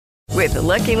With the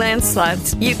Lucky Land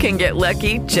Slots, you can get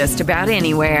lucky just about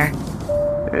anywhere.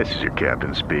 This is your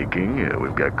captain speaking.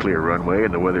 We've got clear runway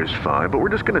and the weather's fine, but we're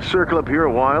just going to circle up here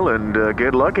a while and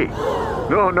get lucky.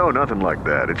 No, nothing like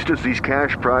that. It's just these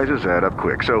cash prizes add up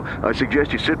quick. So I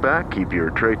suggest you sit back, keep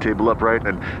your tray table upright,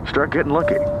 and start getting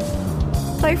lucky.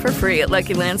 Play for free at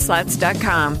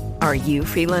LuckyLandSlots.com. Are you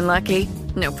feeling lucky?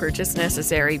 No purchase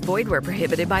necessary. Void where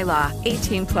prohibited by law.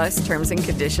 18 plus terms and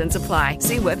conditions apply.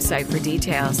 See website for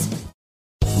details.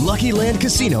 Lucky Land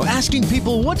Casino, asking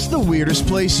people, what's the weirdest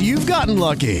place you've gotten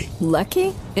lucky?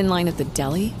 Lucky? In line at the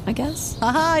deli, I guess?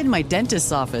 Aha, in my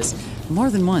dentist's office.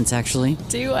 More than once, actually.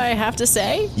 Do I have to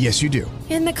say? Yes, you do.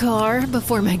 In the car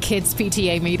before my kids'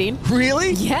 PTA meeting.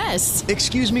 Really? Yes.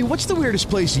 Excuse me, what's the weirdest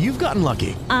place you've gotten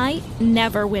lucky? I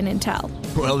never win and tell.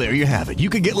 Well, there you have it. You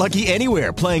can get lucky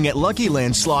anywhere, playing at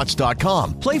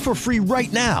LuckyLandSlots.com. Play for free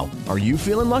right now. Are you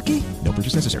feeling lucky? No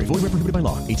purchase necessary. Void where prohibited by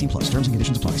law. 18 plus. Terms and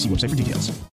conditions apply. See website for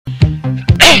details.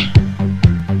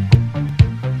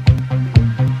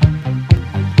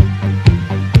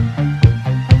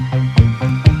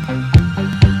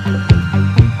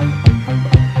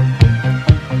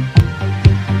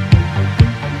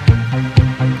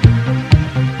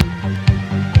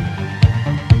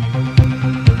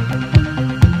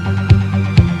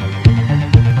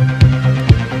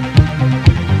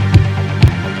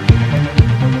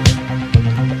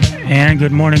 And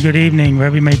good morning, good evening,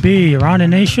 wherever you may be, around the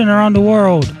nation, around the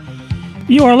world.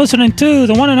 You are listening to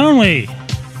the one and only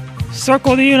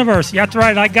Circle of the Universe. Yeah, that's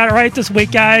right, I got it right this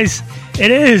week, guys.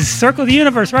 It is Circle of the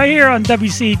Universe right here on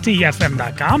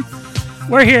WCTFM.com.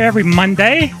 We're here every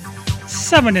Monday,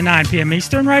 7 to 9 p.m.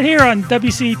 Eastern, right here on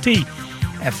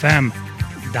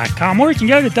WCTFM.com. Or you can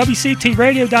go to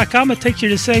WCTRadio.com. It takes you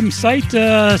to the same site,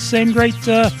 same great,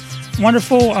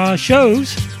 wonderful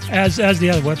shows as the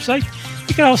other website.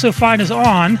 You can also find us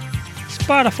on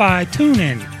Spotify,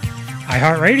 TuneIn,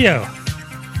 iHeartRadio,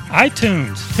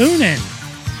 iTunes, TuneIn,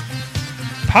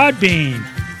 Podbean,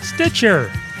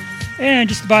 Stitcher, and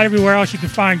just about everywhere else you can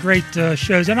find great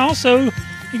shows. And also, you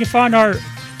can find our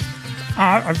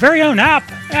very own app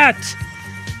at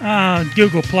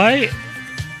Google Play.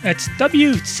 It's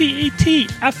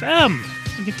WCET-FM.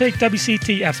 You can take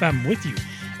WCET-FM with you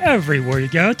everywhere you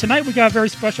go. Tonight we got a very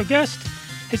special guest.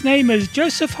 His name is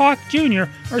Joseph Hawk Jr.,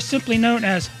 or simply known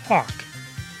as Hawk.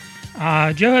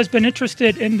 Joe has been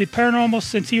interested in the paranormal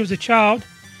since he was a child,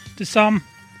 due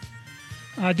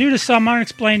to some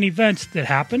unexplained events that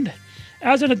happened.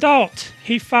 As an adult,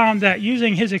 he found that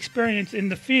using his experience in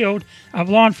the field of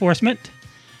law enforcement,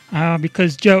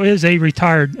 because Joe is a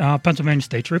retired Pennsylvania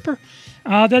State Trooper,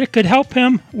 that it could help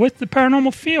him with the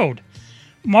paranormal field.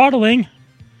 Modeling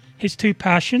his two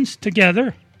passions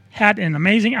together had an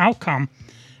amazing outcome,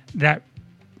 that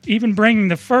even bringing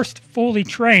the first fully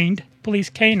trained police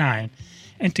canine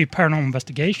into paranormal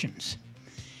investigations.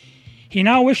 He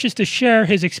now wishes to share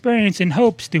his experience in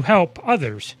hopes to help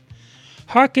others.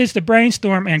 Hawk is the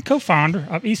brainstorm and co-founder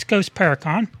of East Coast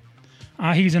Paracon.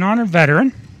 He's an honored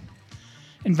veteran,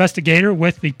 investigator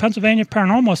with the Pennsylvania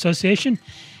Paranormal Association,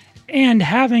 and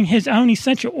having his own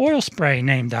essential oil spray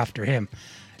named after him.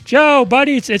 Joe,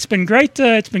 buddy, it's been great.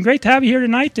 It's been great to have you here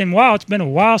tonight. And wow, it's been a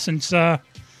while since.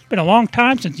 Been a long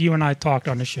time since you and I talked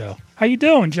on the show. How you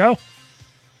doing, Joe?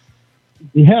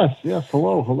 Yes.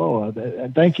 Hello.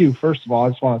 Thank you. First of all, I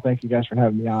just want to thank you guys for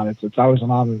having me on. It's always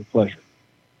an honor and a pleasure.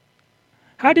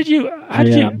 How did you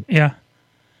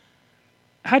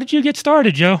get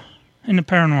started, Joe, in the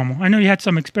paranormal? I know you had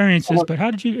some experiences, but how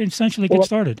did you essentially get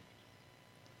started?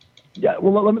 Yeah,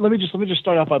 well, let me just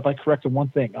start off by correcting one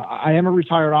thing. I am a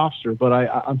retired officer, but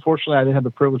unfortunately I didn't have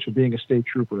the privilege of being a state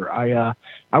trooper. I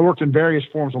worked in various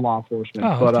forms of law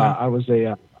enforcement, but I was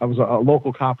a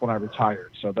local cop when I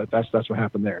retired. So that's what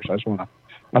happened there. So I just want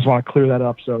to clear that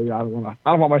up. So I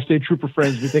don't want my state trooper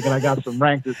friends to be thinking I got some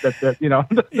rank that you know.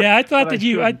 Yeah, I thought that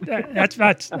you.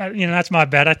 That's my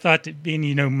bad. I thought that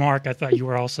being Mark, I thought you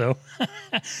were also.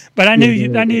 But I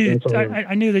knew I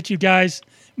knew that you guys,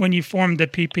 when you formed the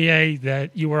PPA,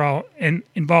 that you were all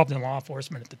involved in law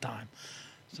enforcement at the time.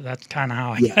 So that's kind of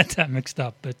how I got that mixed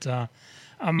up. But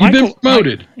Michael, you've been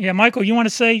promoted. Michael, you want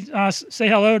to say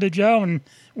hello to Joe, and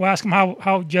we'll ask him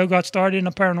how Joe got started in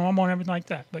the paranormal and everything like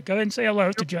that. But go ahead and say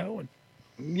hello to Joe.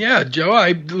 Yeah, Joe,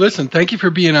 listen, thank you for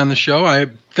being on the show. I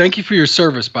thank you for your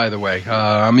service, by the way.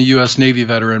 I'm a U.S. Navy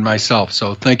veteran myself,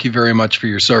 so thank you very much for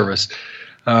your service.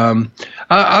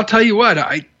 I'll tell you what,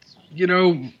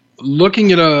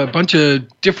 looking at a bunch of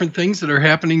different things that are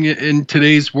happening in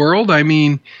today's world, I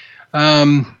mean,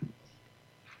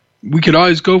 we could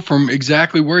always go from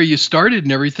exactly where you started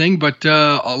and everything, but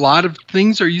a lot of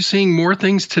things, are you seeing more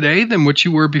things today than what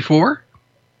you were before?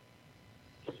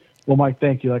 Well, Mike,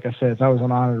 thank you. Like I said, it's always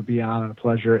an honor to be on and a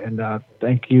pleasure. And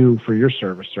thank you for your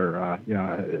service, sir.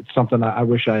 It's something I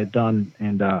wish I had done,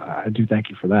 and I do thank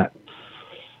you for that.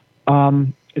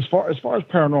 As far as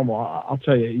paranormal, I'll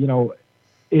tell you,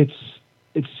 it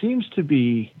seems to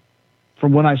be,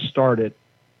 from when I started,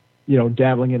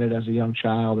 dabbling in it as a young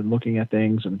child and looking at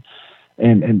things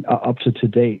and up to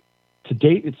date. To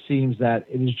date, it seems that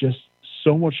it is just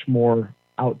so much more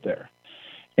out there.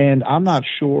 And I'm not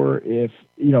sure if,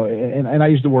 and I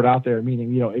use the word out there,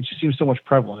 meaning, it just seems so much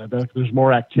prevalent. There's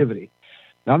more activity.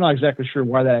 Now, I'm not exactly sure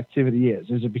why that activity is.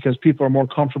 Is it because people are more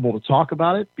comfortable to talk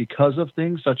about it because of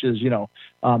things such as,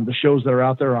 the shows that are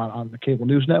out there on the cable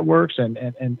news networks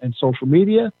and social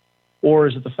media? Or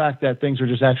is it the fact that things are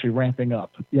just actually ramping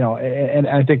up? And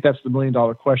I think that's the $1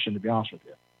 million question, to be honest with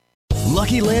you.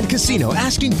 Lucky Land Casino,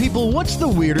 asking people, what's the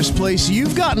weirdest place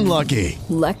you've gotten lucky?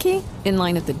 Lucky? In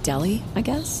line at the deli, I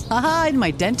guess? Aha, in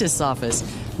my dentist's office.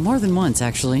 More than once,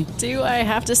 actually. Do I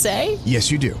have to say?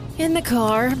 Yes, you do. In the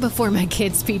car before my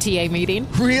kids' PTA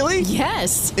meeting. Really?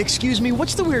 Yes. Excuse me,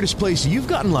 what's the weirdest place you've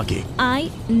gotten lucky?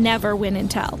 I never win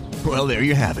and tell. Well, there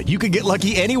you have it. You can get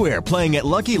lucky anywhere, playing at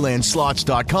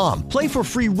LuckyLandSlots.com. Play for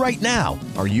free right now.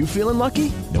 Are you feeling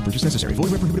lucky? No purchase necessary.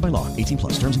 Void where prohibited by law.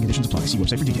 18+. Terms and conditions apply. See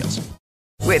website for details.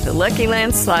 With the Lucky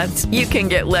Land Slots, you can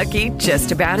get lucky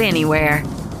just about anywhere.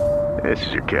 This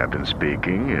is your captain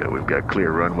speaking. We've got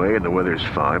clear runway and the weather's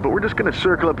fine, but we're just going to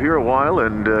circle up here a while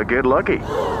and get lucky.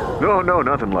 No,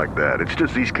 nothing like that. It's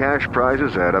just these cash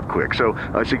prizes add up quick. So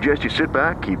I suggest you sit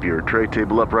back, keep your tray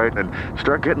table upright, and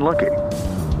start getting lucky.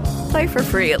 Play for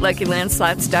free at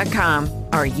LuckyLandSlots.com.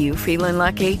 Are you feeling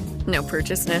lucky? No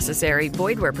purchase necessary.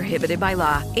 Void where prohibited by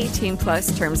law.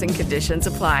 18+ terms and conditions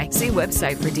apply. See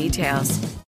website for details.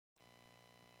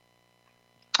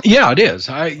 Yeah, it is.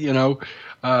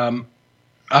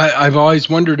 I've always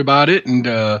wondered about it, and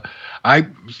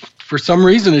for some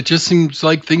reason, it just seems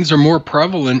like things are more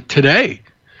prevalent today.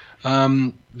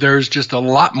 There's just a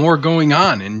lot more going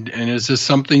on, and is this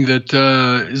something that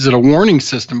is it a warning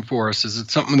system for us? Is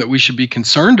it something that we should be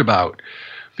concerned about?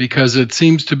 Because it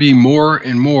seems to be more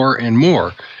and more and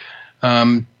more.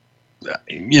 And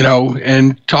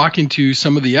talking to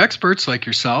some of the experts like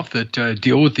yourself that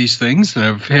deal with these things and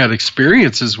have had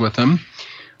experiences with them,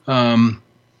 I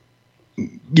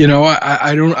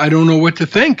don't know what to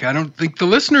think. I don't think the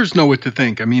listeners know what to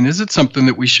think. I mean, is it something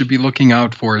that we should be looking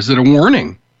out for? Is it a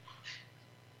warning?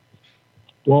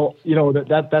 Well,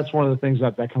 that's one of the things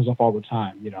that comes up all the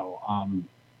time.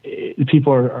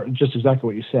 People are just exactly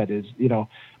what you said. Is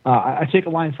I take a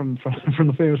line from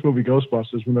the famous movie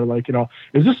Ghostbusters when they're like,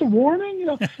 is this a warning?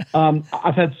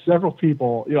 I've had several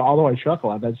people, although I chuckle,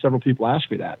 I've had several people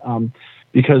ask me that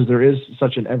because there is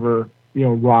such an ever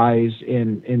rise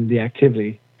in the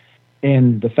activity.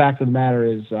 And the fact of the matter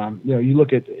is, you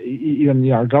look at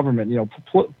even our government,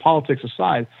 politics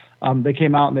aside, they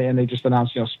came out and they just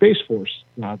announced, Space Force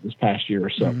this past year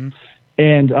or so. Mm-hmm.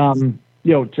 And,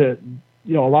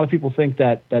 a lot of people think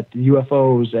that the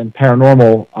UFOs and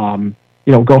paranormal,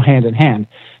 go hand in hand.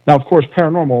 Now, of course,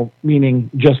 paranormal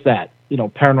meaning just that,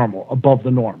 paranormal, above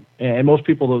the norm. And most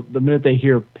people, the minute they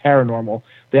hear paranormal,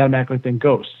 they automatically think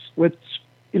ghosts, which,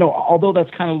 although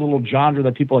that's kind of a little genre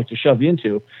that people like to shove you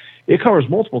into, it covers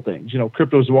multiple things,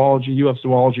 cryptozoology,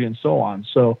 UFOzoology, and so on.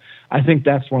 So I think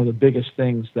that's one of the biggest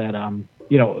things that,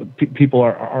 people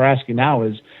are asking now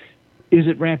is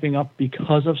it ramping up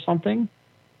because of something?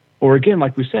 Or again,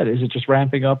 like we said, is it just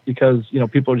ramping up because,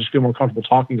 people just feel more comfortable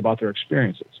talking about their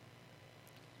experiences?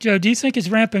 Joe, do you think it's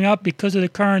ramping up because of the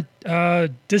current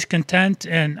discontent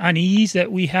and unease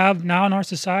that we have now in our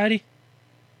society?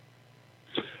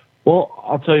 Well,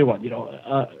 I'll tell you what,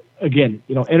 again,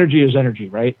 energy is energy,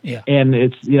 right? Yeah. And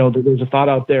it's, there's a thought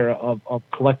out there of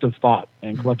collective thought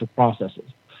and collective processes.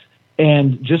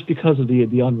 And just because of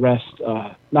the unrest,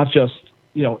 not just,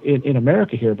 in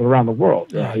America here, but around the world,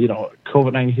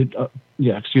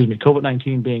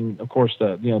 COVID-19 being, of course,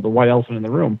 the white elephant in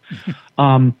the room,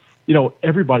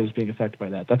 everybody's being affected by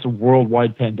that. That's a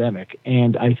worldwide pandemic.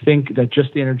 And I think that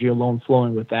just the energy alone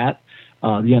flowing with that,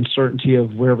 the uncertainty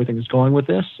of where everything is going with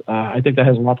this, I think that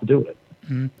has a lot to do with it.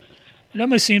 Mm-hmm. It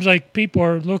almost seems like people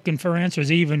are looking for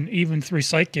answers even through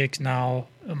psychics now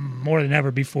more than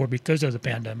ever before because of the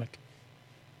pandemic.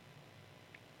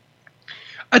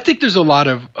 I think there's a lot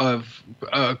of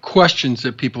questions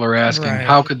that people are asking. Right.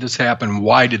 How could this happen?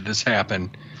 Why did this happen?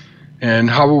 And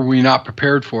how were we not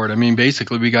prepared for it? I mean,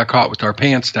 basically, we got caught with our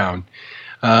pants down.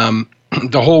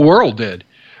 The whole world did.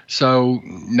 So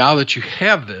now that you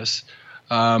have this,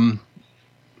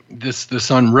 this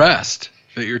unrest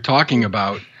that you're talking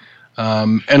about,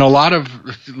 And a lot of,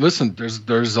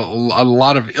 there's a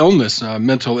lot of illness,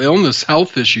 mental illness,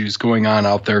 health issues going on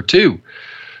out there too.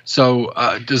 So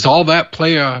does all that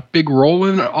play a big role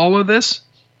in all of this?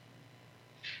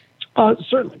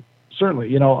 Certainly.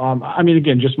 I mean,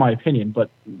 again, just my opinion, but,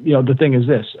 the thing is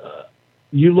this,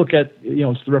 you look at,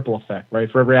 it's the ripple effect,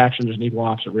 right? For every action, there's an equal and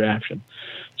opposite reaction.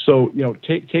 So,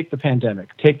 take the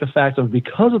pandemic, take the fact of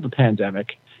because of the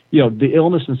pandemic, the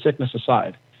illness and sickness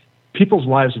aside, people's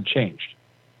lives have changed.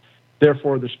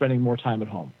 Therefore, they're spending more time at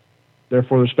home.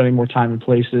 Therefore, they're spending more time in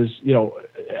places,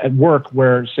 at work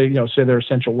where, say they're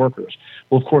essential workers.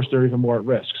 Well, of course, they're even more at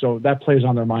risk. So that plays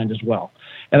on their mind as well.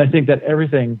 And I think that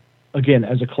everything, again,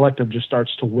 as a collective, just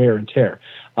starts to wear and tear.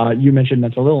 You mentioned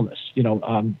mental illness.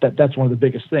 That's one of the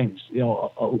biggest things. A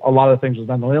lot of the things with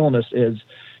mental illness is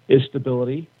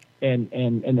stability and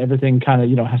everything kind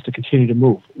of, has to continue to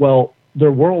move. Well,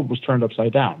 their world was turned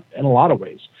upside down in a lot of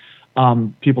ways.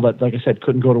 People that, like I said,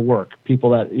 couldn't go to work, people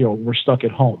that, were stuck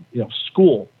at home,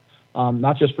 school,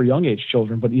 not just for young age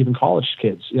children, but even college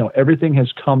kids. Everything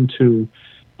has come to,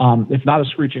 if not a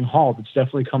screeching halt, it's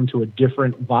definitely come to a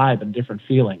different vibe and different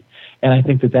feeling. And I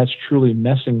think that that's truly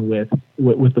messing with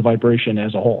the vibration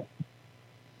as a whole.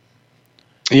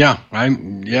 Yeah,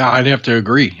 I'd have to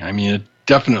agree. I mean, it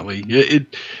definitely,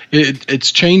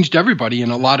 it's changed everybody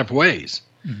in a lot of ways.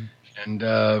 Mm-hmm.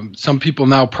 And some people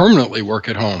now permanently work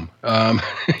at home.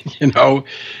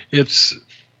 It's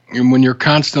when you're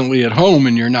constantly at home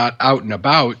and you're not out and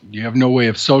about, you have no way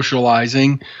of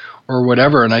socializing or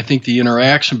whatever. And I think the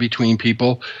interaction between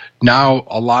people, now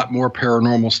a lot more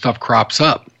paranormal stuff crops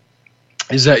up.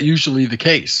 Is that usually the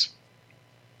case?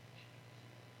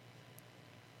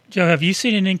 Joe, have you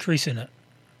seen an increase in it?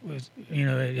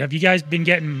 Have you guys been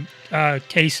getting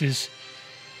cases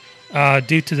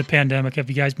due to the pandemic? Have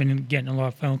you guys been getting a lot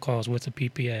of phone calls with the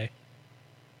PPA?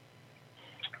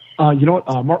 You know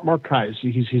what? Mark Kais,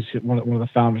 he's one of the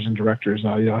founders and directors.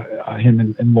 Him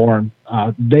and Lauren,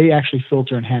 they actually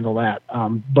filter and handle that.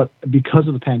 But because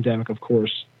of the pandemic, of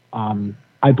course,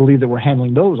 I believe that we're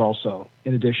handling those also.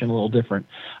 In addition, a little different.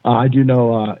 I do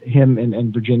know him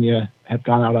and Virginia have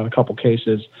gone out on a couple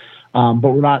cases, but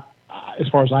we're not, as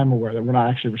far as I'm aware, that we're not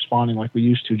actually responding like we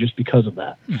used to just because of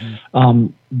that. Mm-hmm.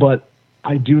 But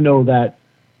I do know that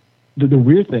the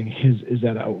weird thing is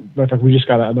that, in fact, we just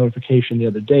got a notification the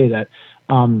other day that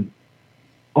a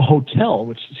hotel,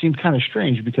 which seems kind of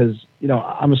strange because,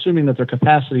 I'm assuming that their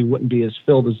capacity wouldn't be as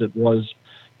filled as it was,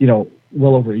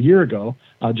 well over a year ago,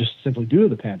 just simply due to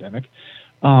the pandemic,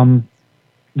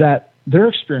 that they're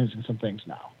experiencing some things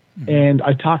now. Mm-hmm. And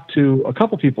I talked to a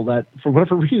couple people that, for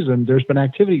whatever reason, there's been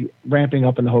activity ramping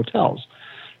up in the hotels.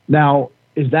 Now,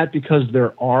 is that because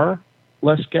there are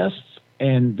less guests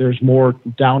and there's more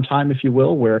downtime, if you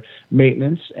will, where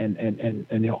maintenance and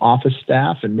office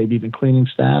staff and maybe even cleaning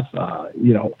staff,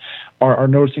 are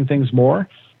noticing things more?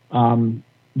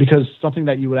 Because something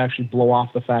that you would actually blow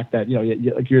off the fact that,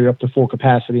 you're up to full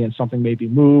capacity and something may be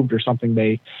moved or something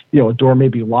may, a door may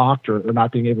be locked or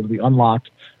not being able to be unlocked,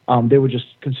 they would just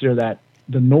consider that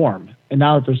the norm. And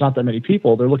now that there's not that many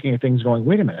people, they're looking at things going,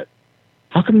 wait a minute,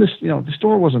 how come this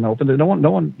door wasn't open? No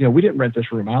one, we didn't rent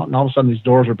this room out. And all of a sudden these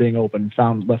doors are being opened,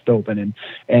 left open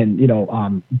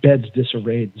and beds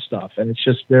disarrayed and stuff. And it's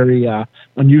just very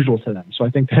unusual to them. So I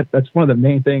think that's one of the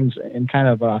main things and kind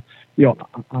of, on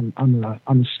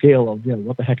the scale of,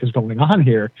 what the heck is going on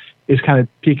here is kind of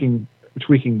tweaking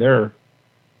their,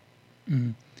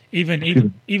 even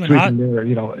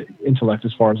their, intellect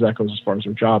as far as that goes, as far as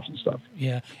their jobs and stuff.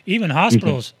 Yeah. Even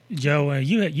hospitals, Joe,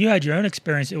 you had your own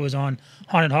experience. It was on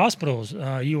haunted hospitals.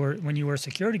 When you were a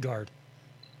security guard.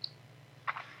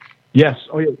 Yes.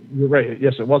 Oh, yeah. You're right.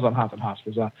 Yes, it was on haunted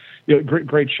hospitals.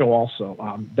 Great show also.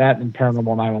 That and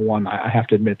Paranormal 911. I have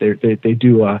to admit they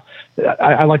do.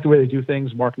 I like the way they do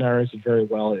things. Mark narrates it very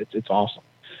well. It's awesome.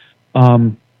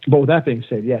 But with that being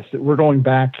said, yes, we're going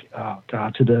back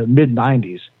to the mid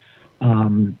 '90s.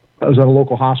 I was at a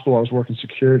local hospital. I was working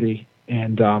security,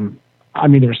 and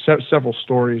there's several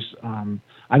stories.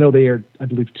 I know they aired, I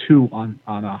believe, 2 on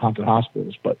haunted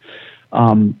hospitals, but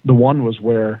the one was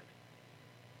where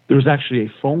there was actually a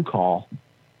phone call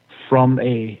from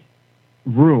a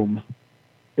room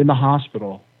in the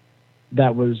hospital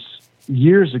that was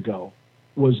years ago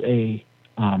was a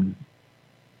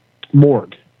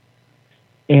morgue,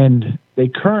 and they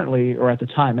currently, or at the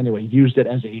time anyway, used it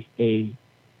as a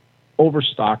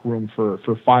overstock room for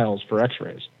files for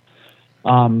x-rays.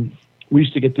 We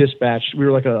used to get dispatched. We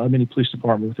were like a mini police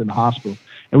department within the hospital,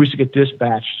 and we used to get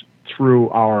dispatched through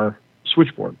our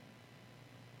switchboard.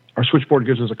 Our switchboard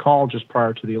gives us a call just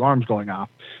prior to the alarms going off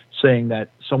saying that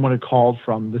someone had called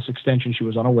from this extension she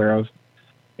was unaware of,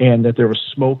 and that there was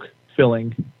smoke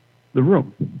filling the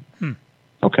room.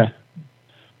 Okay.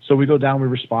 So we go down, we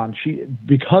respond.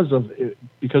 Because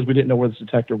we didn't know where this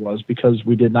detector was, because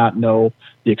we did not know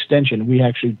the extension, we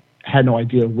actually had no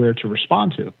idea where to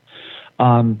respond to.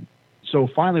 So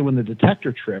finally, when the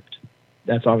detector tripped,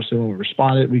 that's obviously when we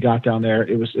responded. We got down there.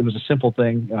 It was a simple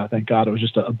thing. Thank God, it was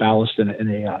just a ballast and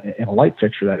a light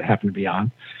fixture that happened to be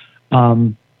on.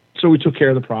 So we took care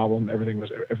of the problem. Everything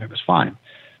was fine.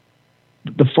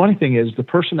 The funny thing is, the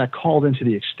person that called into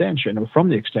the extension, or from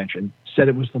the extension, said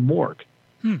it was the morgue.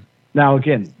 Now,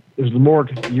 again, it was the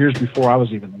morgue years before I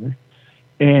was even there.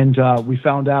 And we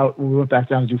found out when we went back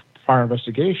down to do follow-up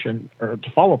investigation,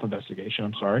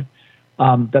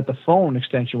 that the phone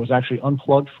extension was actually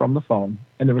unplugged from the phone,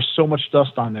 and there was so much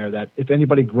dust on there that if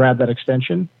anybody grabbed that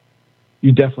extension,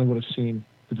 you definitely would have seen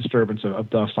the disturbance of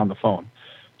dust on the phone.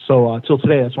 So till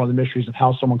today, that's one of the mysteries of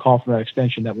how someone called from that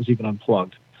extension that was even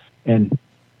unplugged. And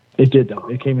it did, though.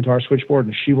 It came into our switchboard,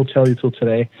 and she will tell you till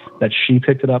today that she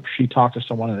picked it up, she talked to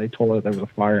someone, and they told her that there was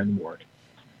a fire in the morgue.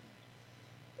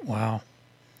 Wow.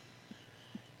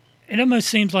 It almost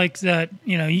seems like that,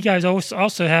 you guys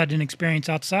also had an experience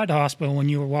outside the hospital when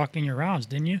you were walking your rounds,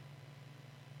 didn't you?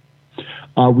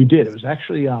 We did. It was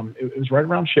actually, it was right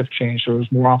around shift change, so there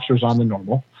was more officers on than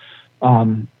normal.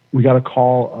 We got a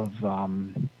call of,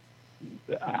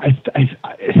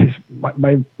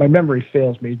 my memory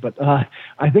fails me, but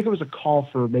I think it was a call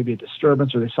for maybe a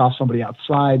disturbance, or they saw somebody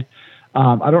outside.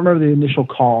 I don't remember the initial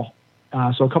call.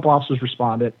 So a couple officers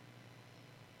responded.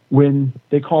 When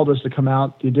they called us to come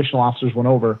out, the additional officers went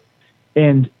over,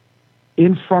 and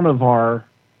in front of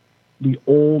the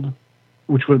old,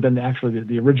 which would have been actually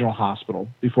the original hospital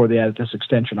before they added this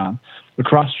extension on,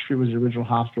 across the street was the original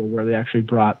hospital where they actually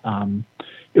brought,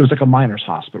 it was like a miners'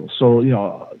 hospital. So,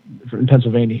 in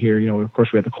Pennsylvania here, of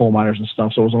course we had the coal miners and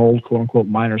stuff, so it was an old quote-unquote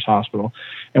miners' hospital.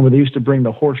 And where they used to bring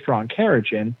the horse-drawn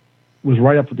carriage in was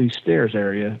right up at these stairs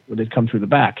area where they'd come through the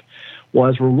back. Well,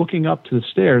 as we're looking up to the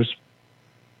stairs,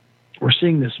 we're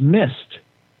seeing this mist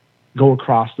go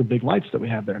across the big lights that we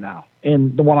have there now.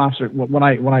 And the one officer, when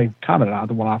I commented on it,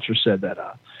 the one officer said that,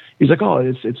 he's like, oh,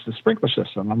 it's the sprinkler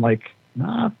system. I'm like,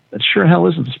 nah, it sure hell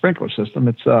isn't the sprinkler system.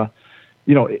 It's,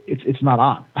 it's not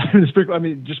on. The sprinkler,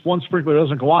 just one sprinkler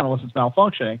doesn't go on unless it's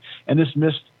malfunctioning. And this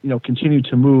mist, continued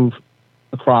to move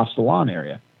across the lawn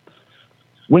area.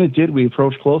 When it did, we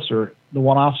approached closer. The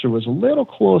one officer was a little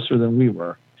closer than we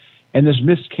were. And this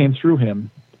mist came through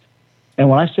him. And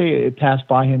when I say it passed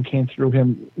by him, came through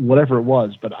him, whatever it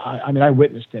was, but I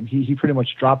witnessed him. He pretty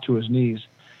much dropped to his knees,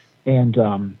 and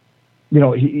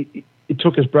it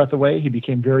took his breath away. He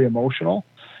became very emotional,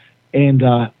 and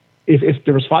if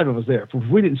there was 5 of us there, if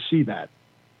we didn't see that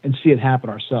and see it happen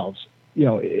ourselves,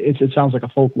 it sounds like a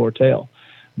folklore tale.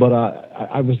 But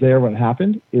I was there when it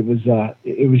happened. It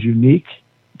was unique,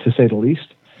 to say the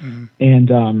least,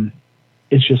 and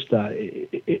it's just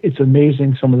it's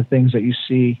amazing some of the things that you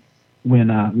see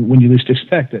when you least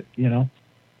expect it,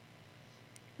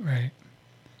 Right.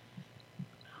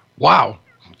 Wow.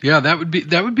 Yeah, that would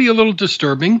be a little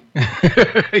disturbing.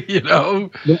 Yeah.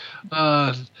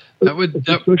 That would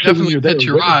definitely catch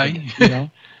your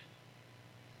eye.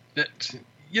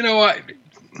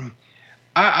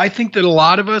 I think that a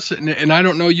lot of us, and I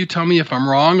don't know, you tell me if I'm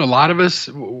wrong, a lot of us,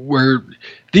 where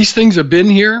these things have been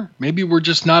here, maybe we're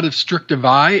just not as strict of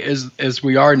eye as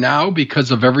we are now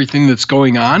because of everything that's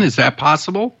going on. Is that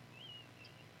possible?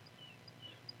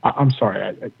 I'm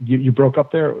sorry, you broke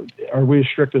up there. Are we as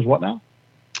strict as what now?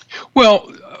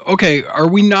 Well, okay, are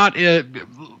we not,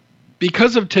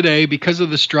 because of today, because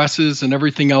of the stresses and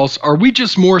everything else, are we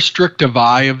just more strict of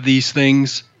eye of these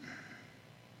things?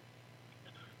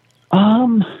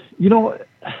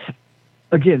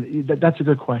 Again, that's a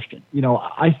good question.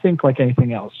 I think like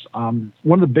anything else, one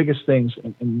of the biggest things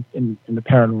in the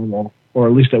paranormal, or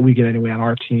at least that we get anyway on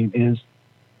our team, is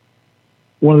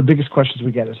one of the biggest questions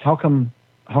we get is how come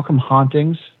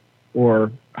hauntings,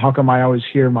 or how come I always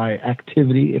hear my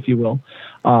activity, if you will,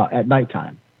 at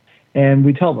nighttime? And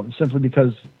we tell them simply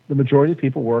because the majority of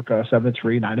people work a 7 to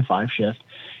 3, 9 to 5 shift.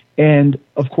 And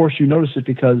of course you notice it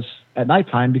because at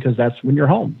nighttime, because that's when you're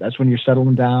home. That's when you're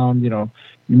settling down. You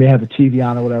may have a TV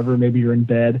on or whatever. Maybe you're in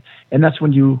bed, and that's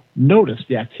when you notice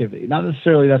the activity.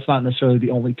 That's not necessarily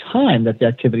the only time that the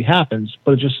activity happens,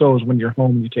 but it just so is when you're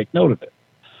home and you take note of it.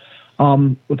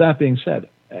 With that being said,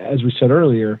 as we said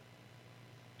earlier,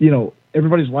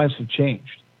 everybody's lives have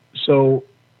changed. So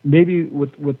maybe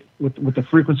with the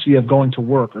frequency of going to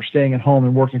work or staying at home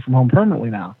and working from home permanently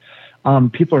now,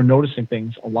 people are noticing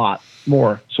things a lot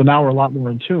more. So now we're a lot more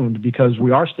in tune because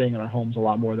we are staying in our homes a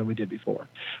lot more than we did before,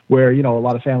 where, a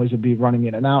lot of families would be running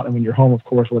in and out. And when you're home, of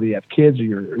course, whether you have kids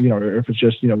or or if it's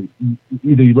just,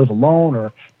 either you live alone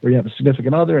or you have a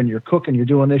significant other and you're cooking, you're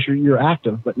doing this, you're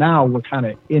active. But now we're kind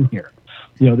of in here.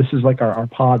 This is like our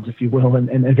pods, if you will.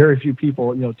 And very few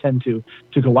people, tend to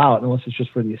go out unless it's just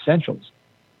for the essentials.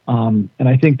 And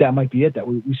I think that might be it, that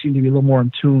we seem to be a little more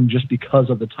in tune just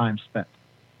because of the time spent.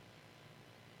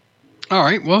 All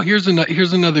right. Well, here's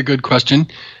another good question.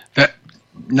 That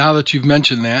now that you've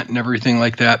mentioned that and everything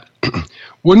like that,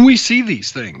 when we see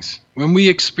these things, when we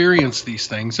experience these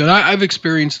things, and I've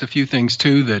experienced a few things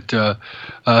too that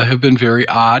have been very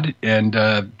odd, and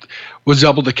was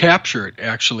able to capture it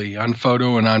actually on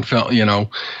photo and on film,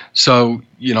 so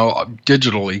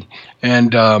digitally,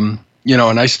 and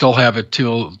and I still have it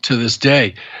to this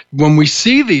day. When we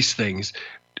see these things,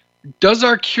 does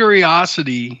our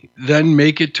curiosity then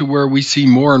make it to where we see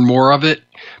more and more of it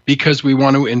because we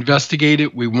want to investigate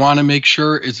it? We want to make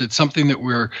sure, is it something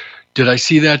that did I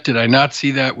see that? Did I not see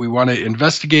that? We want to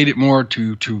investigate it more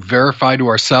to verify to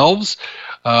ourselves,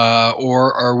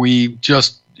 or are we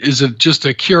is it just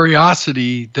a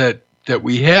curiosity that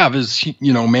we have as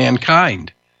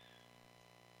mankind?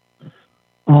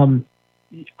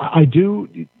 I do,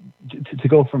 to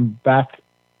go from back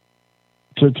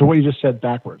to what you just said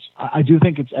backwards. I do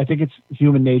think it's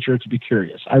human nature to be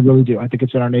curious. I really do. I think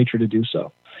it's in our nature to do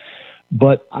so.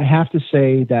 But I have to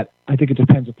say that I think it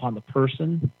depends upon the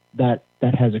person that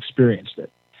has experienced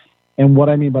it. And what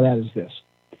I mean by that is this.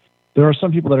 There are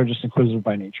some people that are just inquisitive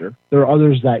by nature. There are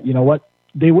others that,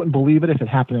 they wouldn't believe it if it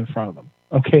happened in front of them.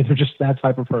 Okay, they're just that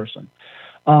type of person.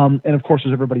 And of course,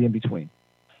 there's everybody in between.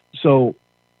 So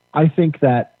I think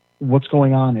that what's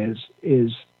going on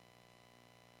is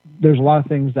there's a lot of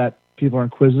things that people are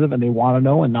inquisitive and they want to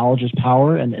know, and knowledge is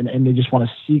power, and they just want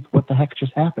to seek what the heck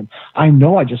just happened. I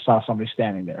know I just saw somebody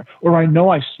standing there, or I know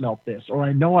I smelt this, or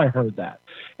I know I heard that.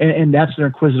 And that's their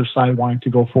inquisitive side wanting to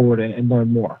go forward and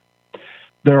learn more.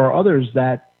 There are others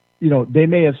that, they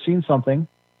may have seen something,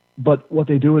 but what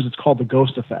they do is it's called the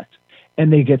ghost effect.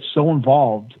 And they get so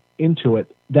involved into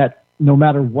it that no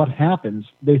matter what happens,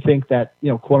 they think that,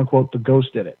 quote unquote, the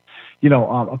ghost did it.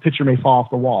 A picture may fall off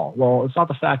the wall. Well, it's not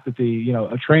the fact that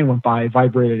a train went by,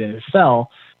 vibrated, and it fell.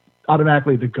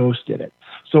 Automatically, the ghost did it.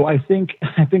 So I think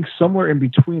somewhere in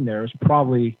between there is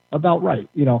probably about right.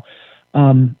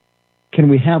 Can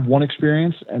we have one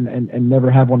experience and never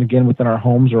have one again within our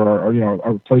homes or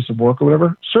our place of work or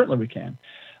whatever? Certainly we can.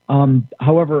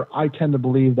 However, I tend to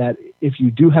believe that if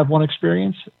you do have one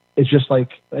experience, it's just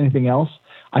like anything else.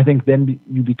 I think then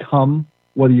you become,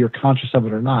 whether you're conscious of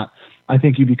it or not, I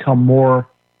think you become more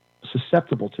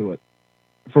susceptible to it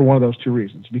for one of those two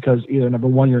reasons. Because either, number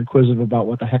one, you're inquisitive about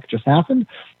what the heck just happened,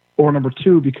 or number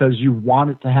two, because you want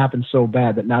it to happen so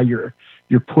bad that now you're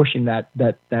pushing that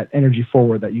energy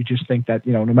forward, that you just think that,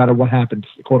 no matter what happens,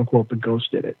 quote unquote, the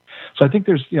ghost did it. So I think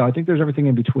there's everything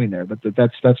in between there, but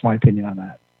that's my opinion on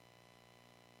that.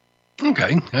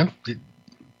 Okay.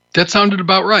 That sounded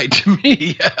about right to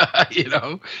me.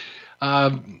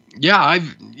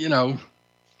 I've,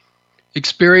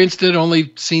 experienced it,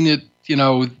 only seen it,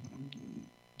 the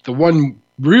one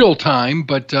real time,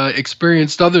 but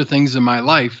experienced other things in my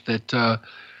life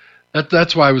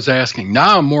that's why I was asking.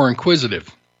 Now I'm more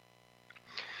inquisitive.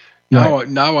 Now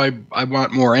I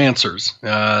want more answers.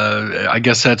 I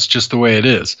guess that's just the way it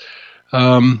is.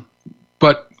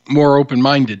 But more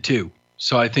open-minded too.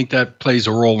 So I think that plays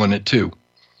a role in it too.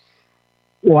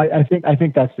 Well, I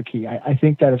think that's the key. I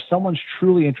think that if someone's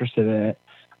truly interested in it,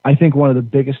 I think one of the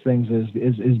biggest things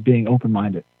is being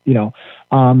open-minded, and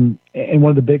one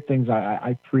of the big things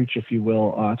I preach, if you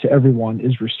will, to everyone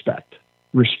is respect.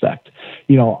 Respect.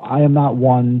 I am not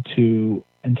one to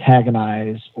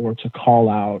antagonize or to call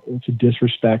out or to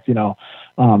disrespect. You'll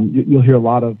hear a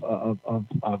lot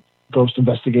of ghost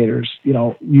investigators,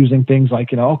 using things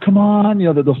like, oh, come on,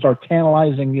 that they'll start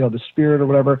tantalizing, the spirit or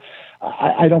whatever.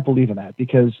 I don't believe in that,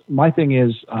 because my thing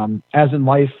is, as in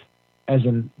life, as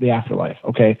in the afterlife.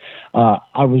 Okay.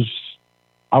 I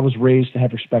was raised to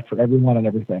have respect for everyone and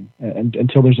everything, and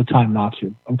until there's a time not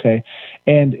to. Okay.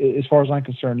 And as far as I'm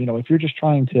concerned, if you're just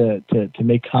trying to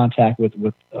make contact with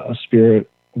a spirit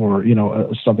or,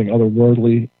 something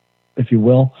otherworldly, if you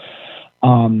will,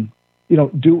 do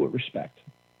it with respect.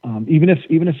 Even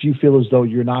if you feel as though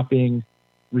you're not being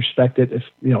respected, if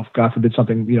God forbid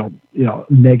something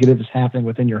negative is happening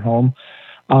within your home,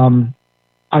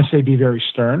 I say be very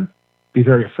stern, be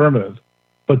very affirmative,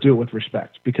 but do it with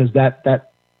respect, because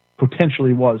that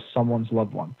potentially was someone's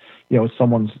loved one. It's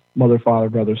someone's mother, father,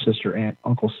 brother, sister, aunt,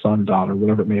 uncle, son, daughter,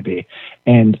 whatever it may be.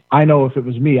 And I know if it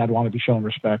was me, I'd want to be shown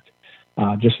respect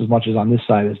just as much as on this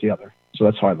side as the other. So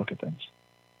that's how I look at things.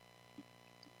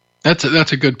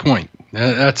 That's a good point.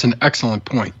 That's an excellent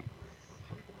point.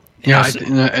 Yeah,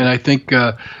 and I think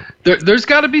there's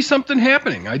got to be something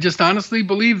happening. I just honestly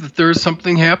believe that there's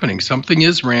something happening. Something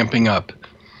is ramping up.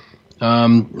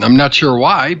 I'm not sure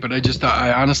why, but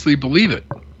I honestly believe it.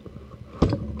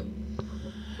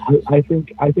 I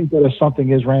think that if something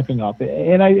is ramping up,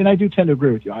 and I do tend to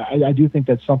agree with you. I do think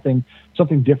that something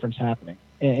different's happening,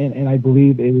 and I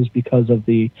believe it is because of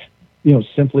the,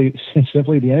 simply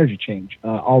the energy change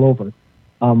all over,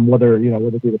 whether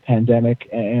it be the pandemic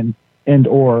and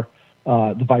or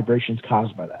the vibrations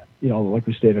caused by that, like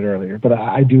we stated earlier. But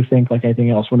I do think, like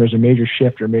anything else, when there's a major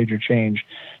shift or major change,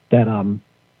 that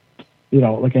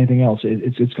like anything else,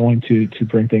 it's going to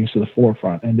bring things to the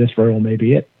forefront, and this very well may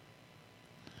be it.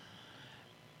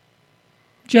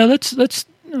 Joe, let's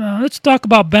talk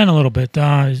about Ben a little bit.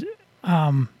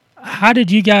 How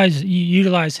did you guys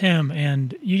utilize him?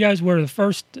 And you guys were the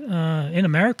first in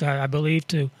America, I believe,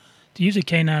 to use a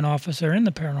canine officer in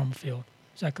the paranormal field.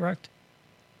 Is that correct?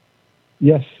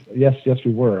 Yes,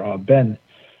 we were. Ben,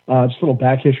 just a little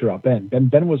back history about Ben.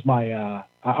 Ben was my.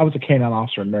 I was a canine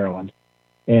officer in Maryland,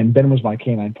 and Ben was my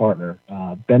canine partner.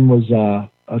 Ben was a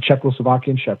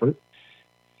Czechoslovakian Shepherd.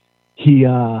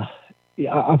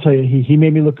 I'll tell you, he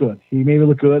made me look good. He made me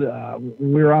look good.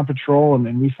 We were on patrol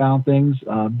and we found things.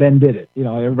 Ben did it.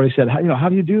 Everybody said, how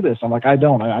do you do this? I'm like, I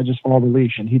don't. I just follow the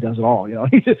leash, and he does it all.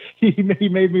 He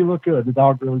made me look good. The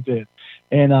dog really did.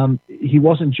 And he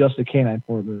wasn't just a canine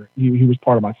partner. He was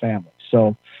part of my family.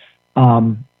 So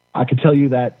I can tell you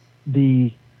that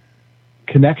the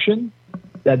connection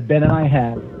that Ben and I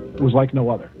had was like no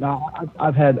other. Now,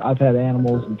 I've had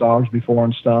animals and dogs before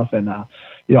and stuff, and I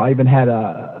even had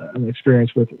an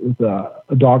experience with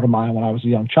a dog of mine when I was a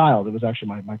young child. It was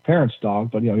actually my parents'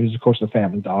 dog, but he was of course a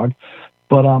family dog.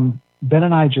 But Ben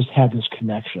and I just had this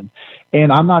connection,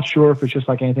 and I'm not sure if it's just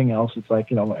like anything else. It's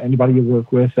like anybody you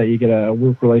work with, that you get a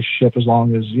work relationship as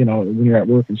long as when you're at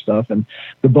work and stuff. And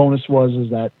the bonus is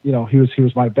that he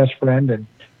was my best friend,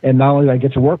 and not only did I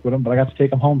get to work with him, but I got to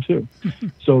take him home too.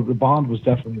 So the bond was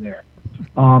definitely there.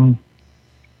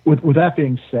 With that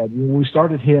being said, when we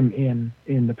started him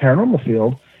in the paranormal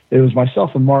field, it was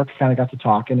myself and Mark kind of got to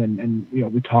talking, and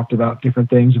we talked about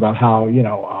different things about how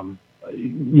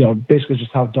basically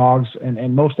just how dogs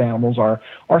and most animals are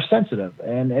sensitive,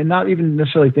 and not even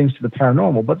necessarily things to the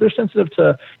paranormal, but they're sensitive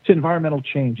to environmental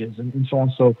changes and so on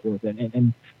and so forth.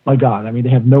 And my God, I mean,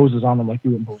 they have noses on them like you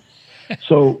wouldn't believe.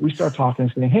 So we start talking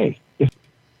and saying, hey,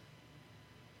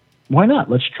 why not?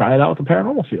 Let's try it out with the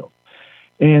paranormal field.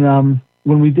 And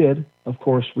when we did, of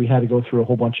course, we had to go through a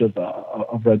whole bunch of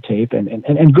red tape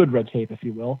and good red tape, if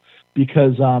you will,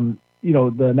 because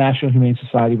the National Humane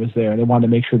Society was there. They wanted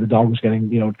to make sure the dog was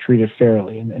getting treated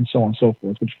fairly and so on and so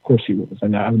forth, which of course he was.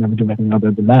 I would never do anything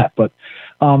other than that. But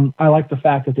I like the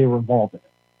fact that they were involved in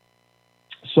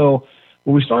it. So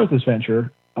when we started this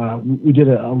venture, we did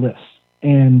a list.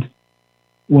 And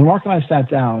when Mark and I sat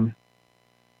down,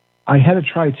 I had to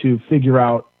try to figure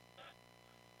out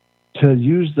to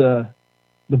use the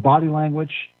body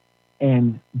language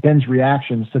and Ben's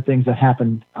reactions to things that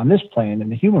happened on this plane in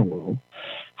the human world,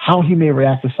 how he may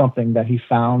react to something that he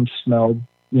found, smelled,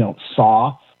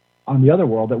 saw on the other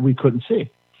world that we couldn't see.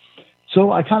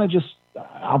 So I kind of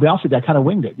I'll be honest with you, I kind of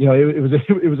winged it.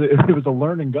 It was a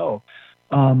learn and go.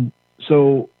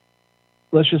 So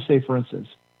let's just say, for instance,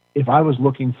 if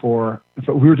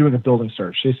we were doing a building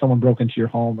search, say someone broke into your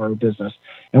home or a business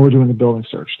and we're doing a building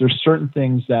search, there's certain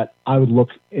things that I would look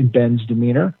in Ben's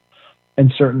demeanor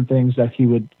and certain things that he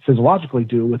would physiologically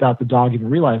do without the dog even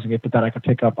realizing it, but that I could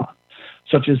pick up on.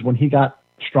 Such as when he got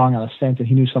strong on a scent and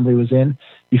he knew somebody was in,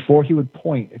 before he would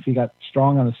point, if he got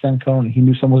strong on the scent cone and he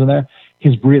knew someone was in there,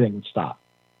 his breathing would stop.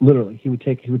 Literally, he would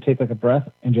take like a breath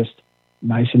and just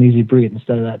nice and easy breathe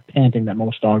instead of that panting that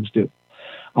most dogs do.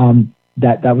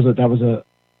 That was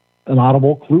an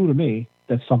audible clue to me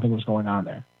that something was going on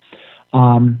there.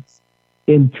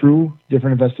 Through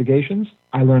different investigations,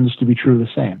 I learned this to be true the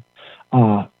same,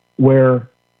 where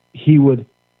he would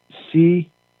see,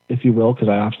 if you will, because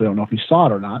I obviously don't know if he saw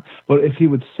it or not, but if he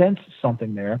would sense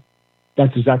something there,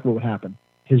 that's exactly what would happen.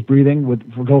 His breathing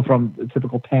would go from the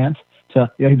typical pant to,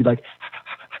 he'd be like,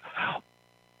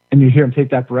 and you hear him take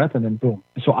that breath and then boom.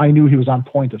 So I knew he was on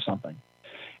point of something.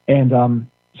 And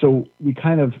so we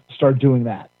kind of started doing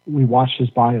that. We watched his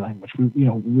body language.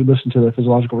 We listened to the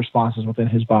physiological responses within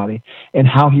his body and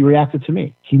how he reacted to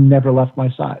me. He never left my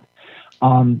side.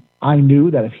 I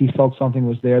knew that if he felt something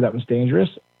was there that was dangerous,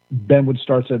 Ben would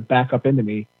start to back up into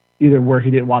me, either where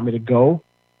he didn't want me to go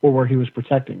or where he was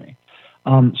protecting me.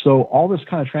 So all this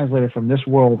kind of translated from this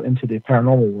world into the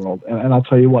paranormal world. And I'll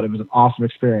tell you what, it was an awesome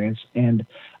experience. And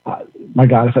my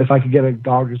God, if I could get a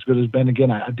dog as good as Ben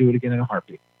again, I'd do it again in a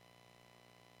heartbeat.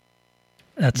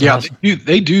 That's yeah, awesome.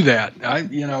 they do that.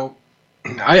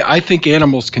 I think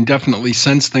animals can definitely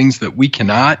sense things that we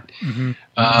cannot.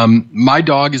 Mm-hmm. My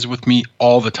dog is with me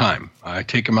all the time. I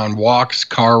take him on walks,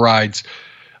 car rides.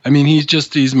 I mean,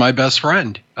 he's my best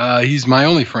friend. He's my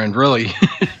only friend, really.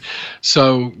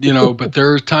 So, but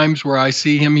there are times where I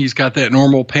see him, he's got that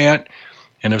normal pant,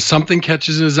 and if something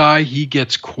catches his eye, he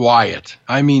gets quiet.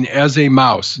 I mean, as a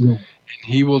mouse. Yeah.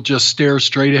 He will just stare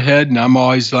straight ahead, and I'm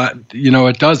always like,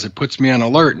 it puts me on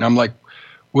alert, and I'm like,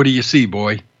 what do you see,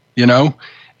 boy?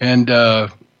 And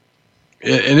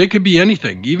it could be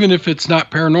anything, even if it's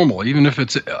not paranormal, even if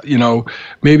it's,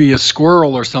 maybe a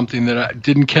squirrel or something that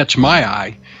didn't catch my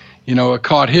eye, it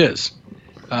caught his.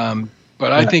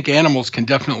 But I think animals can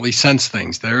definitely sense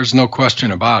things. There's no question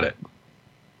about it.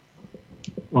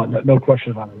 Well, no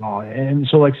question about it at all. And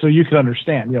so you could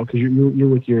understand, because you're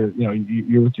with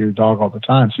you're with your dog all the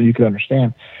time, so you could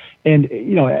understand. And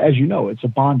as it's a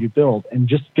bond you build, and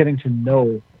just getting to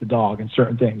know the dog and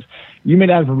certain things, you may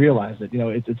not even realize that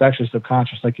it's actually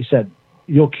subconscious. Like you said,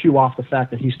 you'll cue off the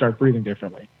fact that he starts breathing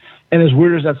differently. And as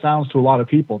weird as that sounds to a lot of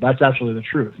people, that's actually the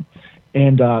truth.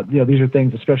 And these are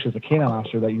things, especially as a canine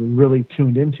officer, that you're really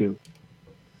tuned into.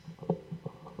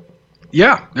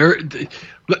 Yeah,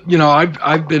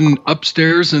 I've been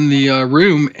upstairs in the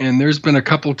room, and there's been a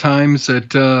couple times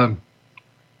that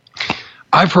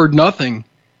I've heard nothing,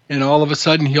 and all of a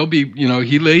sudden he'll be,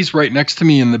 he lays right next to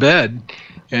me in the bed,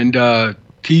 and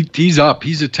he's up,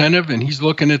 he's attentive, and he's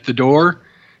looking at the door,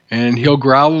 and he'll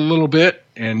growl a little bit,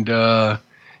 and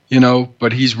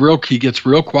but he gets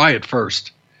real quiet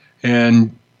first,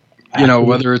 and.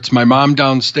 Whether it's my mom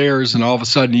downstairs and all of a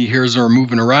sudden he hears her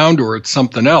moving around, or it's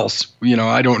something else,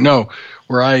 I don't know.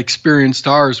 Where I experienced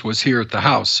ours was here at the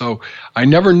house. So I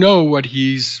never know what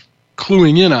he's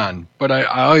cluing in on, but I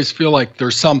always feel like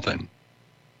there's something.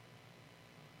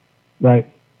 Right.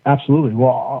 Absolutely.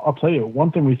 Well, I'll tell you,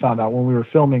 one thing we found out when we were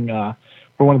filming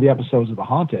for one of the episodes of The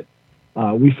Haunted,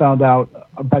 we found out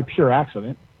by pure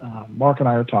accident. Mark and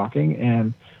I are talking,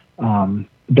 and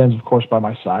Ben's, of course, by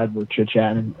my side. We're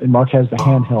chit-chatting, and Mark has the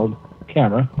handheld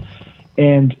camera.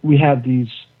 And we have these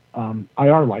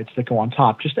IR lights that go on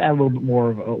top, just to add a little bit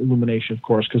more of illumination, of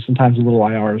course, because sometimes the little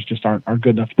IRs just aren't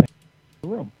good enough to paint the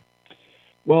room.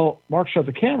 Well, Mark shut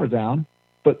the camera down,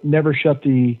 but never shut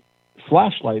the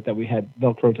flashlight that we had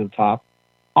Velcro to the top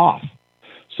off.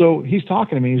 So he's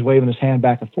talking to me, he's waving his hand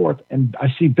back and forth, and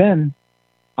I see Ben,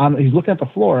 he's looking at the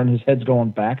floor, and his head's going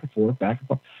back and forth, back and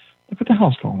forth. Like, what the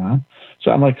hell's going on?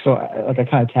 So I'm like, I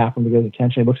kind of tap him to get his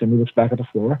attention. He looks at me, looks back at the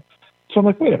floor. So I'm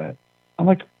like, wait a minute. I'm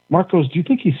like, Mark goes, do you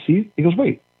think he sees? He goes,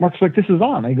 wait. Mark's like, this is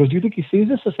on. And he goes, do you think he sees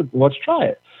this? I said, let's try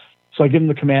it. So I give him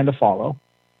the command to follow,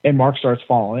 and Mark starts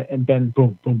following it, and Ben,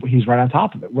 boom, boom, he's right on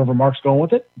top of it. Wherever Mark's going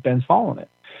with it, Ben's following it.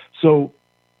 So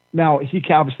now he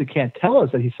obviously can't tell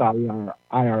us that he saw the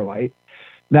IR light.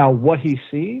 Now, what he's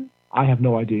seeing, I have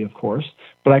no idea, of course,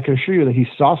 but I can assure you that he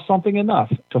saw something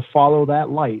enough to follow that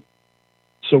light.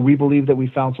 So we believe that we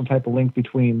found some type of link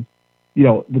between,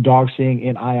 the dog seeing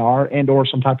in IR and or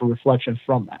some type of reflection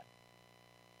from that.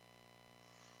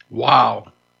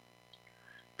 Wow.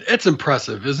 It's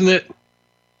impressive, isn't it?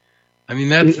 I mean,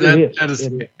 that is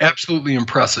absolutely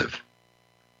impressive.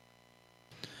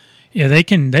 Yeah, they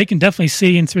can definitely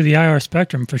see in through the IR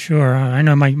spectrum for sure. I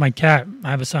know my cat,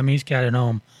 I have a Siamese cat at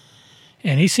home,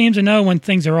 and he seems to know when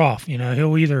things are off.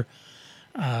 He'll either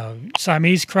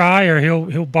Siamese cry, or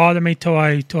he'll bother me till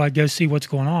I go see what's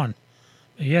going on.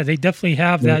 But yeah, they definitely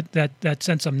have that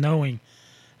sense of knowing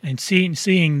and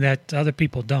seeing that other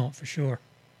people don't, for sure.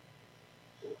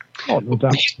 Oh, no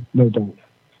doubt, no doubt.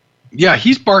 Yeah,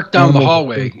 he's barked down the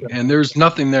hallway, and there's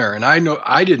nothing there, and I know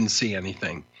I didn't see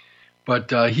anything,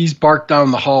 but he's barked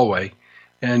down the hallway,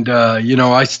 and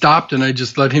I stopped and I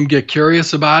just let him get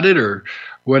curious about it, or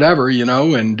whatever,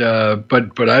 and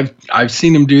but I've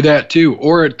seen him do that too,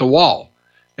 or at the wall,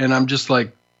 and I'm just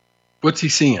like, what's he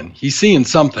seeing? He's seeing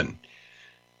something,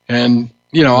 and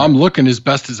I'm looking as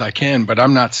best as I can, but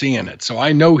I'm not seeing it, so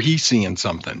I know he's seeing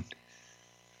something,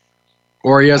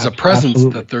 or he has a presence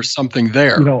that there's something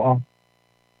there.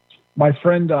 My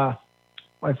friend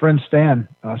Stan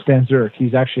Zurich,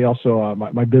 he's actually also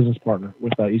my business partner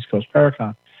with East Coast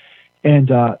Paracon,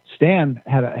 and Stan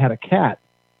had a cat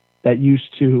that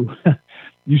used to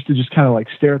just kind of like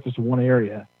stare at this one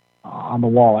area on the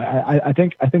wall. I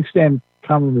think Stan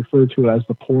commonly refer to it as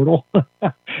the portal.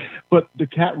 But the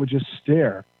cat would just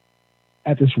stare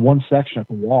at this one section of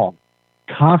the wall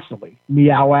constantly,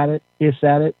 meow at it, hiss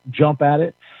at it, jump at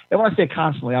it. And when I say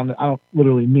constantly, I don't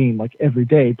literally mean like every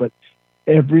day, but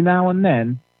every now and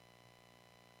then,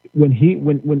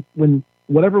 when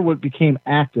whatever became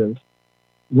active,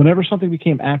 whenever something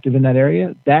became active in that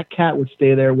area, that cat would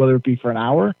stay there, whether it be for an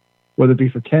hour, whether it be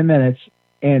for 10 minutes.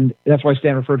 And that's why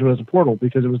Stan referred to it as a portal,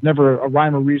 because it was never a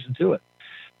rhyme or reason to it.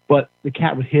 But the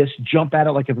cat would hiss, jump at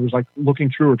it like if it was like looking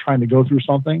through or trying to go through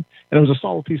something. And it was a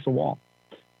solid piece of wall.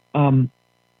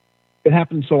 It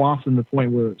happened so often to the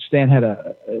point where Stan had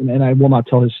and I will not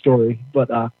tell his story, but,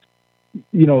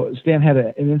 Stan had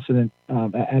an incident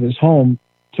at his home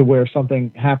to where something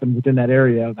happened within that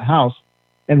area of the house.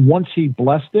 And once he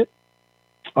blessed it,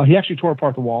 he actually tore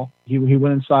apart the wall. He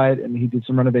went inside and he did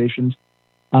some renovations.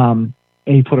 And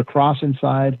he put a cross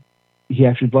inside. He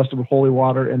actually blessed it with holy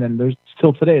water. And then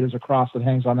there's a cross that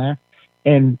hangs on there.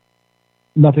 And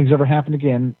nothing's ever happened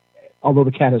again, although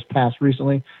the cat has passed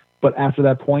recently. But after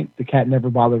that point, the cat never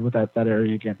bothered with that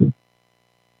area again.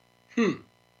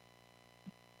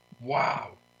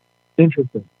 Wow.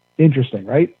 Interesting,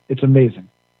 right? It's amazing.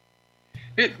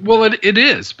 It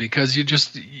is, because you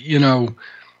just,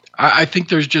 I think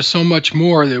there's just so much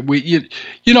more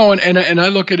that and I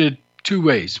look at it two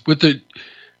ways.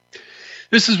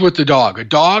 This is with the dog. A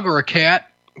dog or a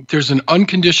cat, there's an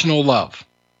unconditional love.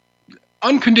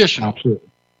 Unconditional. Absolutely.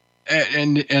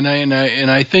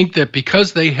 And I think that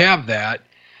because they have that,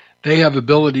 they have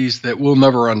abilities that we'll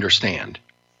never understand.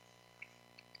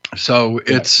 So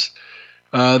it's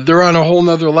they're on a whole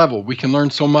nother level. We can learn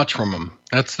so much from them.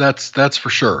 That's for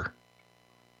sure.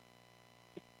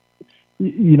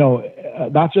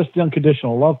 Not just the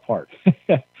unconditional love part,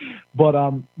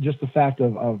 but just the fact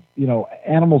of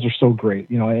animals are so great,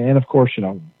 and of course,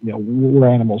 we're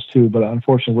animals too, but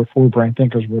unfortunately we're full-brain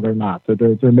thinkers where they're not.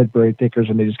 They're mid-brain thinkers,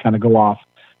 and they just kind of go off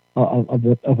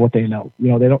of what they know.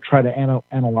 They don't try to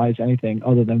analyze anything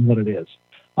other than what it is.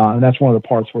 And that's one of the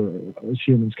parts where as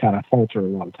humans kind of falter a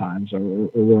lot of times, or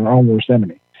we're our own worst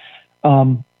enemy.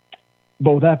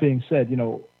 But with that being said,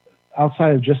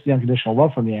 outside of just the unconditional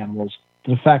love from the animals,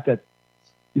 the fact that,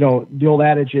 the old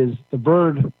adage is the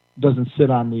bird doesn't sit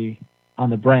on the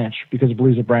branch because it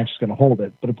believes the branch is going to hold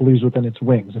it, but it believes within its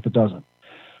wings if it doesn't.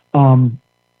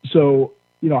 So,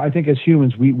 I think as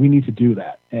humans, we need to do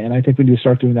that. And I think we need to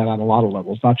start doing that on a lot of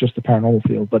levels, not just the paranormal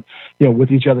field, but,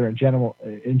 with each other in general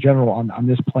on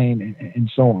this plane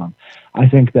and so on. I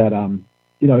think that,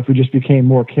 if we just became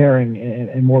more caring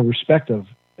and more respectful,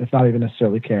 if not even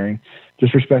necessarily caring,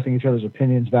 just respecting each other's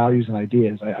opinions, values, and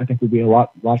ideas, I think we'd be a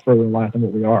lot further in life than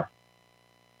what we are.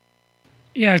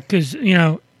 Yeah, because,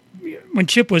 when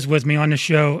Chip was with me on the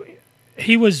show,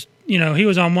 he was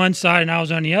on one side and I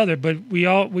was on the other, but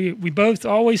we both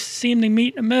always seemed to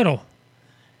meet in the middle,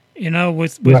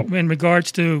 with right. In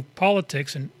regards to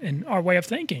politics and our way of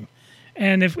thinking.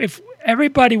 And if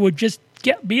everybody would just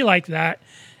be like that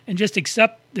and just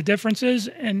accept the differences,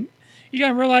 and you got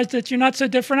to realize that you're not so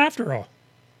different after all,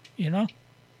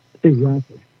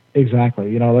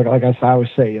 Exactly. Like I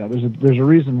always say, there's a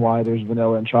reason why there's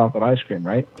vanilla and chocolate ice cream,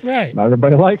 right? Right. Not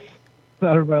everybody likes it,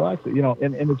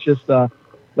 and it's just,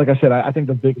 like I said, I think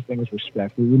the biggest thing is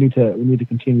respect. We need to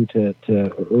continue to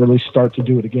or at least start to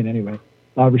do it again anyway.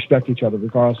 Respect each other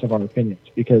regardless of our opinions,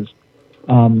 because,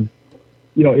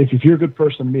 if you're a good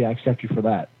person to me, I accept you for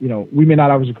that. We may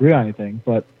not always agree on anything,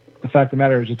 but the fact of the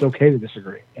matter is it's okay to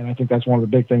disagree. And I think that's one of the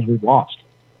big things we've lost.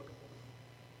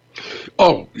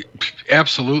 Oh,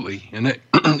 absolutely. And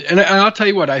I'll tell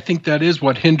you what, I think that is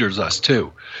what hinders us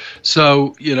too.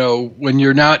 So, when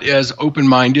you're not as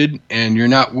open-minded and you're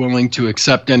not willing to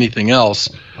accept anything else,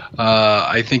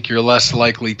 I think you're less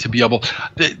likely to be able,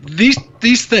 these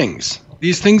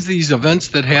events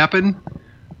that happen,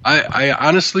 I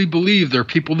honestly believe there are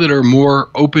people that are more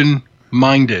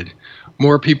open-minded,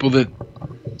 more people that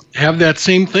have that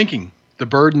same thinking, the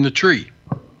bird in the tree,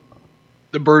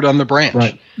 the bird on the branch.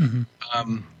 Right.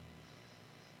 Mm-hmm.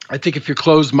 I think if you're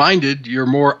closed-minded, you're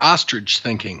more ostrich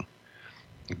thinking.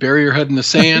 You bury your head in the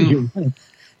sand.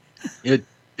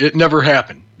 It never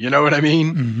happened. You know what I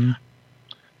mean? Mm-hmm.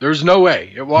 There's no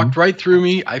way. It walked right through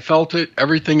me. I felt it.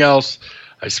 Everything else,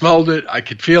 I smelled it. I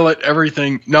could feel it.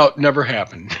 Everything. No, it never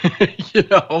happened.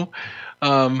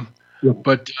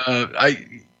 But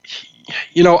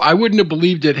I wouldn't have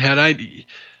believed it had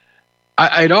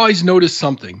I'd always noticed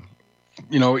something,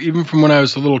 even from when I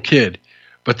was a little kid.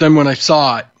 But then when I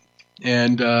saw it,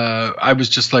 and I was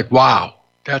just like, wow,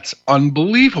 that's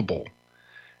unbelievable.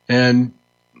 And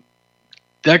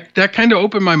that kind of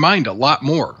opened my mind a lot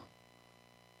more.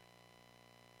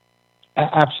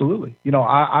 Absolutely. You know,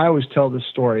 I always tell this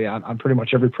story on pretty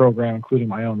much every program, including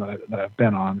my own that I've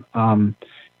been on.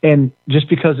 And just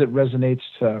because it resonates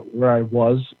to where I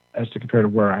was as to compare to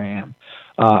where I am.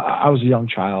 I was a young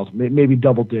child, maybe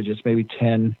double digits, maybe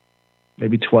 10,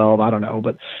 maybe 12, I don't know.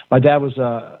 But my dad was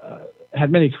had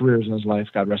many careers in his life,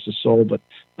 God rest his soul. But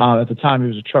at the time, he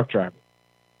was a truck driver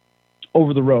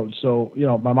over the road. So, you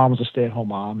know, my mom was a stay-at-home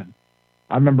mom. And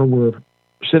I remember we're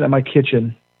sitting at my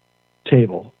kitchen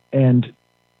table, and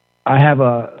I have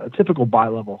a typical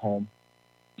bi-level home.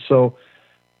 So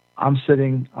I'm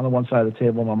sitting on the one side of the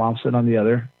table, my mom's sitting on the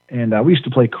other. And we used to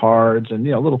play cards and,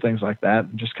 you know, little things like that,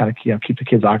 and just kind of, you know, keep the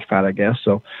kids occupied, I guess.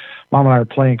 So Mom and I are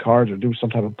playing cards or doing some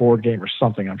type of board game or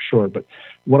something, I'm sure. But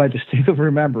what I distinctly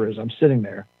remember is I'm sitting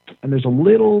there, and there's a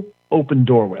little open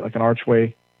doorway, like an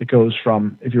archway that goes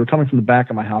from, if you were coming from the back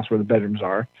of my house where the bedrooms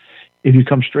are, if you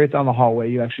come straight down the hallway,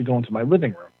 you actually go into my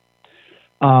living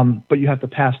room. But you have to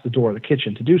pass the door of the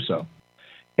kitchen to do so.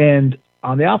 And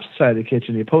on the opposite side of the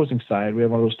kitchen, the opposing side, we have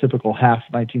one of those typical half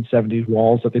 1970s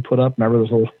walls that they put up. Remember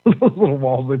those little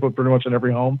walls they put pretty much in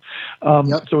every home?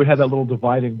 Yep. So we had that little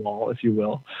dividing wall, if you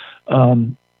will.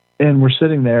 And we're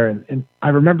sitting there, and I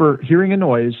remember hearing a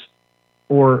noise,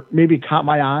 or maybe it caught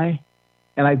my eye,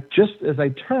 and I just, as I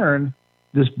turned,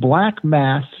 this black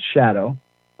mass shadow,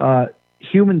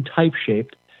 human type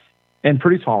shaped, and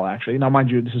pretty tall, actually. Now, mind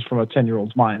you, this is from a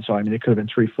 10-year-old's mind, so I mean, it could have been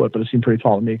 3 foot, but it seemed pretty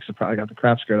tall to me because it probably got the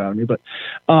crap scared out of me. But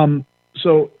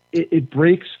so it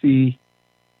breaks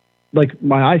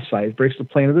my eyesight, breaks the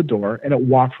plane of the door, and it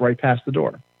walks right past the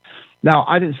door. Now,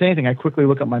 I didn't say anything. I quickly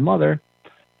look at my mother,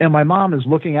 and my mom is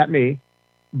looking at me,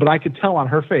 but I could tell on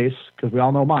her face, because we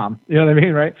all know Mom, you know what I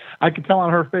mean, right? I could tell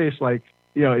on her face, like,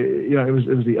 it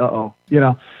was the uh-oh, you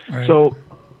know. Right. So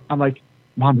I'm like,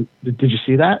 Mom, did you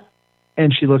see that?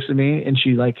 And she looks at me, and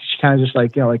she kind of just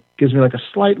gives me like a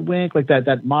slight wink, like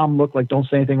that mom look, like don't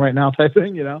say anything right now type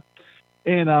thing, you know.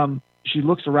 And she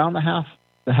looks around the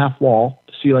half wall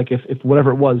to see like if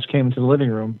whatever it was came into the living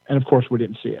room, and of course we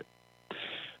didn't see it.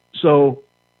 So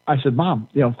I said, Mom,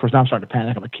 of course now I'm starting to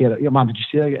panic. I'm a kid. Mom, did you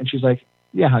see that? And she's like,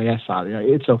 yeah, honey, I saw it.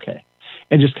 It's okay.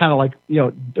 And just kind of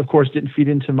of course didn't feed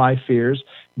into my fears,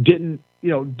 didn't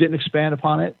expand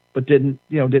upon it, but didn't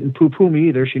poo-poo me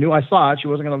either. She knew I saw it. She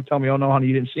wasn't going to tell me, oh no, honey,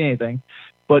 you didn't see anything.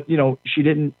 But, she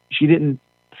didn't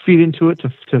feed into it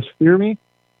to fear me,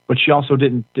 but she also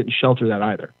didn't shelter that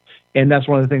either. And that's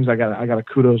one of the things I got to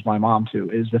kudos my mom to,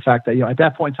 is the fact that, at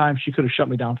that point in time, she could have shut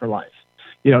me down for life.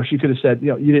 She could have said,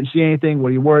 you didn't see anything. What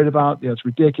are you worried about? It's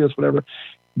ridiculous, whatever.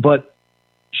 But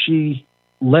she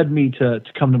led me to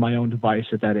come to my own device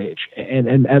at that age.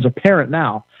 And as a parent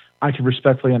now, I can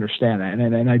respectfully understand that,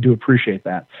 and I do appreciate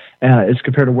that as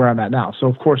compared to where I'm at now. So,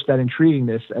 of course, that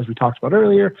intriguingness, as we talked about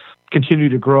earlier, continued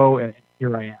to grow, and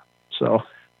here I am. So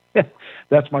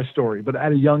that's my story. But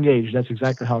at a young age, that's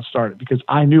exactly how it started, because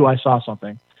I knew I saw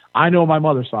something. I know my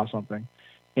mother saw something.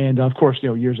 And, of course,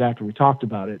 years after we talked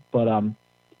about it. But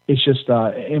it's just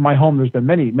in my home, there's been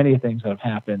many, many things that have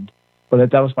happened,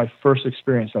 but that was my first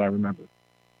experience that I remember.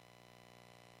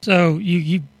 So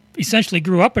you essentially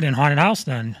grew up in a haunted house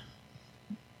then?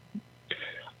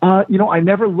 I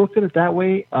never looked at it that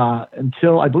way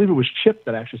until I believe it was Chip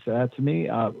that actually said that to me.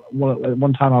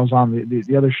 One time I was on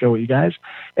the other show with you guys,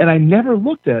 and I never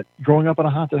looked at growing up in a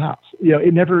haunted house.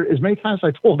 It never, as many times as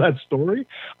I told that story,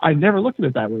 I never looked at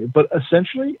it that way. But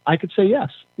essentially, I could say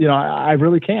yes. I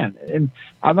really can, and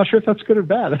I'm not sure if that's good or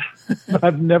bad. But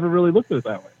I've never really looked at it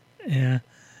that way. Yeah.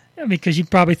 Because you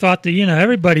probably thought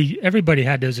that everybody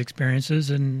had those experiences,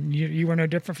 and you were no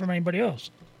different from anybody else.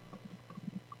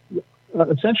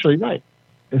 Essentially right.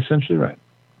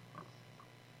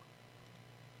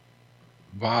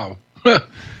 Wow.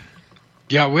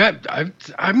 Yeah,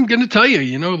 I'm going to tell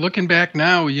you, looking back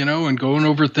now, and going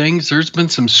over things, there's been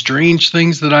some strange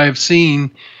things that I have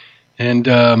seen, and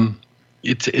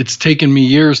it's taken me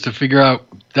years to figure out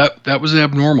that was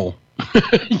abnormal,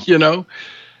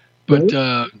 But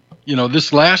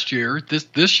this last year,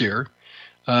 this year,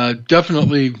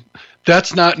 definitely.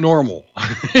 That's not normal,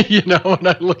 and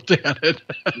I looked at it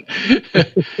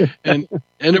and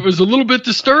it was a little bit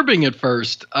disturbing at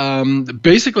first.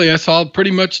 Basically I saw pretty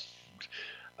much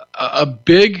a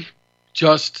big,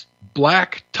 just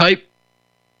black type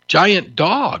giant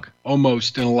dog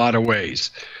almost in a lot of ways.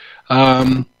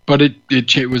 But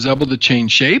it was able to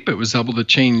change shape. It was able to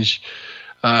change,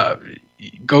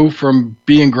 go from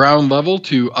being ground level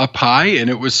to up high, and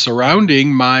it was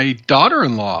surrounding my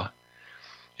daughter-in-law.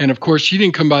 And, of course, she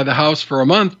didn't come by the house for a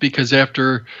month because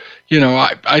after,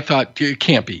 I thought, this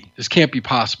can't be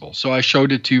possible. So I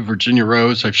showed it to Virginia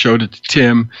Rose. I've showed it to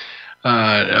Tim,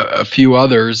 a few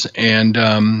others. And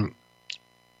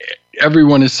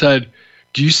everyone has said,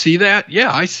 do you see that?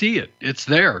 Yeah, I see it. It's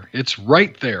there. It's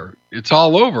right there. It's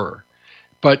all over.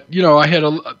 But, I had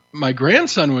my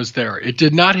grandson was there. It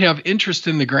did not have interest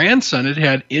in the grandson. It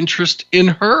had interest in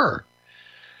her.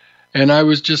 And I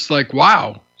was just like,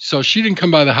 wow. So she didn't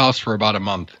come by the house for about a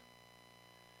month.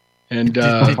 And,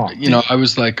 I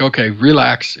was like, okay,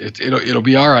 relax. It'll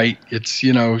be all right. It's,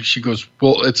 she goes,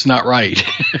 well, it's not right.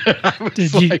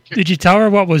 Did you tell her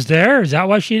what was there? Is that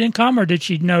why she didn't come, or did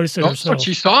she notice it herself?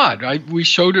 She saw it. We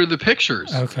showed her the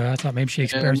pictures. Okay, I thought maybe she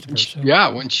experienced it herself. Yeah,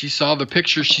 when she saw the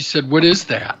picture, she said, what is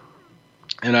that?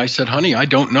 And I said, honey, I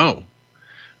don't know.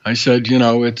 I said,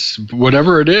 it's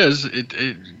whatever it is,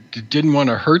 it didn't want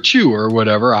to hurt you or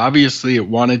whatever. Obviously, it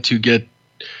wanted to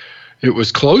it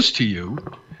was close to you.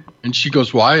 And she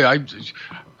goes, why?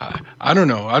 I don't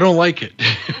know. I don't like it.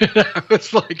 I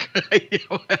was like,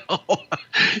 well,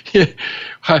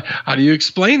 how do you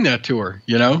explain that to her,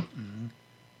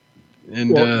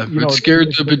 And it scared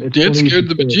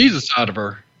the bejesus out of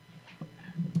her.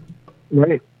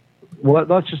 Right. Well,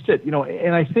 that's just it,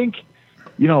 and I think,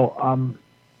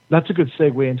 that's a good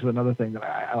segue into another thing that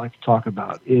I like to talk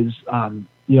about is, when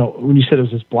you said it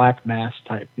was this black mass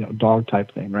type, dog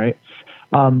type thing, right?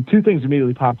 Two things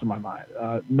immediately popped in my mind.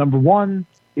 Number one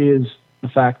is the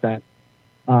fact that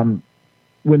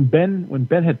when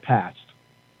Ben had passed,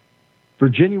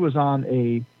 Virginia was on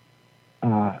an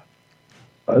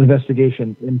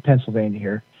investigation in Pennsylvania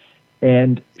here,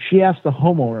 and she asked the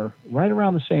homeowner right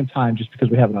around the same time, just because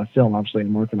we have it on film, obviously,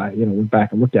 and Mark and I, went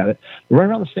back and looked at it, right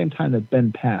around the same time that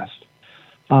Ben passed.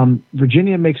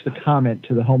 Virginia makes the comment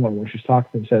to the homeowner where she's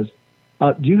talking and says,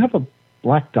 do you have a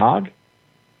black dog?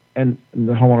 And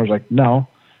the homeowner's like, no.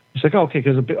 He's like, oh, okay,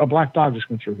 because a black dog just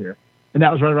went through here. And that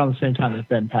was right around the same time that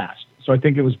Ben passed. So I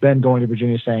think it was Ben going to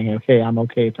Virginia saying, okay, I'm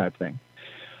okay type thing.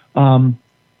 And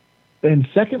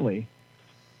secondly,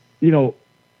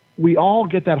 we all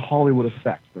get that Hollywood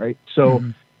effect, right? So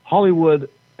Hollywood,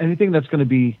 anything that's going to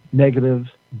be negative,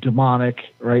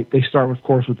 demonic, right? They start, of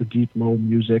course, with the deep, low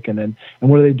music, and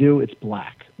what do? It's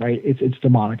black, right? It's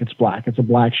demonic. It's black. It's a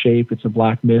black shape. It's a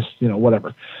black mist.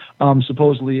 Whatever.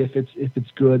 Supposedly, if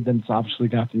it's good, then it's obviously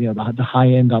got the high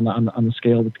end on the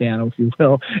scale of the piano, if you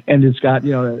will, and it's got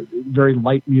very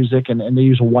light music, and they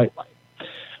use a white light.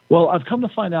 Well, I've come to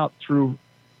find out through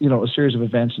a series of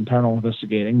events in paranormal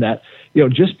investigating that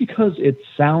just because it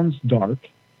sounds dark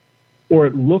or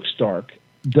it looks dark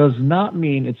does not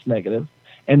mean it's negative.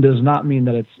 And does not mean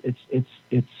that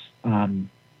it's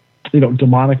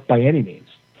demonic by any means.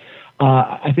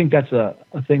 I think that's a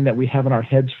thing that we have in our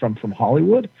heads from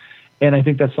Hollywood, and I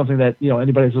think that's something that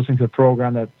anybody who's listening to the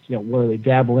program that whether they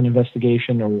dabble in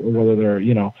investigation or whether they're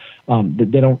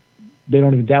they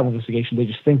don't even dabble in investigation, they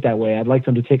just think that way. I'd like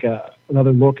them to take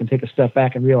another look and take a step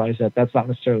back and realize that that's not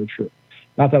necessarily true.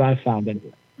 Not that I've found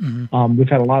anyway. Mm-hmm. We've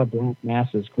had a lot of black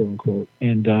masses, quote unquote,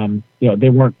 and they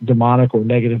weren't demonic or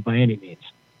negative by any means.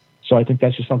 So I think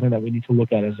that's just something that we need to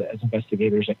look at as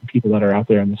investigators and people that are out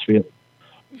there in this field.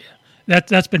 Yeah.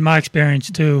 That's been my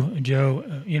experience too,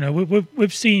 Joe.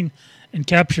 We've seen and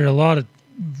captured a lot of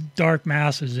dark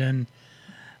masses, and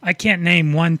I can't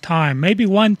name one time, maybe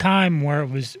one time where it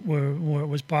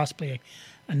was possibly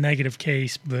a negative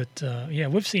case, but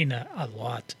we've seen a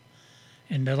lot.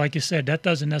 And like you said, that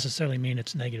doesn't necessarily mean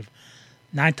it's negative.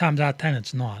 9 times out of 10,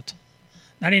 it's not.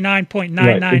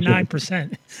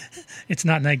 99.999%, it's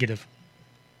not negative.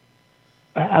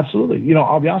 Absolutely.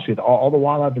 I'll be honest with you. All the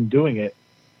while I've been doing it,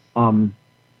 I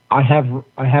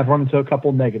have run into a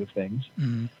couple negative things,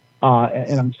 and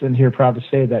I'm sitting here proud to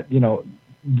say that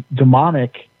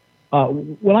demonic.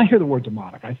 When I hear the word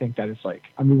demonic, I think that it's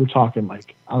we're talking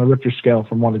like on a Richter scale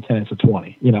from 1 to 10, it's a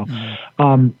 20.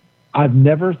 I've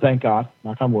never, thank God,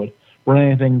 knock on wood, run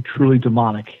anything truly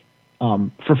demonic.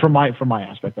 From my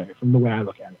aspect of it, from the way I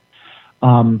look at it.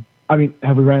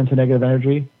 Have we ran into negative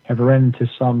energy? Have we ran into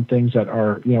some things that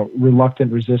are,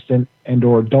 reluctant, resistant, and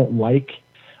or don't like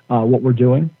what we're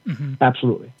doing? Mm-hmm.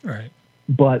 Absolutely. Right.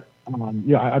 But,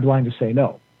 I'd be lying to say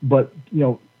no. But,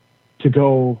 to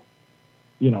go,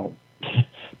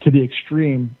 to the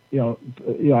extreme,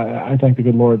 I thank the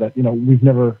good Lord that, we've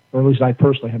never, or at least I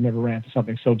personally have never ran into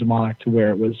something so demonic to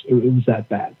where it was that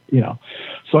bad,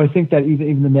 So I think that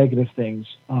even the negative things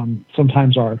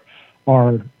sometimes are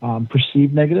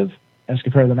perceived negative as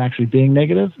compared to them actually being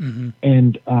negative. Mm-hmm.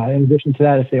 And in addition to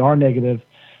that, if they are negative,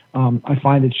 I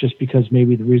find it's just because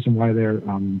maybe the reason why they're,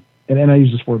 and I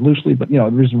use this word loosely, but, the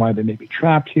reason why they may be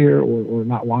trapped here or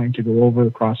not wanting to go over,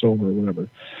 cross over, or whatever.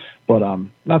 But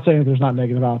not saying that there's not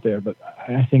negative out there, but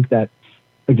I think that,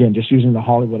 again, just using the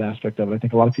Hollywood aspect of it, I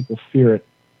think a lot of people fear it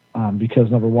because,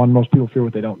 number one, most people fear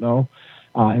what they don't know.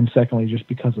 And secondly, just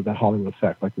because of that Hollywood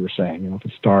effect, like we were saying, if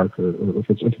it's dark or if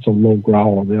it's a low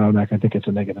growl, they automatically think it's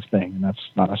a negative thing, and that's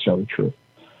not necessarily true.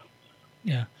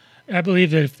 Yeah, I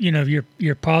believe that if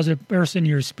you're a positive person,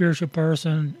 you're a spiritual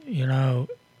person,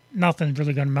 nothing's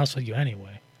really going to mess with you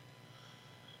anyway.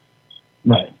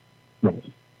 Right.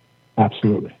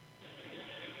 Absolutely.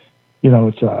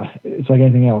 It's like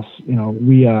anything else.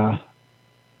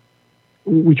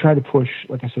 We try to push,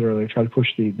 like I said earlier,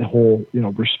 the whole,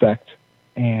 respect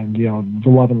and, the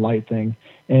love and light thing.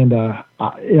 And,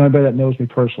 anybody that knows me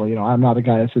personally, I'm not a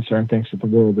guy that sits there and thinks that the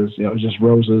world is, just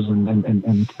roses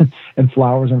and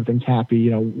flowers and everything's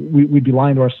happy. We'd be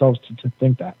lying to ourselves to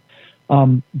think that.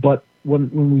 But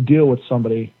when we deal with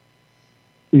somebody,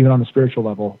 even on the spiritual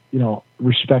level,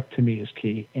 respect to me is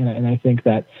key. And I think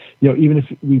that, even if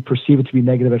we perceive it to be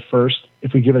negative at first,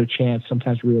 if we give it a chance,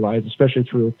 sometimes we realize, especially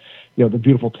through, the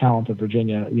beautiful talent of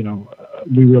Virginia,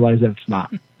 we realize that it's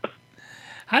not.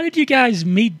 How did you guys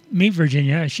meet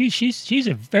Virginia? She's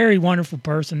a very wonderful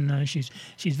person. She's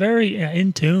very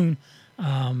in tune.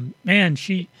 Man,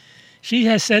 she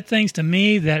has said things to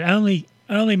me that only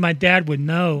my dad would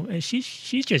know. And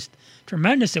she's just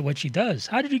tremendous at what she does.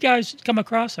 How did you guys come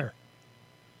across her?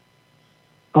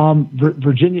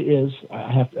 Virginia is,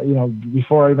 I have to,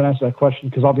 before I even answer that question,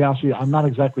 because I'll be honest with you, I'm not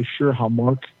exactly sure how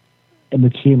Mark and the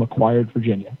team acquired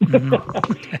Virginia.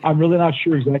 Mm-hmm. I'm really not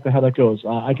sure exactly how that goes.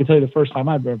 I can tell you the first time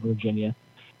I met Virginia,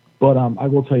 but I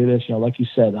will tell you this, like you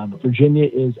said, Virginia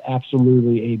is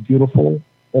absolutely a beautiful,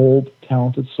 old,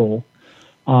 talented soul.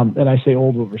 And I say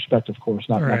old with respect, of course,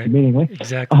 not demeaningly.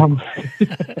 Exactly.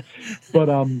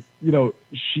 But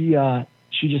she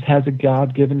just has a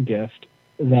God-given gift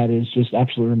that is just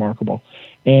absolutely remarkable.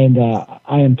 And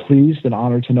I am pleased and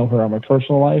honored to know her on my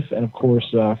personal life, and of course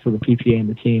for the PPA and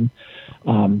the team.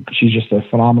 She's just a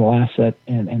phenomenal asset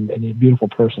and a beautiful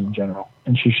person in general,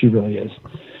 and she really is.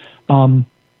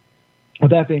 With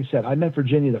that being said, I met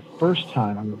Virginia the first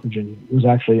time I met Virginia. It was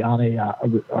actually on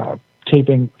a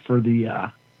taping for the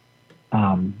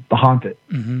Haunted.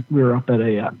 Mm-hmm. We were up at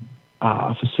a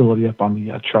facility up on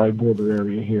the tri-border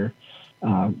area here.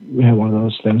 We had one of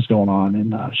those things going on,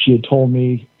 and she had told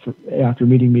me after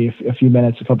meeting me a few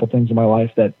minutes, a couple things in my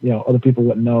life that other people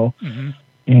wouldn't know, mm-hmm.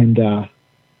 and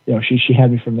she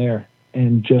had me from there,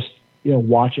 and just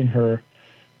watching her,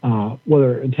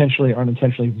 whether intentionally or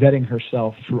unintentionally, vetting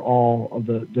herself through all of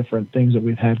the different things that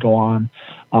we've had go on,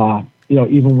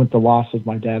 even with the loss of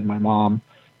my dad and my mom,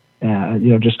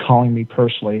 just calling me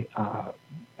personally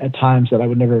at times that I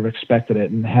would never have expected it,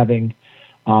 and having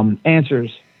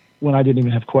answers when I didn't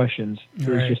even have questions. It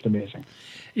was just amazing.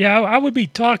 Yeah, I would be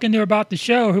talking to her about the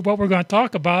show, what we're going to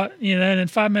talk about, and then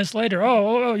 5 minutes later,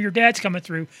 oh, your dad's coming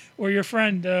through, or your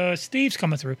friend Steve's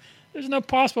coming through. There's no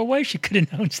possible way she could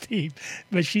have known Steve,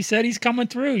 but she said he's coming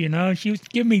through, and she was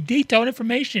giving me detailed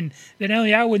information that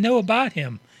only I would know about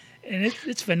him, and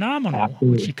it's phenomenal. Absolutely.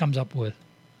 What she comes up with.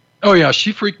 Oh yeah,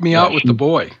 she freaked me out with the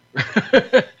boy.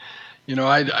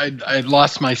 I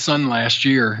lost my son last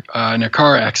year in a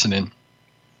car accident.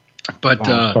 But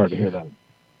I'm sorry to hear that.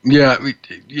 Yeah,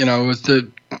 it was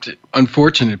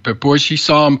unfortunate. But boy, she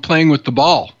saw him playing with the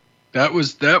ball. That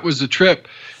was a trip.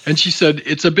 And she said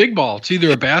it's a big ball. It's either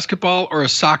a basketball or a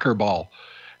soccer ball.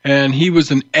 And he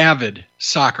was an avid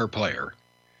soccer player.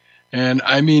 And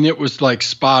I mean, it was like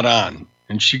spot on.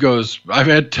 And she goes, I've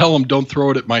had to tell him don't throw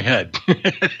it at my head.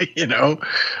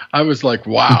 I was like,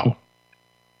 wow.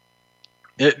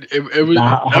 It was.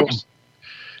 Wow. That was.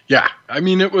 Yeah, I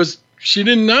mean, it was. She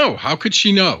didn't know. How could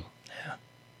she know? Yeah.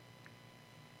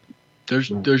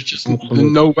 There's just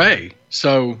no way.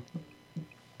 So,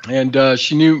 and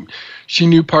she knew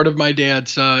part of my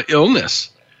dad's illness,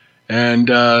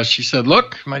 and she said,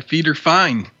 "Look, my feet are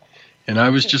fine," and I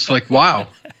was just like, "Wow!"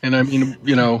 And I mean,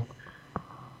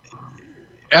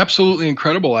 absolutely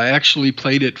incredible. I actually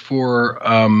played it for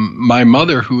my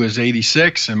mother, who is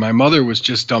 86, and my mother was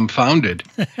just dumbfounded.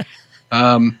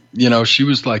 She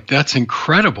was like, "That's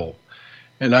incredible."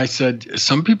 And I said,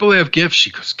 some people have gifts.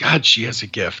 She goes, God, she has a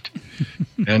gift.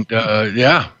 And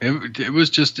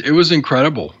it was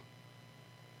incredible.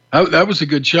 That was a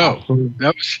good show.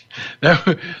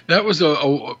 Absolutely. That was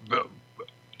an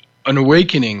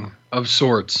awakening of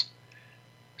sorts.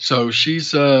 So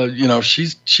she's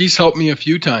helped me a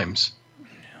few times.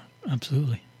 Yeah,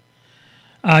 absolutely.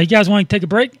 You guys want to take a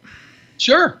break?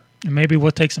 Sure. And maybe we'll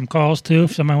take some calls, too,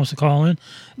 if somebody wants to call in.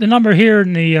 The number here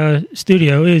in the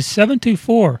studio is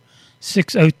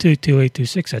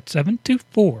 724-602-2826. That's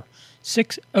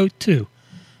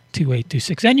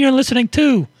 724-602-2826. And you're listening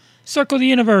to Circle the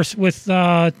Universe with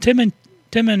Tim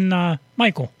and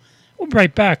Michael. We'll be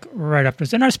right back right after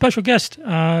this. And our special guest,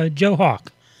 Joe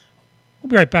Hawk. We'll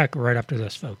be right back right after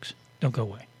this, folks. Don't go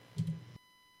away.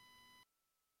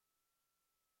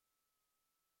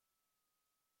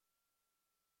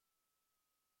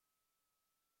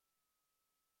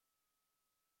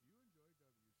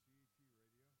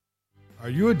 Are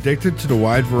you addicted to the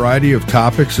wide variety of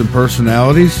topics and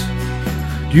personalities?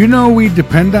 Do you know we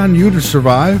depend on you to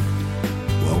survive?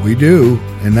 Well, we do,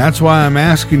 and that's why I'm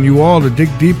asking you all to dig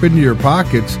deep into your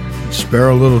pockets and spare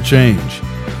a little change,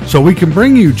 so we can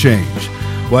bring you change,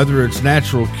 whether it's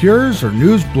natural cures or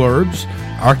news blurbs,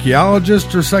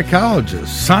 archaeologists or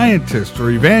psychologists, scientists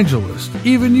or evangelists,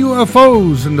 even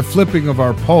UFOs and the flipping of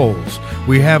our poles.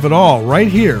 We have it all right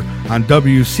here on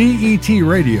WCET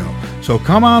Radio. So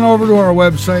come on over to our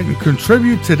website and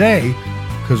contribute today,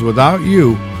 because without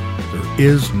you, there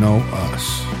is no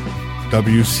us.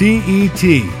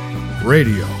 WCET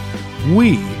Radio.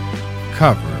 We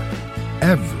cover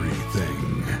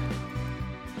everything.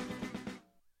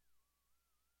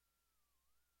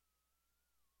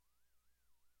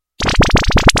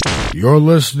 You're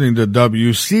listening to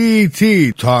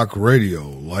WCET Talk Radio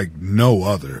like no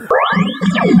other.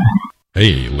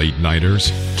 Hey, late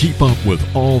nighters, keep up with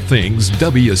all things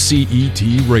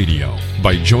WCET Radio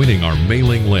by joining our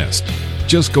mailing list.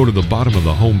 Just go to the bottom of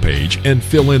the homepage and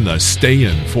fill in the Stay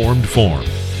Informed form.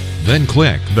 Then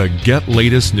click the Get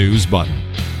Latest News button.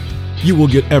 You will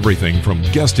get everything from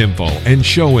guest info and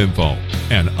show info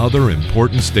and other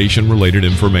important station-related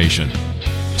information.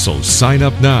 So sign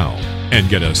up now and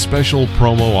get a special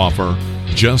promo offer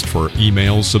just for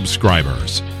email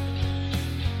subscribers.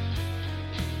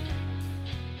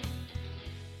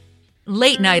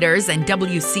 Late Nighters and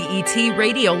WCET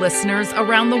radio listeners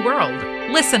around the world,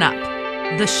 listen up.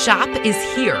 The shop is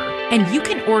here, and you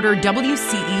can order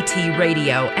WCET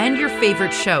Radio and your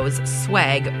favorite shows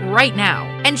swag right now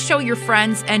and show your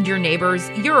friends and your neighbors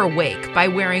you're awake by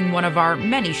wearing one of our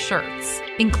many shirts,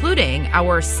 including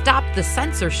our Stop the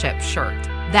Censorship shirt.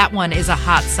 That one is a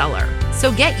hot seller,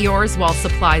 so get yours while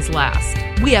supplies last.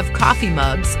 We have coffee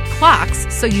mugs, clocks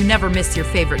so you never miss your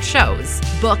favorite shows,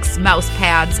 books, mouse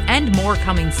pads, and more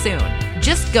coming soon.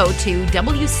 Just go to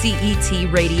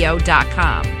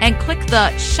WCETradio.com and click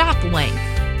the shop link.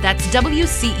 That's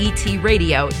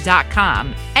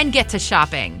WCETradio.com and get to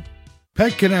shopping.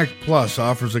 Pet Connect Plus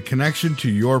offers a connection to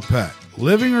your pet,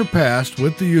 living or past,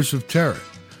 with the use of Tarot.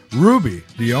 Ruby,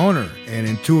 the owner and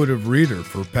intuitive reader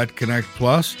for Pet Connect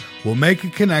Plus, will make a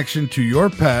connection to your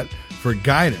pet for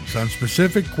guidance on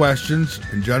specific questions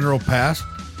in general past,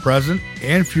 present,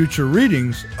 and future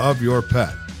readings of your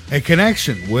pet. A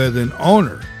connection with an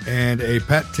owner and a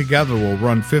pet together will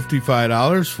run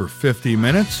 $55 for 50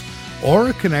 minutes, or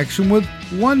a connection with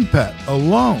one pet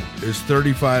alone is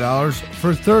 $35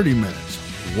 for 30 minutes.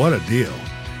 What a deal.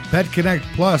 Pet Connect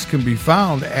Plus can be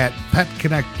found at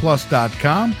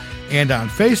PetConnectPlus.com and on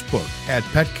Facebook at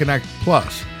Pet Connect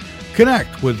Plus.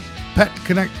 Connect with Pet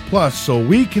Connect Plus so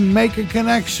we can make a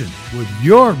connection with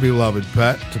your beloved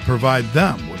pet to provide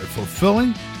them with a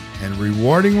fulfilling and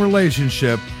rewarding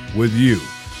relationship with you.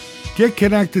 Get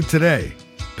connected today.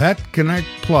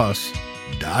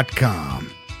 PetConnectPlus.com.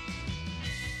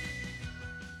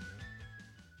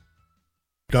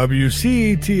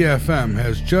 WCET-FM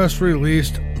has just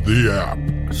released the app.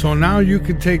 So now you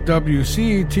can take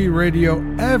WCET Radio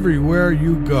everywhere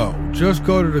you go. Just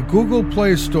go to the Google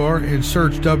Play Store and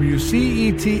search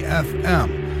WCET-FM.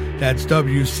 That's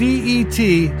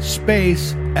WCET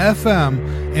space FM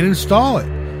and install it.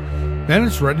 Then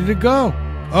it's ready to go.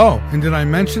 Oh, and did I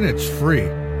mention it's free?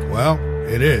 Well,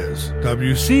 it is.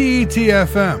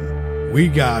 WCET-FM. We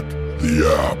got the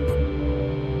app.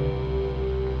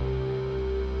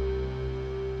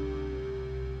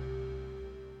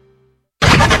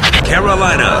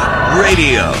 Carolina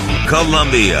Radio,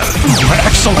 Columbia.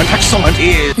 Excellent.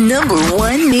 Number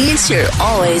one means you're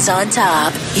always on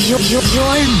top. Your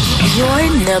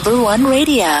number one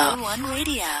radio.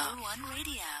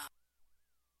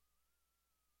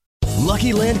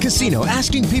 Lucky Land Casino,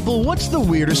 asking people, what's the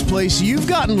weirdest place you've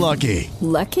gotten lucky?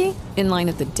 Lucky? In line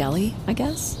at the deli, I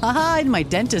guess? Aha, in my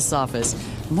dentist's office.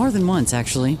 More than once,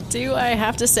 actually. Do I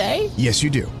have to say? Yes, you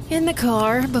do. In the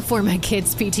car before my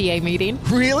kids' PTA meeting.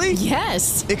 Really?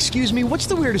 Yes. Excuse me, what's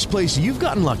the weirdest place you've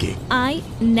gotten lucky? I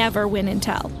never win and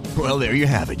tell. Well, there you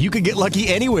have it. You can get lucky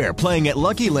anywhere, playing at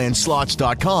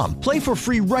LuckyLandSlots.com. Play for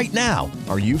free right now.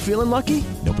 Are you feeling lucky?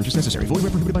 No purchase necessary. Void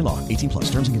where prohibited by law. 18+.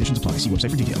 Terms and conditions apply. See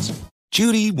website for details.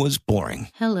 Judy was boring.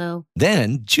 Hello.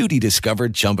 Then Judy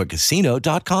discovered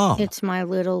ChumbaCasino.com. It's my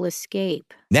little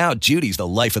escape. Now Judy's the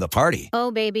life of the party. Oh,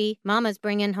 baby, mama's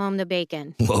bringing home the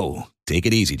bacon. Whoa, take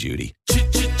it easy, Judy.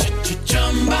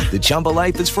 The Chumba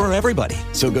life is for everybody.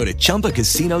 So go to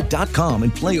ChumbaCasino.com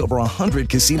and play over 100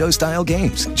 casino-style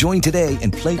games. Join today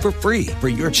and play for free for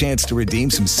your chance to redeem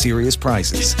some serious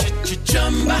prizes.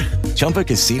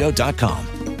 ChumbaCasino.com.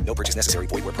 No purchase necessary.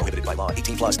 Void where prohibited by law.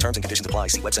 18 plus terms and conditions apply.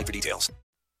 See website for details.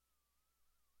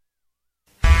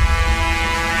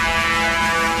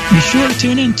 Be sure to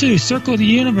tune in to Circle the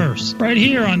Universe right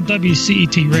here on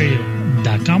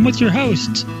WCETradio.com with your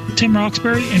hosts, Tim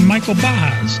Roxbury and Michael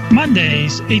Bajas.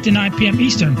 Mondays, 8 to 9 p.m.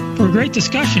 Eastern, for a great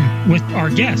discussion with our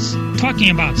guests,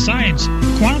 talking about science,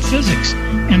 quantum physics,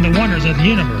 and the wonders of the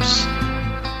universe.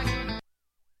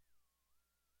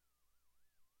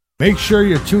 Make sure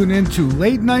you tune in to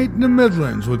Late Night in the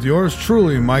Midlands with yours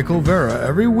truly, Michael Vera,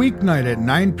 every weeknight at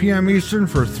 9 p.m. Eastern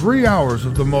for 3 hours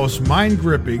of the most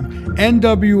mind-gripping,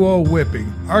 NWO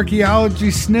whipping,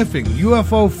 archaeology sniffing,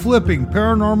 UFO flipping,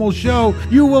 paranormal show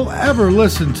you will ever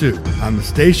listen to on the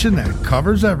station that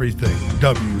covers everything.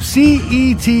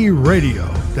 WCET Radio.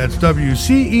 That's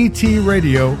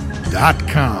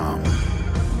WCETradio.com.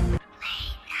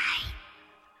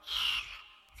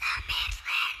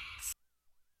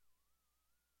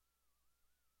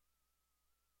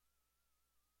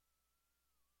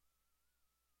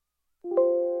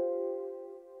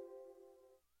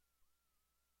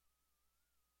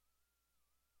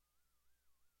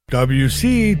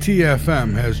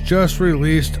 WCET-FM has just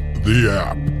released the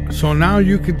app. So now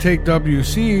you can take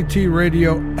WCET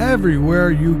Radio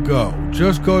everywhere you go.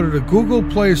 Just go to the Google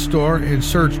Play Store and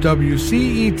search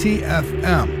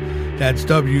WCET-FM. That's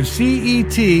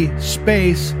WCET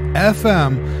space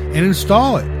FM and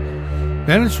install it.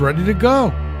 Then it's ready to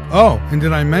go. Oh, and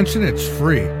did I mention it's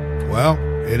free? Well,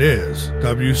 it is.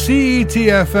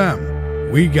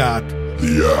 WCET-FM. We got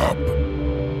the app.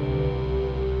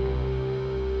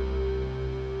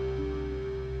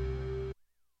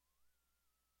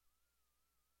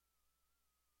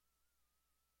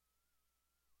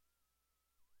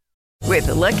 With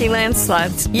the Lucky Land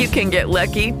Slots, you can get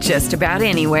lucky just about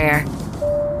anywhere.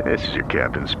 This is your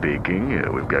captain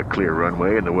speaking. We've got clear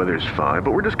runway and the weather's fine,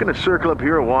 but we're just going to circle up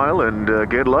here a while and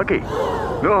get lucky.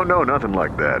 No, nothing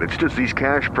like that. It's just these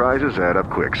cash prizes add up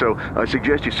quick. So I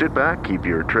suggest you sit back, keep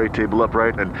your tray table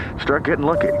upright, and start getting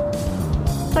lucky.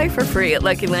 Play for free at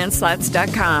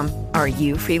LuckyLandSlots.com. Are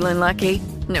you feeling lucky?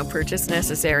 No purchase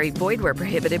necessary. Void where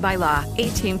prohibited by law.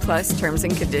 18 plus terms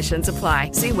and conditions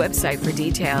apply. See website for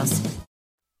details.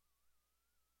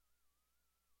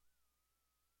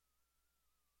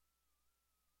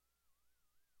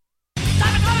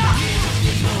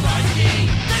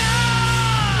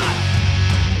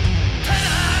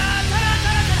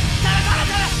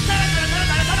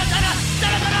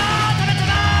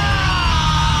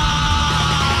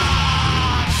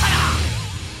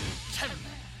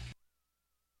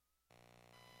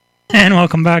 And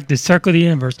welcome back to Circle of the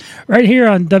Universe, right here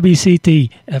on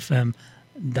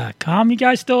WCTFM.com. You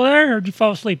guys still there, or did you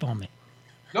fall asleep on me?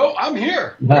 No, I'm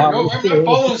here. No, I'm not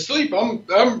falling asleep.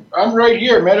 I'm right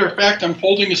here. Matter of fact, I'm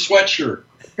folding a sweatshirt.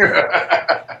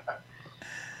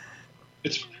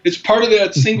 It's part of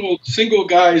that single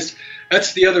guys.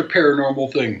 That's the other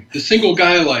paranormal thing. The single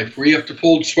guy life, where you have to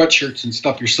fold sweatshirts and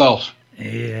stuff yourself. Yeah,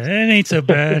 it ain't so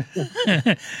bad.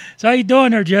 So how you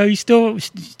doing there, Joe? You still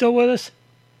with us?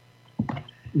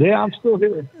 Yeah, I'm still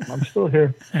here. All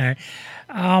right.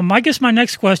 I guess my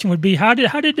next question would be, how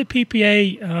did the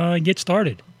PPA get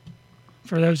started?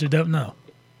 For those who don't know.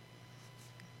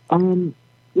 Well,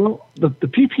 the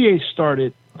PPA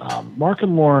started. Mark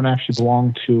and Lauren actually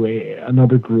belonged to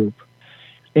another group,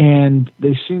 and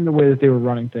they seen the way that they were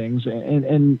running things.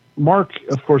 And Mark,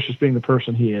 of course, just being the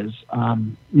person he is,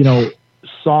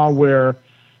 saw where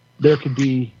there could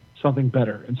be something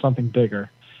better and something bigger.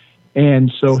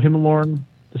 And so him and Lauren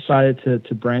decided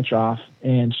to branch off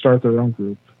and start their own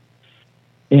group.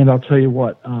 And I'll tell you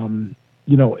what,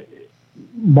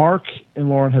 Mark and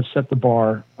Lauren have set the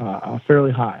bar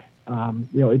fairly high.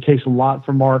 It takes a lot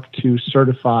for Mark to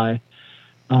certify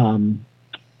an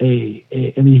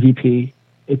EVP.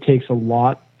 It takes a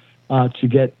lot to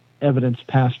get evidence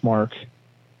past Mark,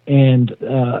 and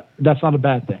that's not a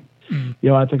bad thing.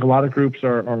 I think a lot of groups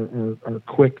are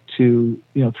quick to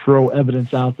throw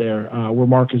evidence out there where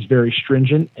Mark is very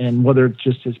stringent, and whether it's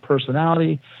just his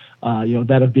personality,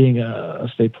 that of being a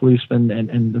state policeman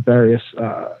and the various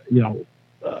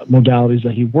modalities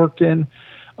that he worked in,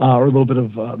 or a little bit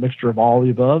of a mixture of all of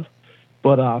the above.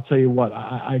 But I'll tell you what,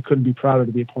 I couldn't be prouder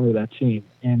to be a part of that team.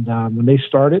 And when they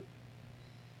started,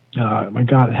 my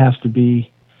God, it has to be,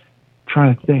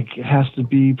 trying to think, it has to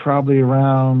be probably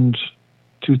around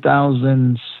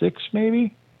 2006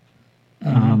 maybe.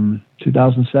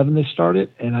 2007 they started,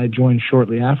 and I joined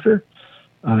shortly after.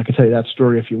 I can tell you that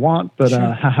story if you want, but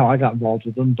Sure. how I got involved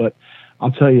with them. But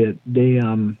I'll tell you, they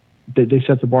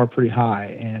set the bar pretty high,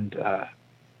 and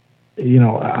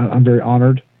I'm very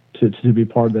honored to be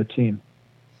part of that team.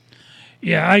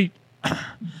 Yeah,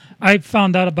 I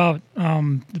found out about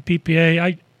the PPA.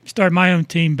 I started my own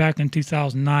team back in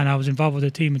 2009. I was involved with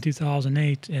the team in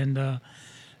 2008, and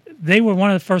they were one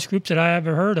of the first groups that I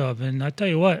ever heard of. And I tell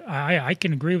you what, I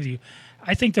can agree with you.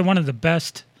 I think they're one of the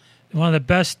best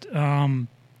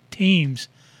teams,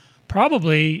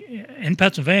 probably in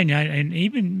Pennsylvania,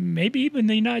 and maybe even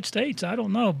the United States. I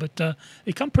don't know, but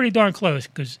they come pretty darn close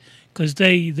because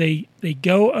they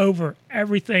go over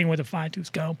everything with a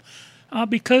fine-tooth comb.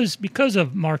 Because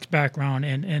of Mark's background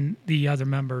and the other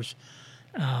members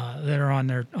that are on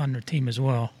their team as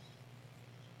well.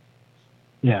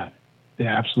 Yeah,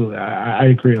 absolutely. I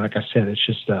agree. Like I said, it's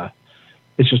just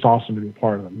awesome to be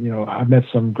part of them. I've met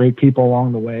some great people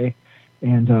along the way,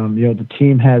 and the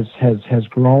team has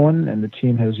grown, and the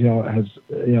team has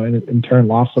in turn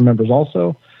lost some members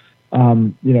also.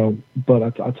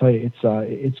 But I'll tell you,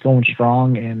 it's going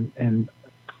strong, and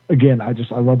again, I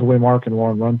love the way Mark and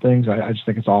Lauren run things. I just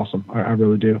think it's awesome. I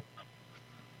really do.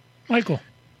 Michael.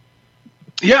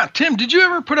 Yeah, Tim, did you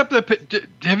ever put up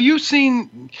have you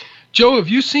seen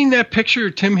that picture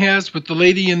Tim has with the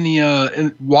lady in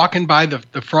the walking by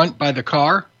the front by the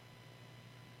car?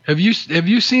 Have you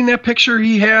seen that picture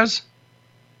he has?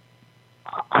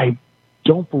 I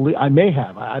don't believe I may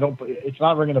have. I don't. It's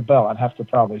not ringing a bell. I'd have to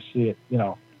probably see it.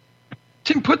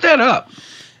 Tim, put that up.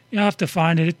 Yeah, I have to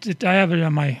find it. I have it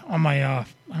on my. I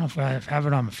don't know if I have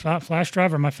it on my flash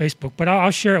drive or my Facebook, but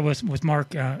I'll share it with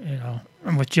Mark,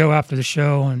 and with Joe after the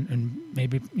show, and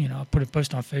maybe I'll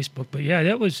post it on Facebook. But yeah,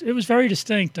 it was very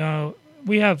distinct.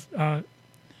 We have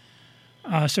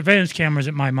surveillance cameras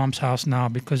at my mom's house now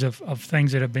because of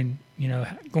things that have been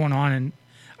going on, and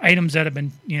items that have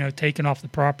been taken off the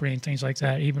property and things like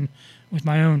that. Even with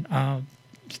my own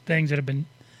things that have been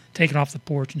taken off the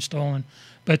porch and stolen,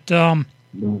 but.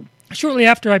 Shortly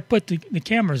after I put the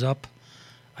cameras up,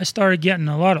 I started getting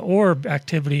a lot of orb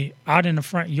activity out in the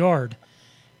front yard.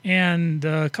 And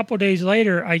a couple of days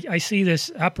later, I see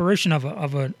this apparition of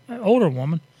an older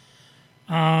woman.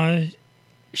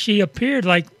 She appeared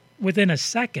like within a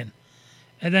second,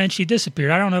 and then she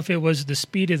disappeared. I don't know if it was the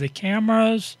speed of the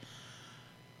cameras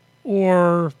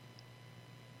or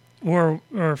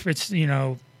if it's,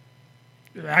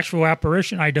 actual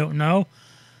apparition. I don't know.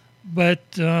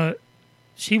 But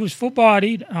she was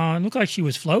full-bodied. It looked like she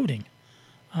was floating.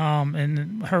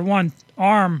 And her one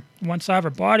side of her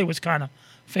body was kind of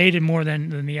faded more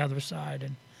than the other side.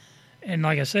 And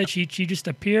like I said, she just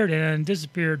appeared and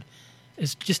disappeared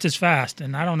just as fast.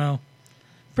 And I don't know.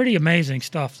 Pretty amazing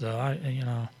stuff, though.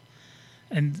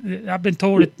 And I've been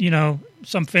told that,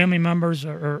 some family members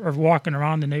are walking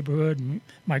around the neighborhood. And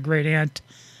my great aunt,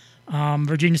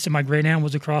 Virginia said my great aunt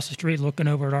was across the street looking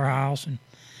over at our house. And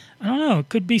I don't know. It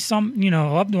could be some,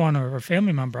 loved one or a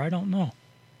family member. I don't know.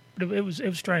 But it was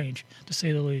strange, to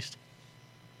say the least.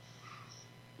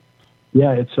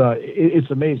 Yeah,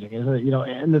 it's amazing, isn't it?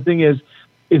 And the thing is,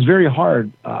 it's very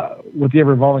hard with the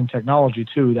ever-evolving technology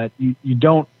too. That you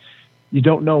don't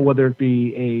know whether it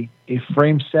be a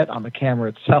frame set on the camera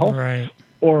itself, right,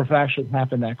 or if it actually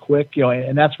happened that quick.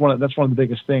 And that's one of the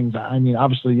biggest things. I mean,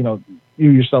 obviously, you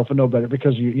yourself would know better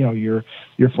because your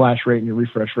flash rate and your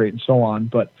refresh rate and so on.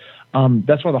 But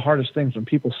that's one of the hardest things when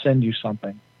people send you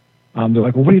something. They're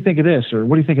like, well, what do you think of this? Or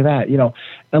what do you think of that?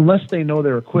 Unless they know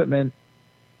their equipment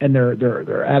and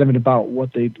they're adamant about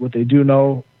what they do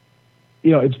know,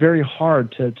 it's very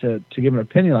hard to give an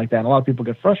opinion like that. And a lot of people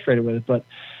get frustrated with it, but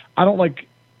I don't like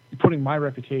putting my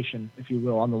reputation, if you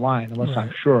will, on the line unless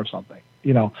I'm sure of something.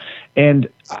 And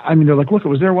I mean, they're like, look, it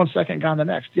was there 1 second, gone the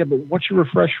next. Yeah, but what's your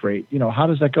refresh rate? How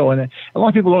does that go? And a lot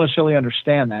of people don't necessarily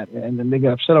understand that, and then they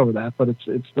get upset over that. But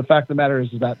it's the fact of the matter is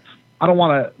that I don't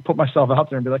want to put myself out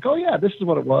there and be like, oh yeah, this is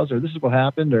what it was, or this is what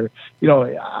happened, or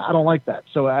I don't like that.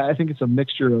 So I think it's a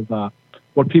mixture of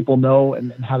what people know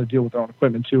and how to deal with their own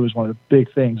equipment too is one of the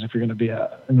big things. If you're going to be an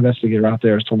investigator out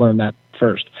there, is to learn that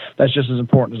first. That's just as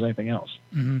important as anything else.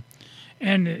 Mm-hmm.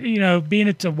 And, being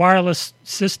it's a wireless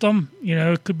system,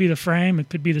 it could be the frame, it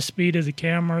could be the speed of the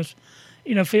cameras.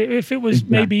 If it was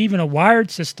maybe even a wired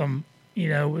system,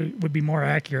 it would be more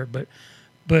accurate. But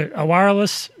a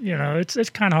wireless, it's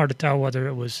kind of hard to tell whether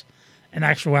it was an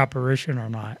actual apparition or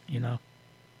not,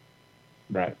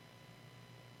 Right.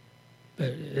 But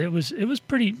it was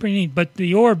pretty neat. But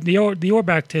the orb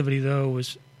activity though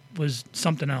was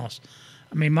something else.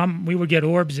 I mean, we would get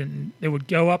orbs, and they would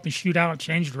go up and shoot out and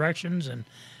change directions and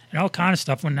all kind of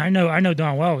stuff. When I know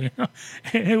darn well,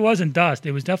 it wasn't dust.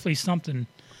 It was definitely something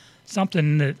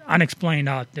something that unexplained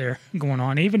out there going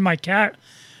on. Even my cat,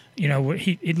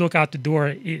 he'd look out the door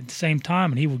at the same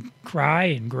time, and he would cry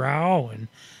and growl and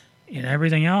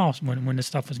everything else when the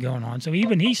stuff was going on. So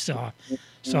even he saw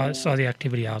the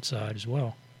activity outside as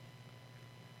well.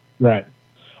 Right.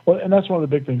 Well, and that's one of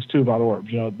the big things too about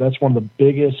orbs. That's one of the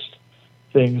biggest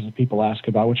things that people ask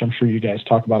about, which I'm sure you guys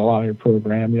talk about a lot in your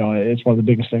program. It's one of the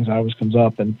biggest things that always comes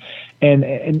up, and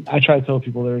I try to tell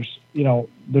people there's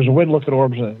a way to look at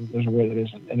orbs and there's a way that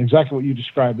isn't. And exactly what you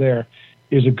described there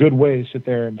is a good way to sit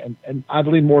there, and I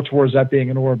lean more towards that being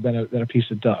an orb than a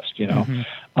piece of dust.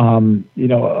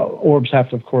 Orbs have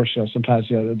to, of course, sometimes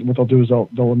what they'll do is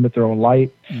they'll emit their own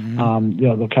light.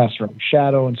 They'll cast their own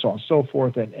shadow and so on and so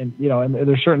forth, and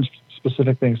there's certain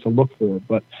specific things to look for.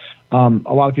 But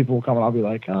a lot of people will come and I'll be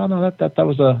like, oh no, that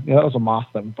was a moth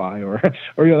that went by, or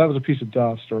that was a piece of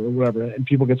dust or whatever, and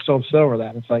people get so upset over that.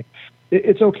 And it's like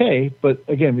it's okay, but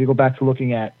again, we go back to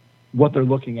looking at what they're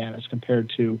looking at as compared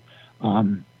to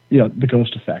the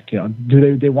ghost effect.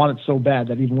 Do they want it so bad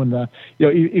that even when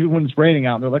even when it's raining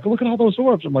out, they're like, look at all those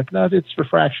orbs. I'm like, no, it's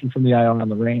refraction from the ion on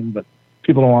the rain, but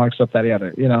people don't want to accept that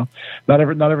either.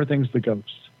 Not everything's the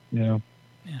ghost. Yeah.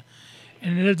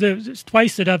 And there's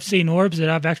twice that I've seen orbs that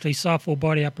I've actually saw full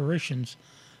body apparitions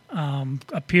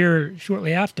appear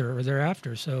shortly after or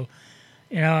thereafter. So,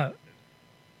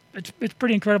 it's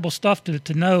pretty incredible stuff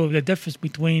to know the difference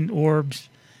between orbs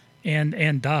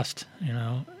and dust.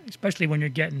 Especially when you're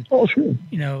getting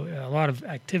a lot of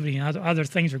activity and other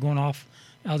things are going off,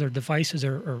 other devices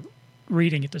are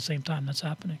reading at the same time that's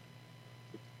happening.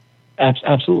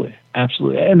 Absolutely.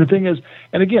 And the thing is,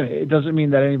 and again, it doesn't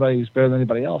mean that anybody's better than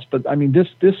anybody else, but I mean, the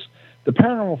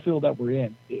paranormal field that we're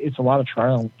in, it's a lot of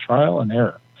trial and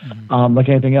error. Like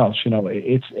anything else,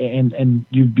 and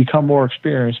you become more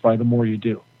experienced by the more you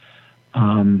do.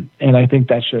 And I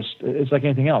think it's like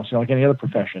anything else, like any other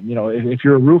profession. If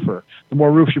you're a roofer, the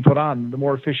more roofs you put on, the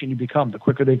more efficient you become. The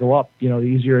quicker they go up, the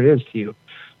easier it is to you.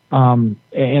 And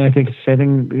I think it's the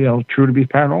same thing, true to be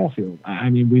paranormal field.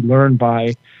 I mean, we learn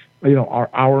by,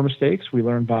 our mistakes. We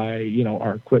learn by,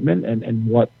 our equipment and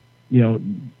what,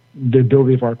 the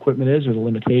ability of our equipment is, or the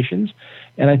limitations.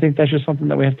 And I think that's just something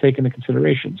that we have to take into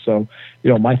consideration. So,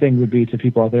 my thing would be to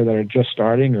people out there that are just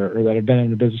starting or that have been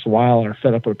in the business a while and are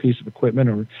fed up with a piece of equipment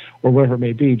or whatever it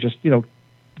may be, just, give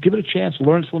it a chance,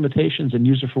 learn its limitations and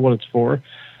use it for what it's for.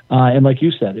 And like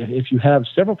you said, if you have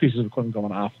several pieces of equipment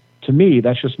going off, to me,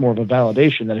 that's just more of a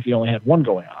validation than if you only had one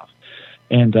going off.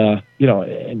 And,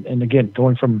 and again,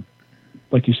 going from,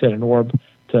 like you said, an orb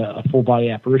to a full body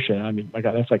apparition. I mean, my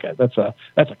God, that's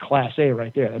a class A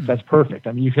right there. That's perfect.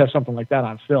 I mean, you have something like that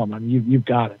on film. I mean, you've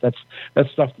got it. That's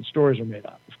stuff that stories are made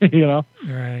of.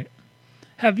 Right.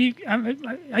 Have you?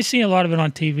 I see a lot of it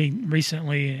on TV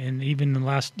recently, and even in the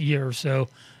last year or so.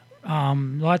 A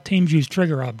lot of teams use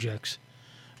trigger objects.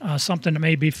 Something that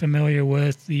may be familiar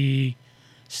with the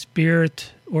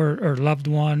spirit or loved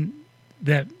one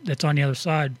that's on the other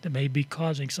side that may be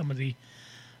causing some of the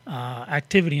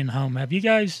activity in the home. Have you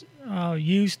guys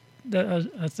used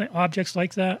objects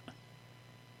like that?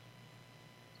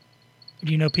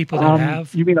 Do you know people that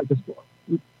have? You mean like this?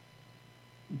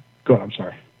 Go ahead. I'm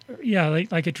sorry. Yeah,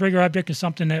 like a trigger object is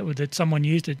something that someone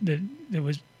used that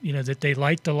was that they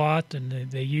liked a lot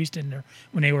and they used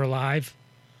when they were alive.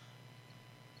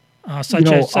 Such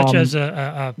as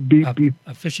a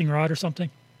fishing rod or something.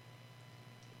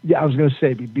 Yeah, I was going to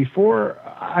say before.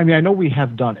 I mean, I know we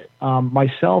have done it.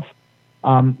 Myself,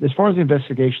 as far as the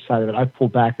investigation side of it, I've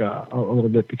pulled back a little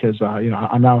bit because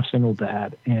I'm now a single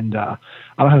dad and I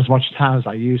don't have as much time as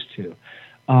I used to.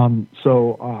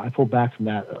 So I pulled back from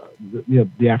that,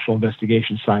 the actual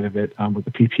investigation side of it with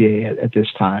the PPA at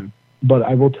this time. But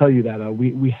I will tell you that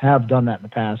we have done that in the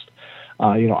past.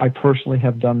 I personally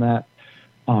have done that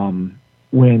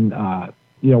when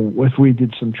if we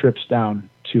did some trips down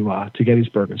to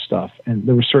Gettysburg and stuff, and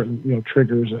there were certain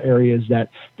triggers or areas that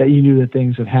you knew that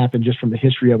things had happened just from the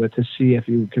history of it to see if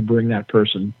you could bring that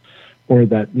person or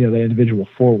that that individual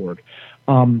forward.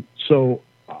 So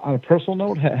on a personal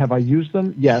note, have I used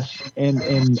them? Yes, and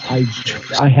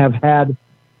I have had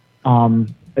a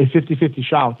 50-50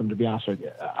 shot with them, to be honest with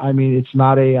you. I mean, it's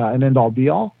not an end all be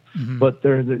all, but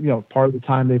they're part of the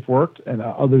time they've worked, and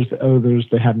others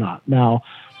they have not. Now,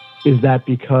 is that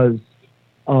because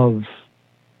of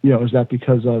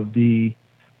the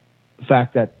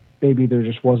fact that maybe there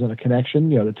just wasn't a connection?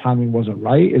 The timing wasn't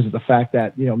right. Is it the fact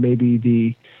that maybe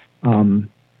the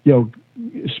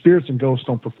spirits and ghosts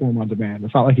don't perform on demand?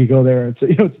 It's not like you go there.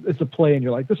 It's a play, and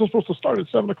you're like, this was supposed to start at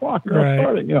 7:00. You're not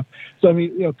starting. So I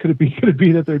mean, could it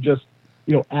be that they're just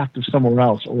active somewhere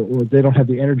else, or they don't have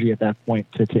the energy at that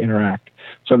point to interact.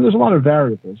 So there's a lot of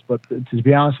variables, but to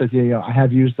be honest with you, I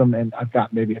have used them and I've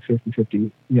got maybe a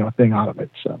 50-50, thing out of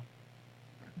it. So,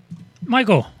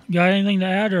 Michael, you got anything to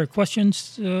add or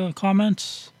questions,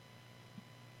 comments?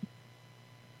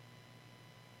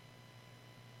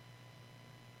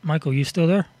 Michael, you still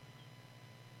there?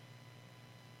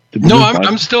 No,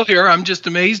 I'm still here. I'm just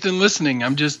amazed and listening.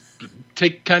 I'm just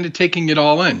kind of taking it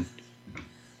all in.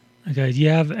 Okay. Do you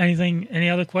have any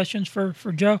other questions for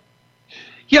Joe?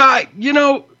 Yeah,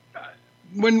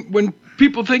 when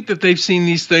people think that they've seen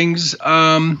these things,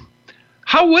 how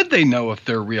would they know if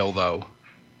they're real, though?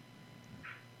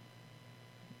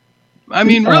 I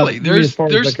mean, really, there's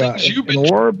like things you've been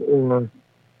orb or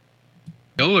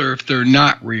if they're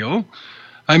not real.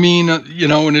 I mean,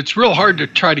 and it's real hard to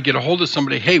try to get a hold of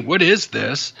somebody. Hey, what is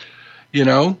this?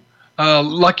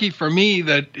 Lucky for me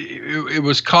that it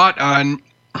was caught on.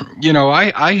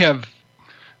 I have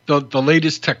the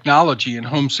latest technology in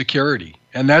home security,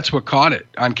 and that's what caught it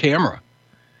on camera.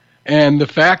 And the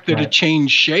fact that it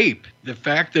changed shape, the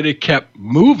fact that it kept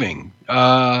moving,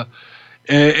 and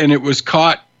it was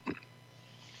caught.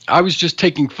 I was just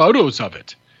taking photos of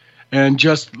it and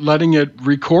just letting it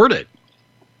record it.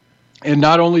 And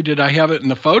not only did I have it in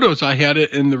the photos, I had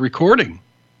it in the recording.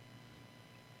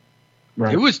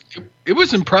 Right. It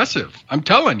was impressive, I'm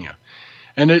telling you.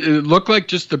 And it looked like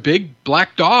just a big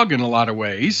black dog in a lot of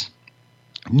ways.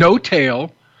 No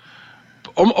tail.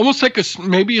 Almost like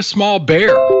maybe a small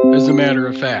bear, as a matter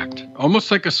of fact.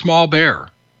 Almost like a small bear.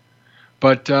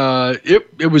 But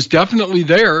it was definitely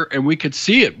there, and we could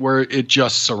see it where it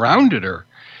just surrounded her.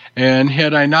 And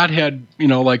had I not had,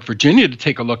 like Virginia to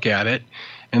take a look at it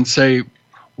and say,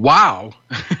 wow,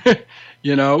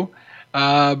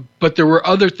 but there were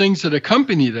other things that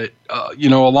accompanied it,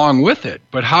 along with it.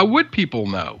 But how would people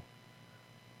know?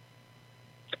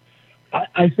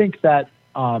 I think that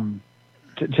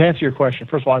to answer your question,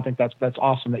 first of all, I think that's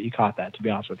awesome that you caught that, to be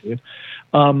honest with you.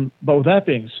 But with that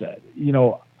being said,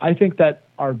 I think that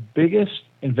our biggest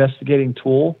investigating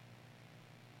tool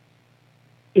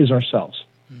is ourselves,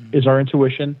 is our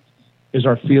intuition, is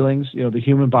our feelings, the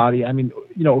human body. I mean,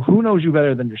 who knows you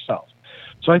better than yourself?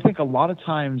 So I think a lot of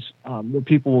times what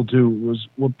people will do is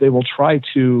they will try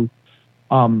to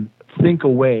think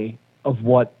away of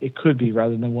what it could be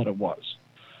rather than what it was.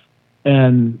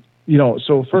 And,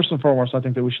 so first and foremost, I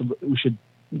think that we should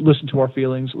listen to our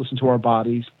feelings, listen to our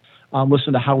bodies,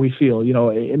 listen to how we feel.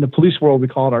 In the police world, we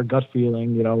call it our gut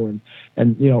feeling, and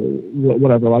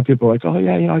whatever. A lot of people are like, oh,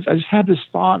 yeah, I just had this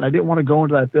thought and I didn't want to go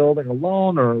into that building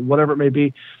alone or whatever it may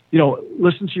be.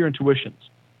 Listen to your intuitions.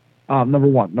 Number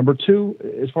one. Number two,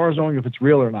 as far as knowing if it's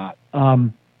real or not,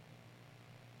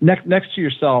 next to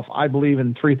yourself, I believe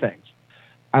in three things.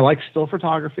 I like still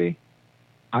photography.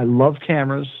 I love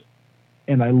cameras,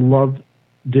 and I love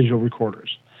digital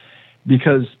recorders,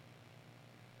 because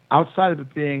outside of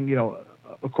it being,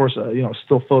 of course,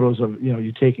 still photos of,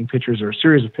 you taking pictures or a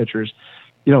series of pictures,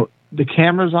 the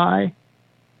camera's eye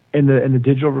and the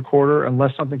digital recorder,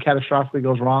 unless something catastrophically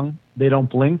goes wrong, they don't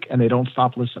blink and they don't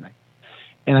stop listening.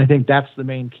 And I think that's the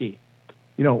main key.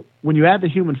 When you add the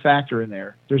human factor in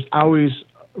there, there's always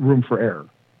room for error.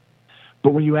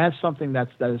 But when you add something that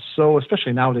is so,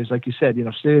 especially nowadays, like you said,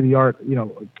 state of the art,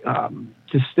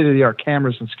 just state of the art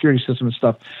cameras and security systems and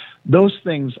stuff, those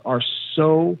things are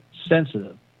so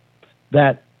sensitive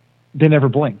that they never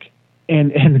blink.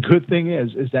 And the good thing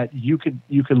is that you could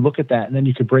look at that and then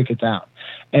you could break it down.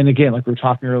 And again, like we were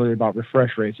talking earlier about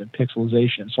refresh rates and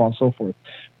pixelization and so on and so forth.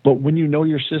 But when you know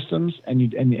your systems and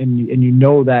you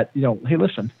know that, hey,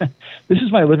 listen, this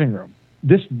is my living room.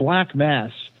 This black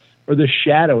mass, or this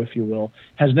shadow, if you will,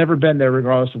 has never been there,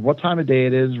 regardless of what time of day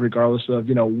it is, regardless of,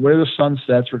 where the sun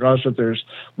sets, regardless if there's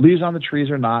leaves on the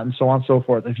trees or not, and so on and so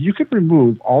forth. If you could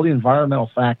remove all the environmental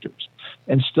factors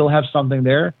and still have something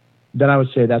there, then I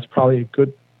would say that's probably a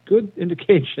good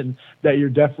indication that you're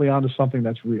definitely onto something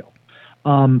that's real.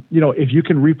 If you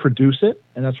can reproduce it,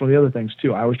 and that's one of the other things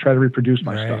too. I always try to reproduce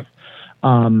my stuff.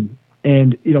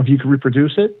 And if you can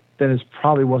reproduce it, then it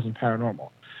probably wasn't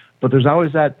paranormal. But there's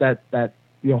always that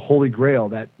holy grail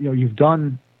that you've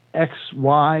done X,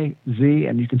 Y, Z,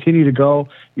 and you continue to go.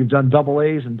 You've done double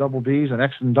A's and double B's and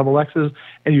X and double X's,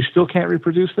 and you still can't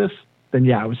reproduce this.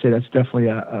 Then I would say that's definitely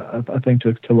a thing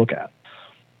to look at.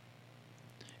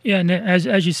 Yeah, and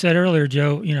as you said earlier,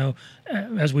 Joe,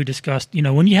 as we discussed,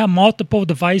 when you have multiple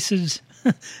devices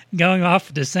going off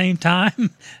at the same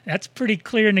time, that's a pretty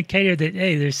clear indicator that,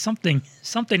 hey, there's something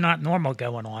not normal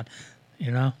going on,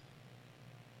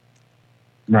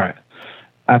 Right.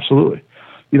 Absolutely.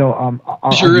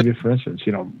 I'll give you, for instance,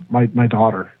 my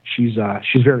daughter, she's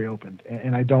very open,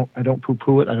 and I don't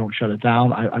poo-poo it. I don't shut it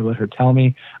down. I let her tell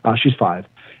me. She's 5,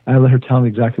 and I let her tell me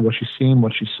exactly what she's seen,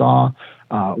 what she saw,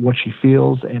 what she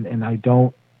feels, and I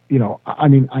don't, I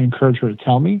encourage her to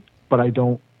tell me, but I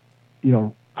don't,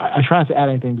 I try not to add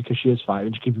anything because she is 5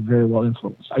 and she can be very well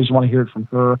influenced. I just want to hear it from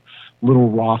her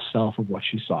little raw self of what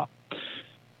she saw.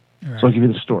 Right. So I'll give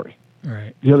you the story.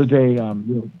 Right. The other day,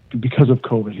 because of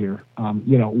COVID here,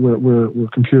 we're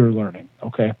computer learning.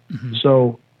 Okay. Mm-hmm.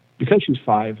 So because she's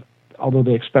 5, although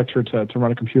they expect her to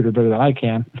run a computer better than I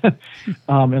can,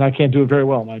 and I can't do it very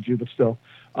well, mind you, but still,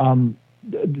 I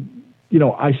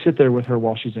sit there with her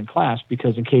while she's in class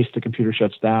because in case the computer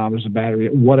shuts down, there's a battery,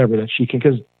 whatever that she can,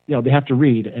 because, they have to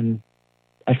read. And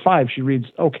at 5, she reads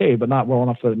okay, but not well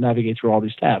enough to navigate through all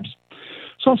these tabs.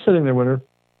 So I'm sitting there with her,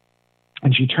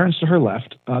 and she turns to her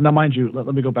left. Now, mind you,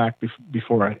 let me go back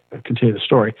before I continue the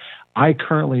story. I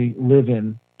currently live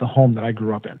in the home that I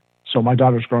grew up in. So my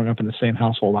daughter's growing up in the same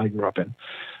household I grew up in.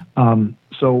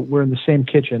 So we're in the same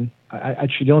kitchen.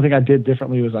 Actually, the only thing I did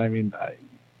differently was, I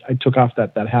took off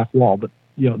that half wall, but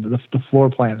the floor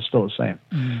plan is still the same.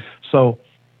 Mm-hmm. So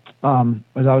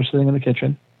my daughter's sitting in the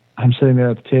kitchen. I'm sitting there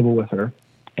at the table with her,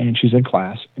 and she's in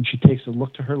class, and she takes a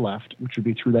look to her left, which would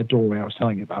be through that doorway I was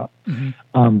telling you about,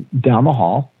 down the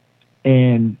hall,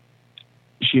 and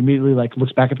she immediately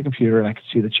looks back at the computer, and I could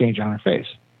see the change on her face.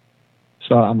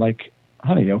 So I'm like,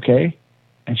 honey, you okay?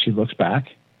 And she looks back,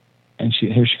 and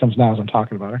here she comes now as I'm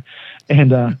talking about her,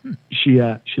 and she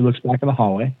looks back in the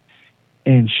hallway,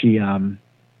 and she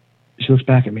looks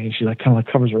back at me, and she kind of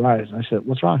covers her eyes, and I said,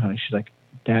 what's wrong, honey? She's like,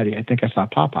 Daddy, I think I saw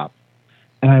Pop-Pop.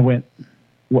 And I went,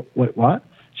 what?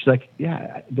 She's like,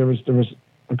 yeah, there was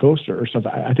a ghost or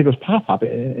something. I think it was Pop-Pop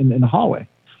in the hallway.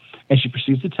 And she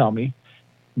proceeds to tell me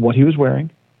what he was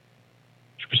wearing.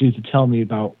 She proceeds to tell me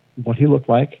about what he looked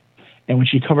like. And when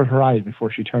she covered her eyes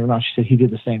before she turned around, she said he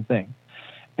did the same thing.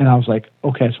 And I was like,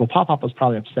 okay, so Pop-Pop was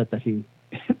probably upset that he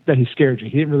scared you.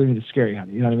 He didn't really mean to scare you,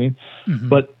 honey. You know what I mean? Mm-hmm.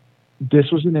 But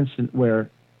this was an instant where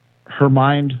her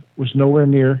mind was nowhere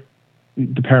near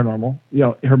the paranormal.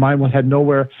 Her mind had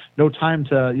no time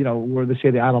to, where they say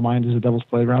the idle mind is the devil's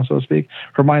playground, so to speak.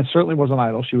 Her mind certainly wasn't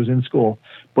idle. She was in school,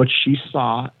 but she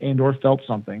saw and or felt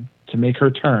something to make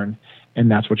her turn, and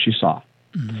that's what she saw.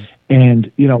 Mm-hmm.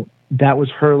 And, that was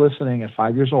her listening at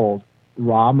 5 years old,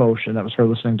 raw emotion. That was her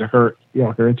listening to her,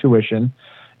 her intuition.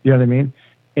 You know what I mean?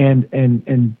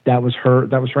 And that was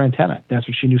her antenna. That's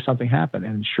when she knew something happened.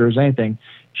 And sure as anything,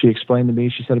 she explained to me,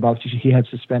 she said about he had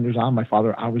suspenders on. My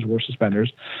father always wore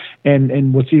suspenders.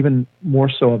 And what's even more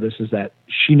so of this is that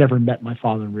she never met my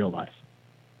father in real life.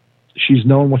 She's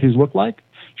known what he's looked like.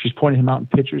 She's pointed him out in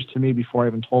pictures to me before I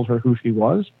even told her who he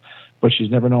was, but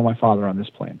she's never known my father on this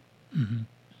plane. Mm-hmm.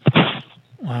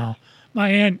 Wow. My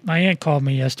aunt called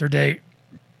me yesterday,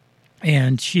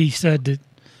 and she said that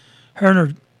her and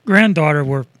her granddaughter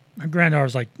her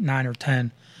granddaughter's like 9 or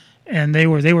 10, and they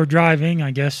were driving, I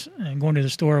guess, and going to the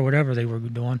store or whatever they were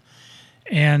doing,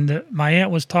 and my aunt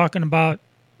was talking about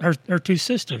her 2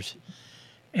 sisters,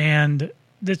 and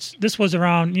this was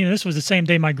around, this was the same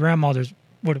day my grandmother's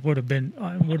would have been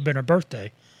her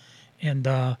birthday, and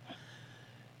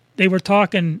they were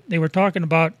talking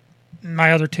about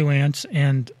my other 2 aunts,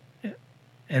 and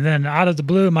then out of the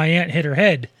blue, my aunt hit her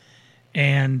head,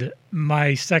 and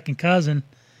my second cousin,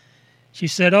 she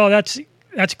said, "Oh, that's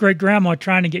great grandma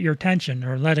trying to get your attention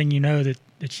or letting you know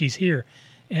that she's here."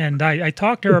 And I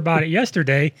talked to her about it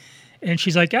yesterday, and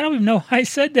she's like, "I don't even know why I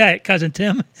said that, Cousin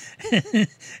Tim."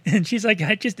 And she's like,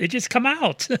 it just come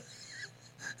out.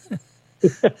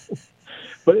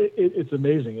 But it's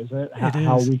amazing, isn't it?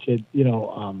 How we could,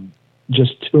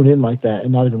 just tune in like that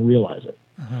and not even realize it.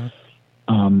 Uh-huh.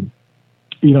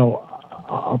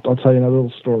 I'll tell you another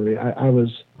little story. I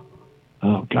was,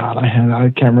 oh God, I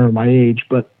can't remember my age,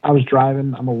 but I was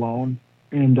driving. I'm alone,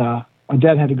 and my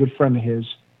dad had a good friend of his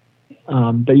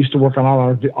that used to work on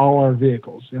all our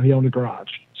vehicles. He owned a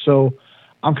garage, so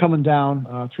I'm coming down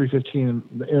 315 in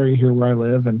the area here where I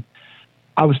live, and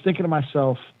I was thinking to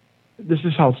myself, this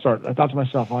is how it started. I thought to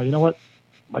myself, oh, you know what?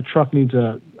 My truck needs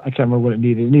I can't remember what it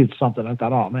needed. It needed something. I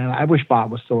thought, oh man, I wish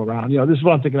Bob was still around. This is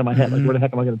what I'm thinking in my head. Like, where the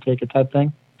heck am I going to take it type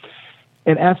thing?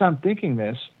 And as I'm thinking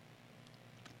this,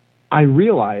 I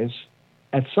realize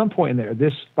at some point in there,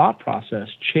 this thought process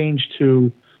changed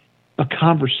to a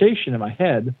conversation in my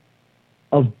head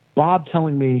of Bob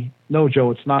telling me, no,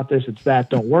 Joe, it's not this, it's that.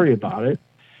 Don't worry about it.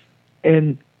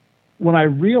 And when I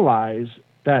realize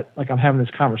that, I'm having this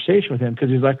conversation with him because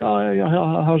he's like,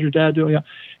 oh, how's your dad doing?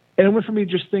 And it went from me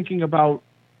just thinking about,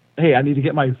 hey, I need to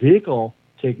get my vehicle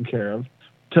taken care of,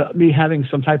 to me having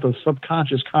some type of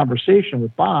subconscious conversation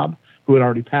with Bob, who had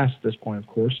already passed at this point, of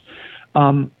course.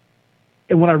 And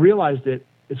when I realized it,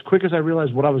 as quick as I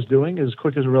realized what I was doing, as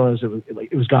quick as I realized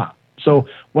it was gone. So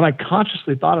when I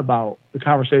consciously thought about the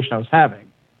conversation I was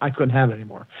having, I couldn't have it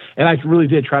anymore. And I really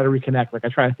did try to reconnect. Like I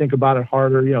tried to think about it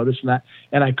harder, this and that,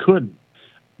 and I couldn't.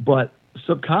 But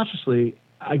subconsciously,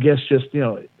 I guess just,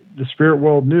 the spirit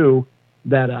world knew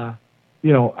that, I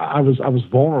was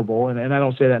vulnerable, and I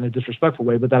don't say that in a disrespectful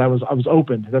way, but that I was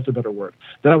open. That's a better word.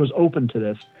 That I was open to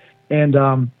this. And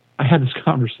I had this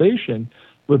conversation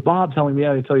with Bob telling me,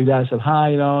 I tell your dad, I said,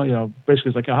 hi, basically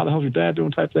it's like, how the hell's your dad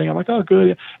doing type thing. I'm like, oh,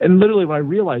 good. And literally when I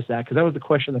realized that, because that was the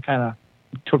question that kind of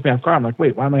took me off guard. I'm like,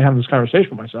 wait, why am I having this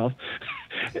conversation with myself?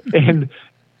 And,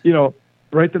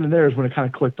 right then and there is when it kind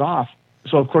of clicked off.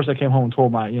 So of course I came home and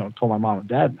told my mom and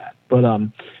dad that. But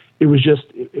it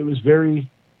was very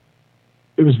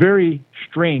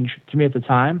strange to me at the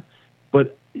time,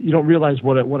 but you don't realize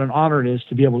what an honor it is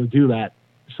to be able to do that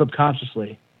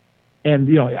subconsciously. And,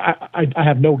 I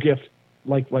have no gift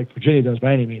like Virginia does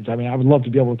by any means. I mean, I would love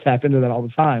to be able to tap into that all the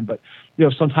time, but,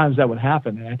 sometimes that would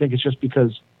happen. And I think it's just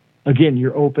because, again,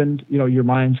 you're opened, your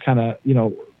mind's kind of,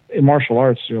 in martial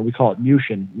arts, we call it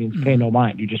mushin, means pay no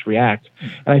mind. You just react.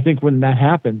 And I think when that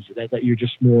happens, that you're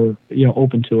just more,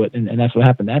 open to it. And that's what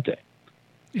happened that day.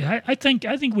 Yeah, I think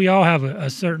we all have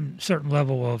a certain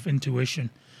level of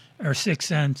intuition or sixth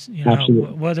sense,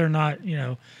 whether or not,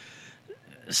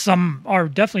 some are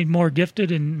definitely more gifted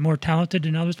and more talented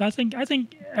than others, but I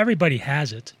think everybody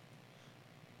has it.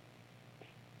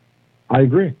 I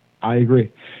agree.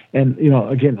 And,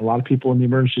 again, a lot of people in the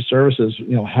emergency services,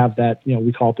 have that,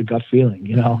 we call it the gut feeling,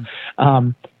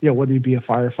 whether you be a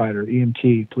firefighter,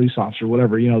 EMT, police officer,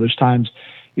 whatever, there's times,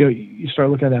 you start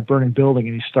looking at that burning building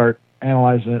and you start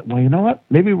analyzing it. Well, you know what?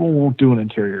 Maybe we won't do an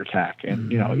interior attack.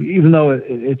 And, even though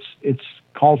it's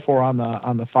called for on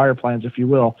the fire plans, if you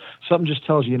will, something just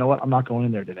tells you, what, I'm not going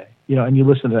in there today, and you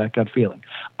listen to that gut feeling.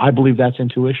 I believe that's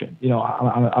intuition,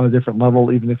 on a different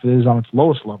level, even if it is on its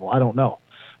lowest level, I don't know.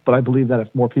 But I believe that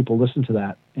if more people listen to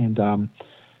that, and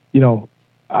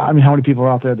how many people are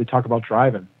out there? They talk about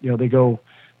driving. They go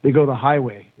the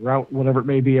highway route, whatever it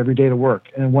may be, every day to work,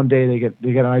 and then one day they get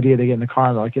an idea. They get in the car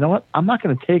and they're like, you know what? I'm not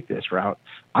going to take this route.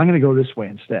 I'm going to go this way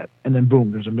instead. And then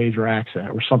boom, there's a major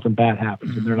accident or something bad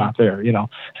happens, and they're not there.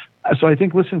 So I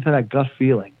think listening to that gut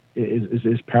feeling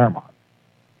is paramount.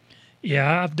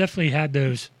 Yeah, I've definitely had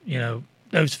those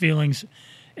those feelings.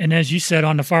 And as you said,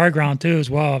 on the fire ground too, as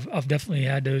well, I've definitely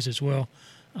had those as well.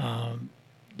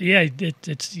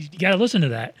 It's you got to listen to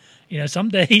that.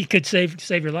 Someday it could save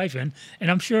your life, and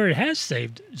I'm sure it has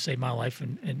saved my life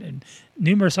and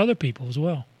numerous other people as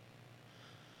well.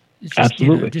 It's just,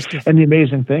 absolutely. And the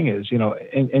amazing thing is,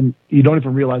 and you don't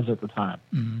even realize it at the time,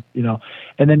 and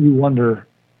then you wonder,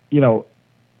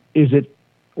 is it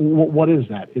what is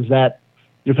that? Is that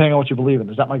depending on what you believe in?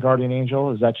 Is that my guardian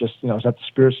angel? Is that just, is that the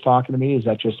spirits talking to me? Is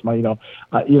that just my,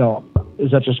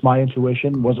 is that just my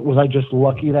intuition? Was I just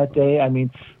lucky that day? I mean,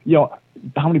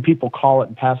 how many people call it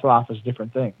and pass it off as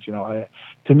different things? To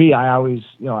me, I always,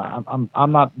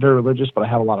 I'm not very religious, but I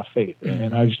have a lot of faith,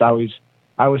 and I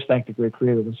always thank the great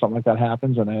creator when something like that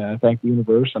happens, and I thank the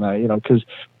universe, and because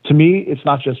to me, it's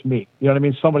not just me. You know what I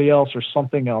mean? Somebody else or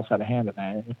something else had a hand in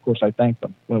that, and of course, I thank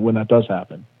them when that does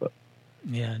happen. But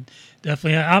yeah,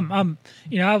 definitely. I'm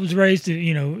I was raised,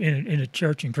 in a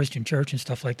church and Christian church and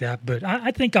stuff like that. But I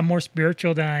think I'm more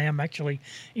spiritual than I am actually,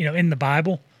 in the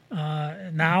Bible.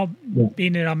 Now,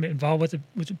 being that I'm involved with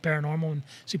the paranormal and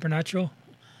supernatural,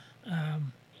 I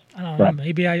don't know.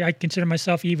 Maybe I consider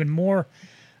myself even more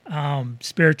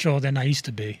spiritual than I used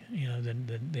to be,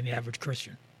 than the average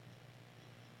Christian.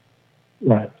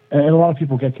 Right. And a lot of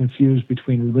people get confused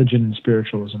between religion and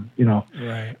spiritualism,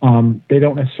 Right. They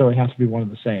don't necessarily have to be one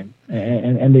and the same.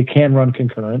 And they can run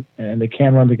concurrent, and they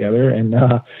can run together. And,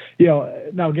 now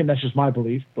again, that's just my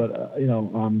belief, but,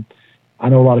 I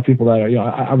know a lot of people that are,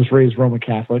 I was raised Roman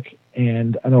Catholic,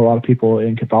 and I know a lot of people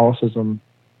in Catholicism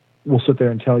will sit there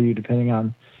and tell you, depending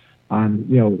on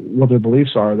what their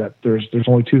beliefs are, that there's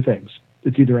only two things.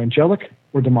 It's either angelic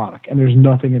or demonic, and there's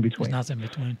nothing in between. There's nothing in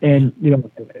between. And,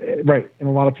 right, and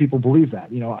a lot of people believe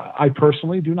that. I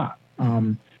personally do not.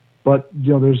 But,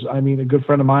 there's, a good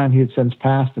friend of mine, he had since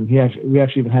passed, and we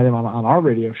actually even had him on our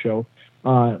radio show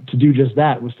to do just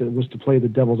that, was to play the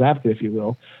devil's advocate, if you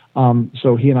will.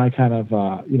 So he and I kind of,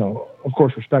 of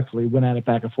course, respectfully went at it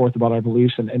back and forth about our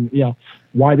beliefs and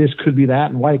why this could be that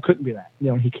and why it couldn't be that.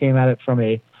 He came at it from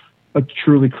a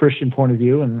truly Christian point of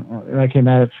view, and I came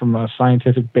at it from a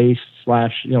scientific-based /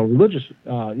 religious,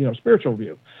 spiritual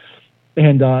view.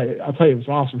 And I'll tell you, it was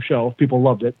an awesome show. People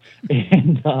loved it.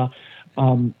 And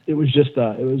it was just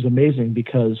it was amazing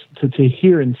because to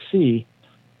hear and see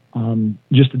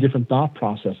just the different thought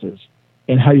processes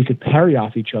and how you could parry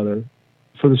off each other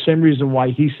for the same reason why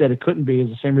he said it couldn't be is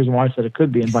the same reason why I said it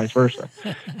could be, and vice versa.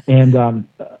 And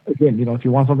again, if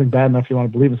you want something bad enough, you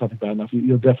want to believe in something bad enough,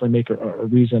 you'll definitely make a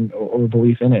reason or a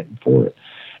belief in it and for it.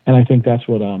 And I think that's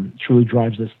what truly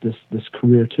drives this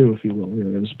career too, if you will,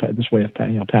 this way of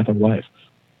path of life.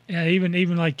 Yeah,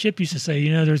 even like Chip used to say,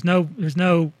 there's no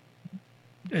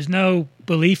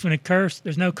belief in a curse.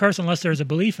 There's no curse unless there's a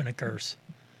belief in a curse.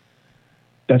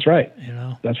 That's right.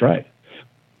 That's right.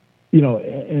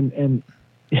 And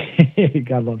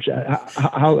God loves you.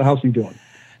 How's he doing?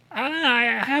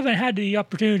 I haven't had the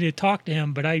opportunity to talk to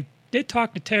him, but I did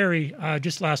talk to Terry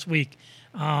just last week.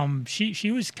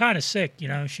 She was kind of sick,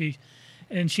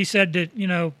 she said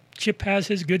that, Chip has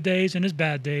his good days and his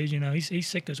bad days, he's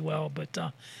sick as well. But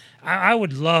I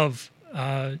would love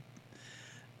to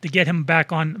get him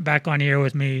back on the air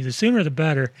with me. The sooner the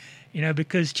better,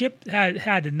 because Chip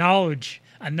had the knowledge,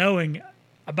 a knowing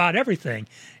about everything,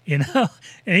 and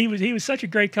he was such a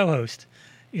great co-host,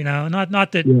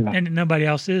 not that and nobody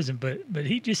else isn't, but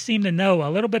he just seemed to know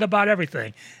a little bit about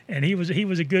everything, and he was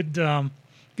a good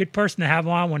person to have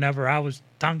on whenever I was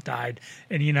tongue-tied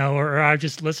and or I was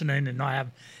just listening and not have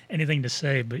anything to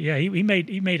say. But yeah, he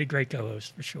made a great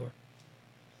co-host for sure.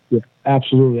 Yeah,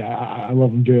 absolutely. I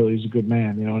love him dearly. He's a good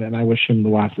man, and I wish him the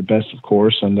wife the best, of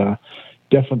course, and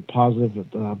definite positive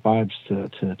vibes to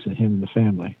him and the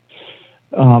family.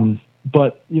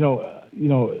 But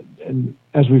and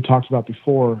as we talked about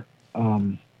before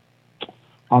on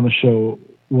the show,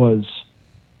 was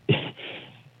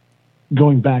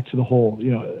going back to the whole,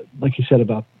 like you said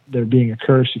about there being a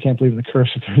curse. You can't believe in the curse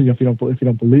if you don't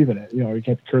believe in it. Or you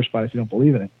can't be cursed by it if you don't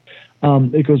believe in it.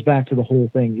 It goes back to the whole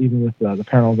thing, even with the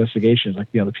paranormal investigations, like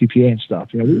the PPA and stuff.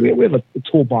 We have a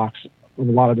toolbox with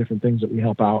a lot of different things that we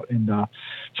help out, and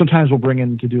sometimes we'll bring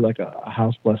in to do like a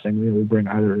house blessing. We bring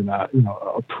either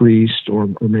a priest or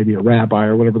maybe a rabbi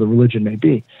or whatever the religion may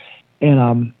be.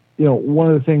 And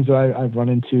one of the things that I've run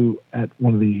into at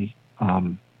one of the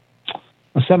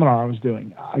a seminar I was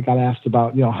doing, I got asked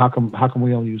about how come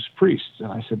we only use priests,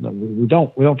 and I said no, we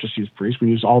don't just use priests. We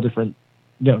use all different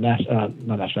not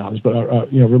nationalities, but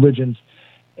religions.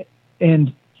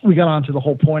 And we got on to the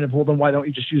whole point of, well, then why don't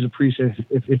you just use a priest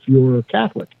if you're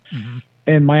Catholic? Mm-hmm.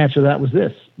 And my answer to that was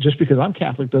this: just because I'm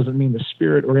Catholic doesn't mean the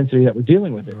spirit or entity that we're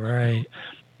dealing with it. Right.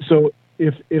 So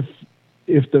if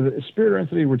the spirit or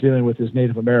entity we're dealing with is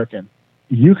Native American,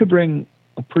 you could bring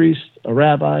a priest, a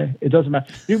rabbi, it doesn't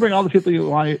matter. You can bring all the people you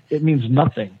want, it means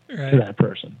nothing to that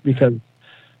person because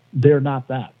they're not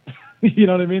that. You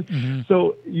know what I mean? Mm-hmm.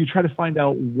 So you try to find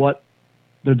out what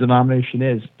the denomination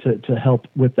is to help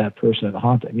with that person in the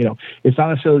haunting. It's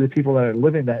not necessarily the people that are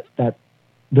living that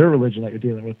their religion that you're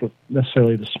dealing with, but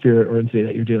necessarily the spirit or entity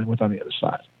that you're dealing with on the other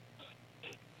side.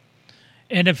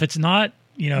 And if it's not,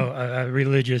 a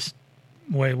religious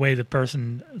way the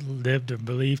person lived or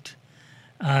believed,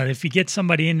 if you get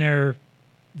somebody in there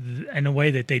in a way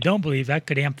that they don't believe, that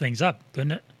could amp things up,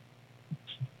 couldn't it?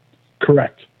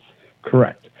 Correct.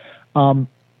 And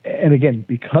again,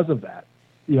 because of that,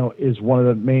 is one of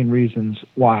the main reasons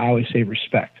why I always say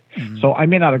respect. Mm-hmm. So I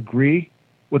may not agree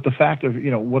with the fact of,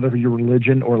 whatever your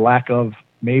religion or lack of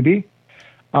may be,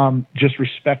 just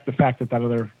respect the fact that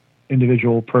other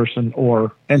individual person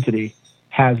or entity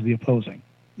has the opposing,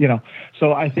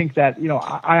 So I think that,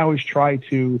 I always try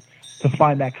to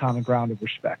find that common ground of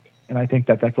respect. And I think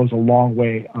that goes a long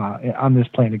way on this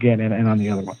plane again and on the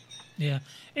other one. Yeah.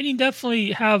 And you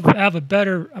definitely have a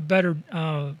better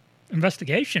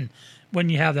investigation when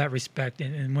you have that respect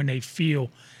and when they feel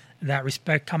that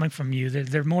respect coming from you.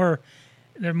 They're more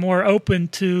open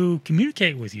to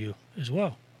communicate with you as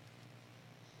well.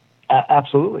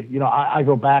 Absolutely. I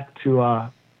go back to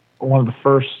one of the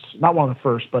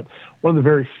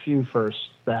very few firsts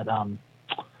that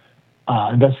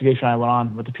investigation I went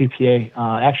on with the PPA,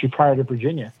 actually prior to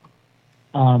Virginia.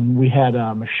 We had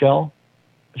Michelle.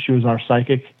 She was our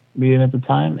psychic medium at the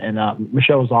time, and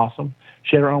Michelle was awesome.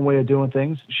 She had her own way of doing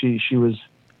things. She was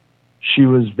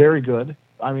very good.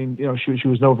 I mean, she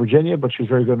was no Virginia, but she was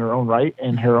very good in her own right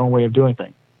and her own way of doing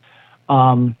things.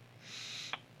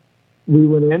 We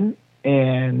went in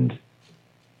and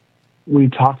we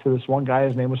talked to this one guy.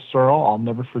 His name was Searle. I'll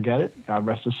never forget it. God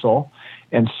rest his soul.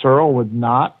 And Searle would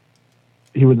not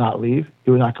leave.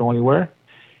 He would not go anywhere.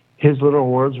 His little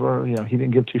words were, he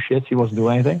didn't give two shits. He wasn't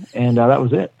doing anything. And that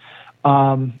was it.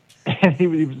 And he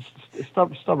was a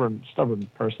stubborn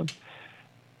person.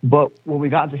 But when we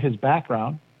got into his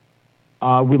background,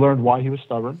 we learned why he was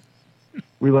stubborn.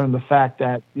 We learned the fact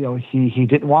that, he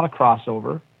didn't want to cross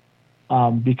over.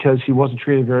 because he wasn't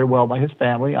treated very well by his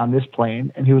family on this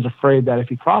plane, and he was afraid that if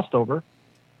he crossed over,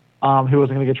 he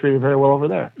wasn't going to get treated very well over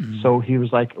there. Mm-hmm. So he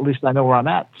was like, at least I know where I'm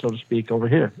at, so to speak, over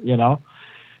here, you know?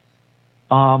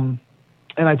 And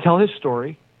I tell his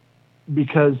story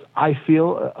because I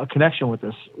feel a connection with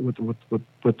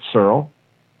Cyril.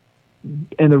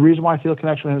 And the reason why I feel a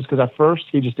connection with him is because at first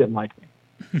he just didn't like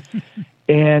me.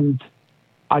 And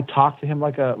I talked to him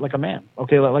like a man.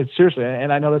 Okay, like seriously.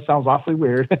 And I know that sounds awfully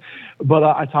weird, but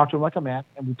I talked to him like a man,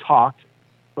 and we talked,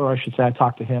 or I should say I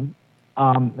talked to him.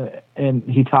 And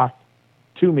he talked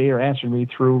to me or answered me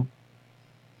through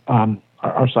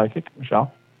our psychic,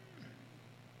 Michelle.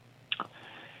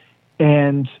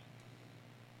 And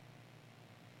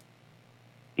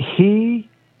he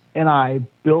and I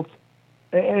built,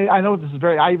 and I know this is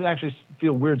I even actually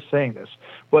feel weird saying this,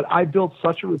 but I built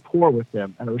such a rapport with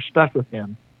him and a respect with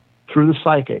him through the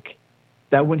psychic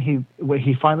that when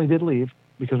he finally did leave,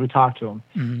 because we talked to him,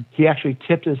 mm-hmm. he actually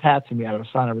tipped his hat to me out of a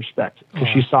sign of respect because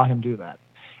she saw him do that.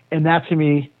 And that to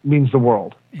me means the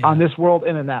world, on this world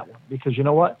and in that one. Because you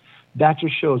know what? That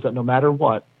just shows that no matter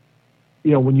what,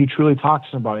 you know, when you truly talk to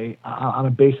somebody on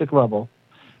a basic level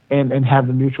and have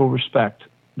the mutual respect,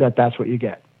 that's what you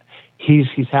get. He's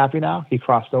happy now. He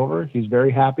crossed over. He's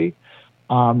very happy.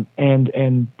 And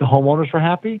the homeowners were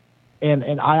happy.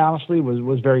 And I honestly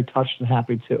was very touched and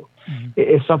happy too. Mm-hmm.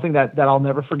 It's something that I'll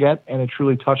never forget, and it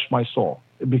truly touched my soul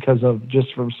because of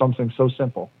just from something so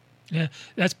simple. Yeah,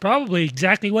 that's probably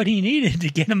exactly what he needed to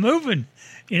get him moving.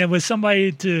 You know, with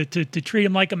somebody to treat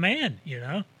him like a man. You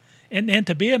know, and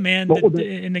to be a man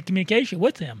in the communication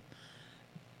with him.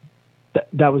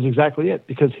 That was exactly it,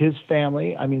 because his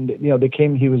family, I mean, you know, they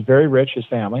came, he was very rich, his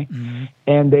family, mm-hmm.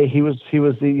 and he was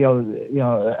the, you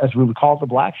know, as we would call it, the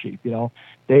black sheep, you know,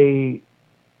 they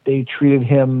treated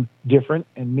him different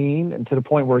and mean, and to the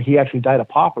point where he actually died a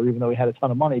pauper, even though he had a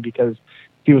ton of money, because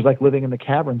he was like living in the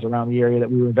caverns around the area that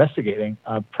we were investigating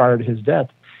prior to his death.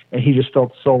 And he just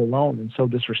felt so alone and so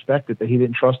disrespected that he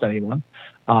didn't trust anyone.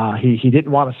 He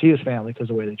didn't want to see his family because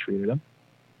of the way they treated him.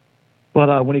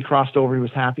 But when he crossed over, he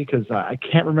was happy because I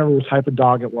can't remember what type of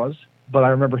dog it was, but I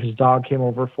remember his dog came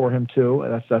over for him too.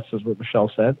 And that's just what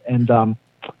Michelle said. And,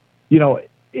 you know,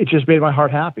 it just made my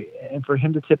heart happy. And for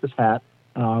him to tip his hat,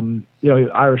 you know, he's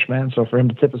Irishman, so for him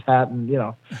to tip his hat and, you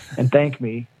know, and thank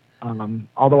me,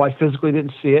 although I physically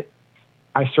didn't see it,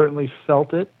 I certainly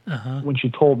felt it when she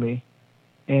told me.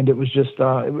 And it was just,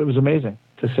 it was amazing,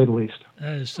 to say the least.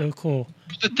 That is so cool.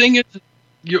 The thing is,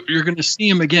 you're going to see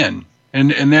him again.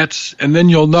 And then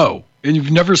you'll know. And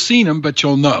you've never seen him, but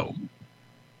you'll know.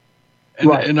 And,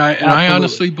 right. and I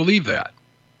honestly believe that.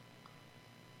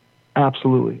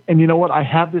 Absolutely. And you know what? I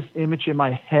have this image in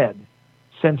my head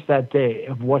since that day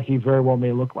of what he very well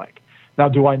may look like. Now,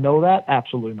 do I know that?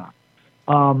 Absolutely not.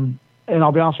 And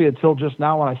I'll be honest with you, until just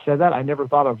now when I said that, I never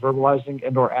thought of verbalizing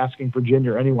and or asking for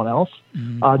Ginger or anyone else,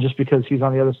 just because he's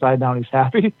on the other side now and he's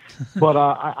happy. But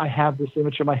I have this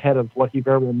image in my head of what he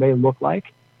very well may look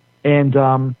like. And,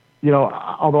 you know,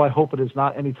 although I hope it is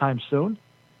not anytime soon,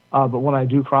 but when I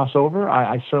do cross over,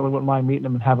 I certainly wouldn't mind meeting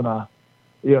him and having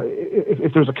you know,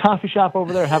 if there's a coffee shop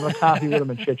over there, having a coffee with him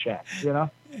and chit-chat, you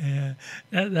know? Yeah,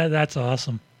 that's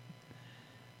awesome.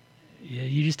 Yeah,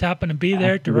 you just happen to be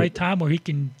there at the right time where he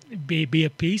can be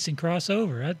at peace and cross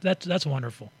over. That's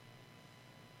wonderful.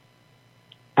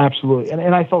 Absolutely.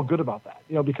 And I felt good about that,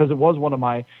 you know, because it was one of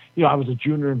my, you know, I was a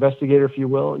junior investigator, if you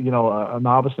will, you know, a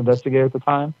novice investigator at the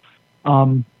time.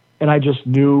 And I just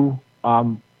knew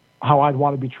how I'd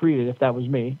want to be treated if that was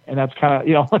me. And that's kind of,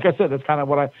 you know, like I said, that's kind of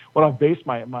what I've based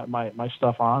my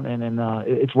stuff on. And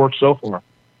it's worked so far.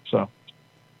 So.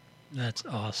 That's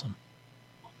awesome.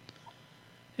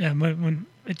 Yeah, when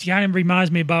it kind of reminds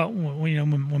me about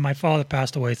when my father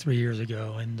passed away 3 years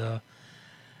ago, and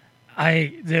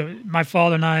my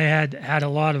father and I had a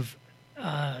lot of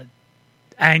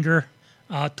anger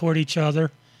toward each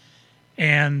other,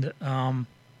 and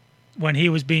when he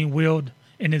was being wheeled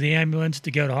into the ambulance to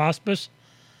go to hospice,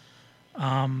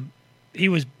 he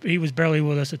was barely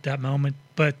with us at that moment.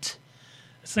 But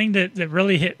the thing that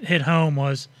really hit home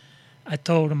was, I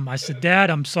told him, I said, "Dad,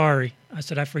 I'm sorry." I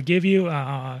said, "I forgive you.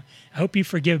 I hope you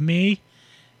forgive me."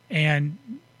 And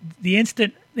the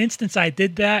instance I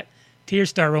did that, tears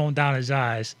started rolling down his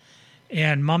eyes.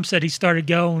 And Mom said he started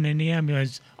going in the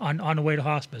ambulance on the way to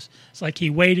hospice. It's like he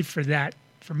waited for that,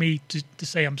 for me to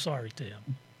say I'm sorry to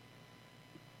him.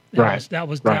 That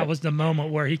was the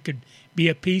moment where he could be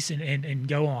at peace and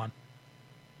go on.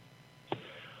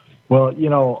 Well, you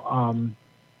know,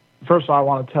 first of all, I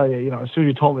want to tell you, you know, as soon as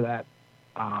you told me that,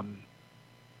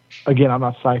 again, I'm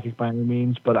not psychic by any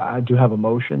means, but I do have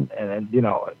emotion, and you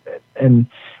know,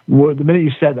 the minute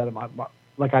you said that,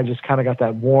 like I just kind of got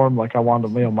that warm, like I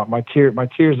wanted to, my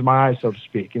tears in my eyes, so to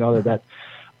speak.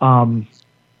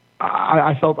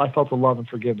 I felt the love and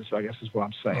forgiveness, I guess is what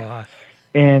I'm saying.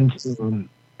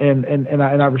 And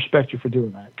I respect you for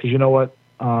doing that, because you know what,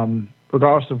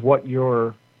 regardless of what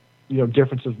your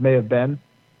differences may have been,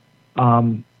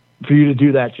 for you to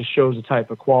do that just shows the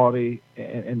type of quality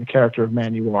and the character of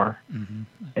man you are. Mm-hmm.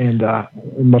 And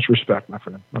much respect, my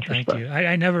friend. Much Thank respect. you.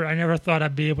 I never thought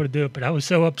I'd be able to do it, but I was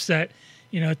so upset,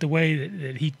 at the way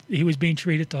that he was being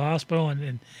treated at the hospital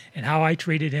and how I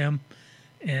treated him.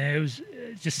 And it was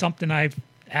just something I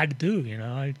had to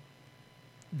do,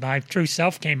 my true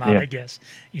self came out, I guess.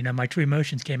 My true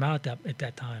emotions came out at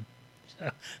that time. So.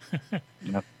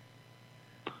 Yep.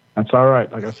 That's all right.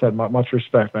 Like I said, much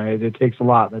respect, man. It takes a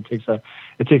lot. It takes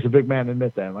a big man to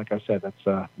admit that. Like I said,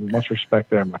 that's much respect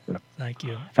there, my friend. Thank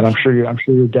you. And I'm sure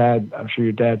your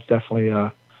dad's definitely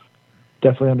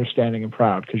understanding and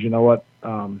proud, because you know what,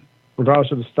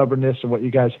 regardless of the stubbornness and what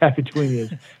you guys have between you,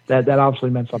 that obviously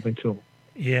meant something to him.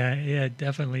 Yeah, it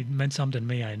definitely meant something to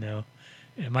me. I know.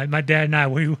 Yeah, my dad and I,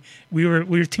 we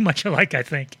were too much alike, I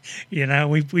think.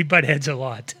 We butt heads a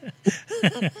lot.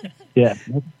 Yeah,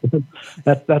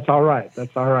 that's all right.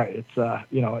 That's all right. It's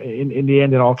in the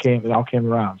end, it all came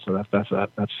around. So that's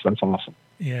awesome.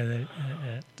 Yeah,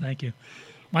 thank you,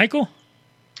 Michael.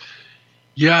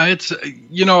 Yeah, it's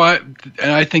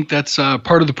I think that's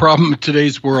part of the problem in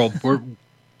today's world, where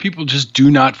people just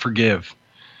do not forgive.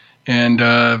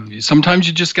 And sometimes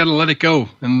you just got to let it go,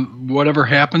 and whatever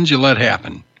happens, you let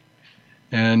happen,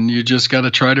 and you just got to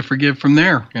try to forgive from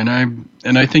there. And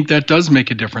I think that does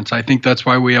make a difference. I think that's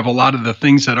why we have a lot of the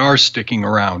things that are sticking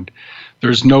around.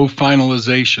 There's no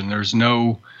finalization. There's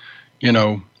no,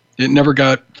 it never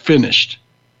got finished.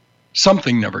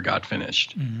 Something never got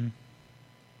finished. Mm-hmm.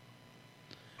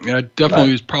 Yeah,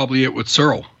 definitely was probably it with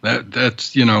Searle.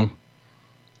 That's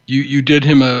you did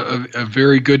him a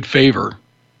very good favor.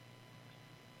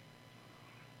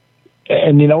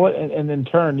 And you know what? And in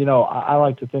turn, I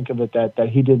like to think of it that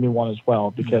he did me one as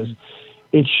well, because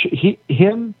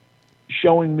him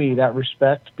showing me that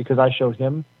respect, because I showed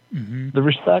him the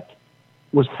respect,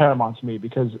 was paramount to me,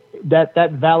 because that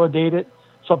validated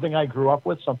something I grew up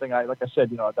with, something like I said,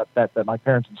 that my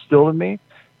parents instilled in me,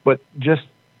 but just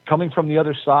coming from the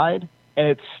other side and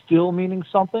it's still meaning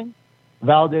something,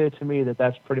 validated to me that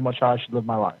that's pretty much how I should live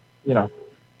my life. Yeah.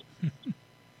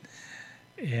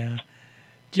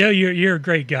 Joe, you're a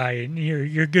great guy, and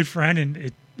you're a good friend,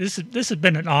 and this has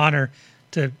been an honor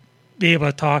to be able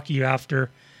to talk to you after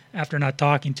not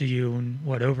talking to you in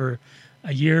over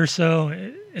a year or so.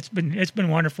 It's been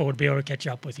wonderful to be able to catch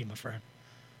up with you, my friend.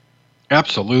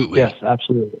 Absolutely. Yes,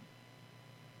 absolutely.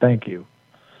 Thank you.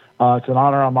 It's an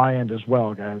honor on my end as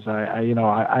well, guys. I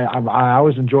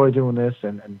always enjoy doing this,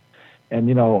 and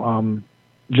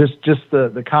just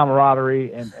the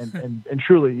camaraderie and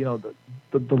truly,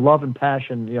 the love and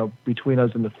passion, between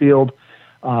us in the field,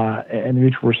 and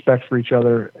mutual respect for each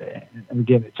other. And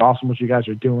again, it's awesome what you guys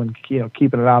are doing,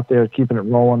 keeping it out there, keeping it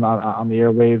rolling on the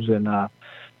airwaves, and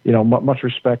much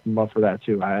respect and love for that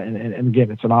too. And again,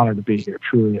 it's an honor to be here. It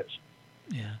truly is.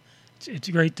 Yeah, it's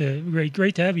great to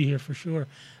have you here for sure.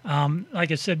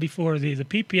 Like I said before, the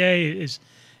PPA is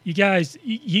you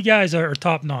guys are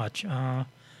top notch. I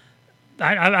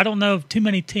don't know of too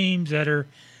many teams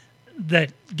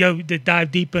that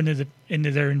dive deep into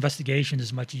their investigation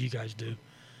as much as you guys do.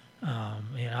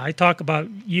 I talk about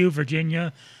you,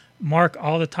 Virginia, Mark,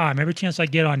 all the time. Every chance I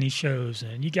get on these shows,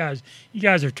 and you guys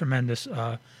are tremendous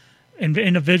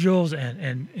individuals,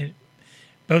 and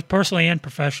both personally and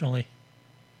professionally.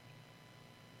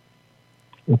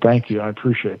 Well, thank you. I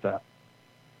appreciate that.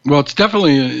 Well, it's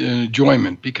definitely an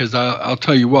enjoyment, because I'll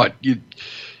tell you what,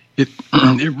 it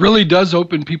really does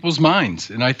open people's minds,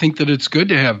 and I think that it's good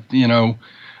to have,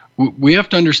 we have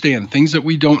to understand things that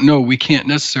we don't know. We can't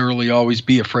necessarily always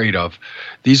be afraid of.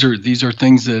 These are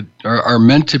things that are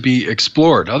meant to be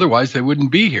explored. Otherwise, they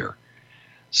wouldn't be here.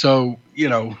 So,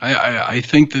 I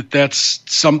think that that's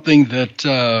something that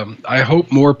I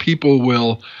hope more people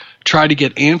will try to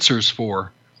get answers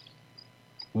for.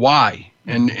 Why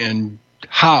and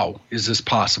how is this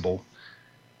possible?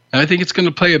 And I think it's going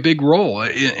to play a big role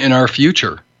in our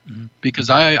future, because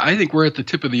I think we're at the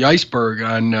tip of the iceberg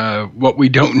on what we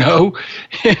don't know.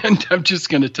 And I'm just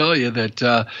going to tell you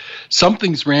that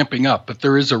something's ramping up, but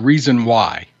there is a reason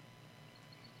why.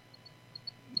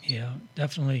 Yeah,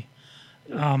 definitely.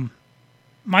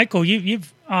 Michael,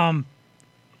 you've been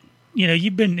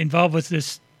involved with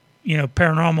this,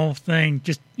 paranormal thing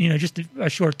just a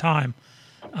short time.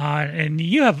 And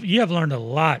you have learned a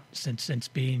lot since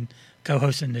being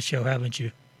co-hosting the show, haven't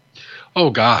you? Oh,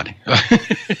 God.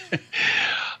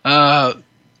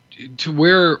 To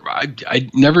where I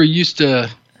never used to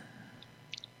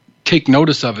take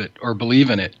notice of it or believe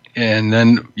in it. And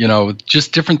then,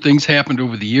 just different things happened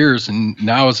over the years. And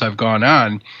now as I've gone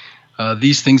on,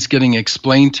 these things getting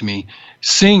explained to me,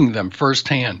 seeing them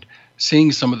firsthand,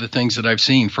 seeing some of the things that I've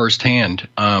seen firsthand.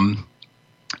 And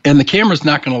the camera's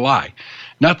not going to lie.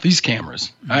 Not these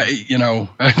cameras.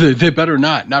 They better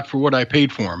not for what I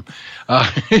paid for them.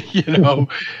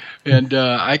 And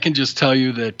I can just tell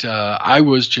you that I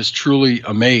was just truly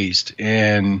amazed,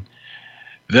 and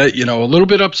that, a little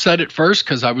bit upset at first,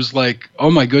 because I was like, oh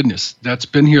my goodness, that's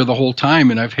been here the whole time,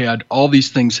 and I've had all these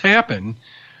things happen,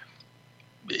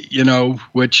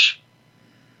 which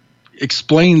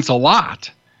explains a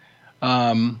lot.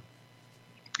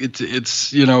 It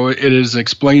is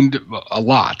explained a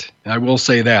lot. I will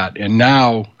say that. And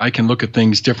now I can look at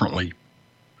things differently.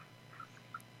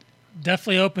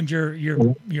 Definitely opened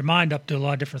your mind up to a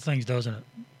lot of different things, doesn't it?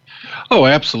 Oh,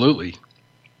 absolutely.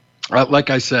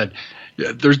 Like I said,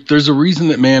 there's a reason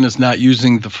that man is not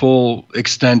using the full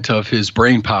extent of his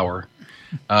brain power.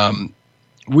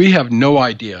 We have no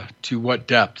idea to what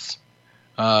depths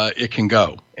it can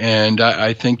go. And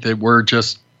I think that we're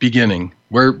just beginning.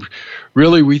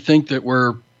 We think that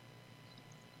we're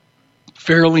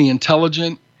fairly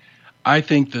intelligent. I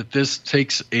think that this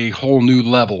takes a whole new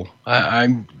level.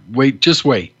 Just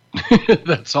wait.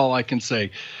 That's all I can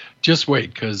say. Just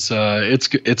wait, because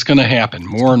it's going to happen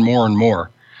more and more and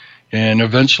more. And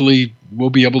eventually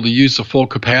we'll be able to use the full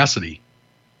capacity.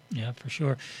 Yeah, for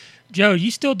sure. Joe,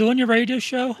 you still doing your radio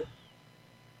show?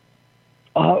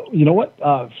 You know what?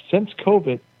 Since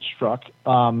COVID struck,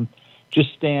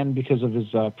 just Stan, because of his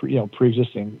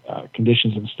pre-existing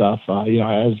conditions and stuff.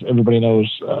 As everybody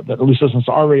knows, that at least listens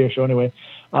to our radio show anyway.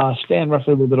 Stan,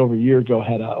 roughly a little bit over a year ago,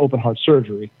 had open heart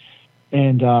surgery,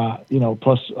 and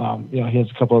plus he has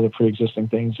a couple other pre-existing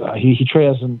things. He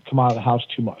hasn't come out of the house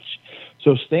too much,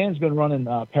 so Stan's been running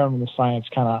Paranormal Science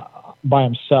kind of by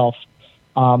himself.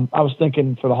 I was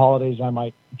thinking for the holidays I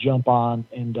might jump on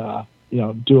and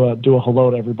do a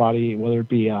hello to everybody, whether it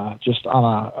be just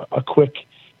on a quick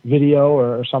video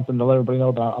or something to let everybody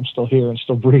know that I'm still here and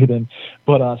still breathing.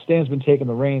 But Stan's been taking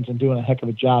the reins and doing a heck of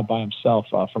a job by himself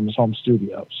from his home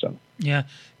studio. So yeah,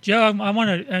 Joe, I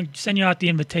want to send you out the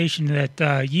invitation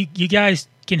that you guys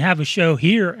can have a show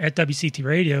here at WCT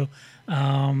Radio.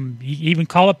 You even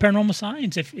call it Paranormal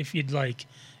Science if you'd like.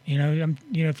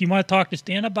 If you want to talk to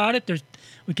Stan about it,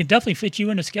 we can definitely fit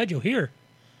you in a schedule here.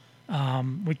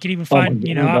 We could even find,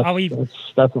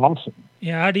 that's awesome.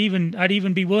 Yeah, I'd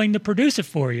even be willing to produce it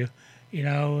for you,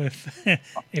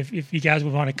 if you guys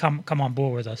would want to come on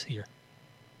board with us here.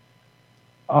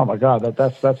 Oh my God,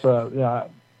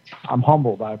 I'm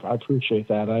humbled. I appreciate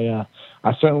that.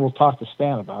 I certainly will talk to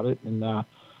Stan about it, and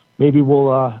maybe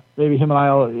maybe him and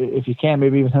I, if you can,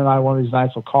 maybe even him and I one of these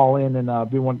nights will call in and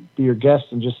be your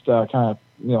guest and just kind of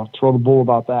throw the bull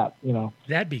about that.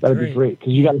 That'd be great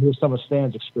because you got to hear some of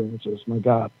Stan's experiences. My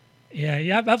God.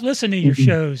 Yeah, I've listened to your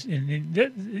shows, and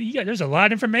there's a lot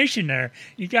of information there.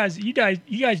 You guys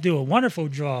do a wonderful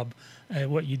job at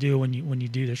what you do when you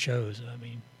do the shows. I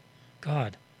mean,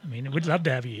 God, we'd love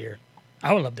to have you here.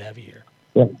 I would love to have you here.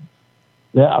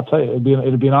 Yeah, I'll tell you,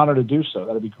 it'd be an honor to do so.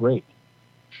 That'd be great.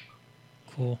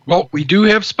 Cool. Well, we do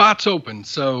have spots open,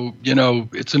 so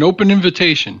it's an open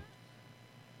invitation.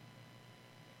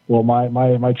 Well,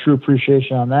 my true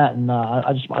appreciation on that, and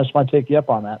I just might take you up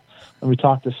on that. And we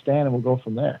talk to Stan, and we'll go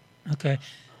from there. Okay.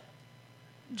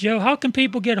 Joe, how can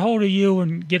people get hold of you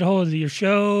and get hold of your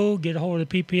show, get hold of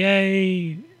the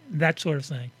PPA, that sort of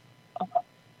thing?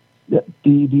 The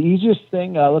easiest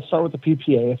thing, let's start with the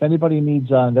PPA. If anybody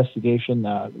needs investigation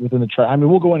within the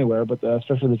we'll go anywhere, but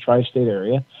especially the tri-state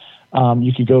area,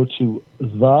 you could go to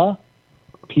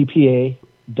theppa.net.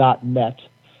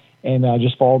 And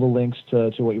just follow the links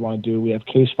to what you want to do. We have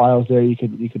case files there you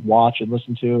could watch and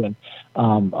listen to, and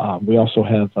we also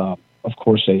have, of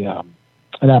course, an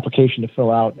application to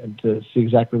fill out and to see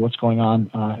exactly what's going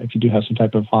on if you do have some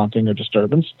type of haunting or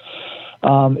disturbance.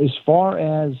 As far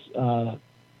as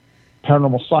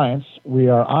Paranormal Science, we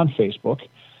are on Facebook.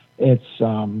 It's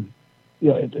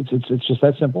it's just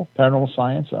that simple. Paranormal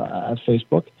Science at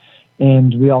Facebook,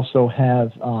 and we also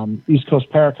have East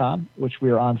Coast Paracon, which we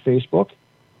are on Facebook.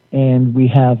 And we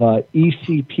have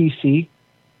ecpc.com,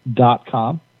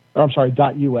 or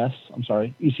 .us,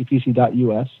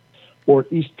 ecpc.us, or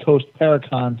East Coast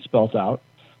Paracon spelled out,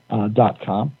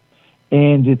 .com.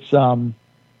 And it's,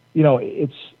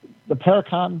 it's the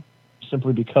Paracon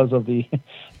simply because of the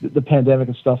pandemic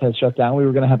and stuff has shut down. We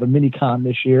were going to have a mini con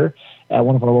this year at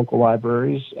one of our local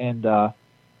libraries. And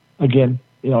again,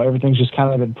 everything's just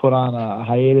kind of been put on a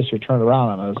hiatus or turned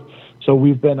around on us. So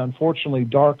we've been unfortunately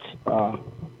dark for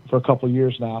a couple of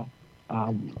years now.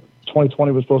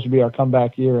 2020 was supposed to be our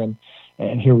comeback year,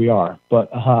 and here we are.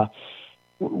 But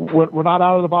we're not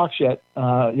out of the box yet.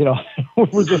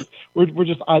 We're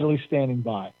just idly standing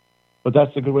by. But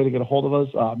that's a good way to get a hold of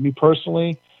us. Me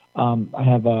personally, I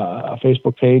have a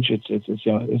Facebook page.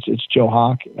 It's Joe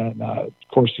Hawk, and of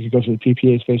course you can go to the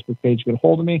PPA's Facebook page to get a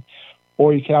hold of me,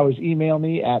 or you can always email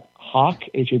me at Hawk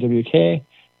HAWK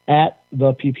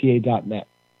 @theppa.net.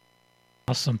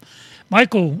 Awesome,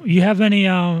 Michael. You have any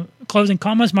closing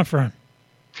comments, my friend?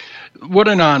 What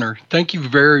an honor! Thank you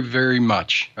very, very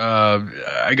much.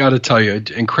 I got to tell you,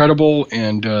 incredible,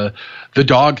 and the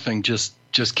dog thing just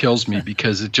kills me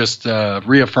because it just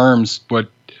reaffirms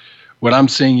what I'm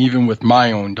seeing even with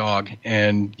my own dog.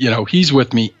 And, he's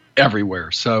with me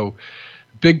everywhere. So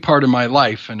big part of my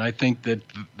life. And I think that,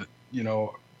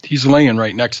 he's laying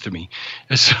right next to me.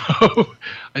 And so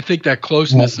I think that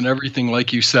closeness and everything,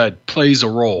 like you said, plays a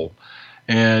role.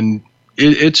 And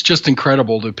it's just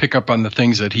incredible to pick up on the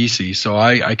things that he sees. So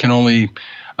I can only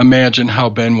imagine how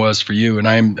Ben was for you. And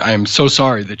I am so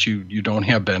sorry that you don't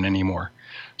have Ben anymore.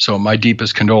 So my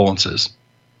deepest condolences.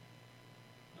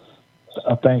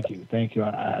 Thank you.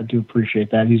 I do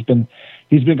appreciate that. He's been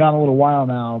gone a little while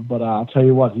now, but I'll tell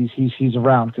you what, he's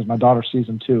around because my daughter sees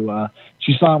him too.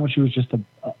 She saw him when she was just a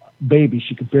baby.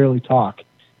 She could barely talk,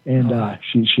 and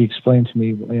she explained to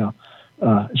me.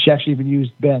 She actually even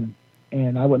used Ben,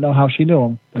 and I wouldn't know how she knew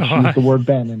him, but she used the word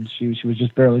Ben, and she was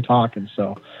just barely talking.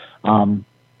 So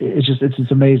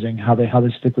it's amazing how they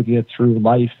stick with you through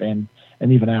life and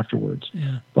even afterwards.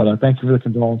 Yeah. But thank you for the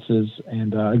condolences.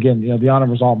 And again, the honor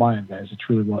was all mine, guys. It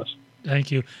truly was.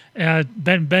 Thank you.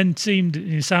 Ben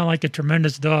you sound like a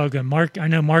tremendous dog. And Mark, I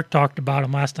know Mark talked about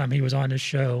him last time he was on his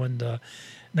show. And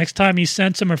next time you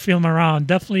sense him or feel him around,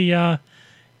 definitely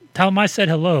tell him I said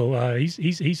hello.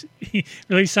 He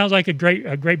really sounds like a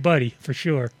great buddy for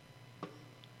sure.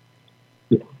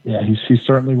 Yeah, he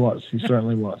certainly was. He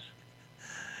certainly was.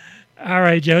 All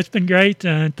right, Joe, it's been great.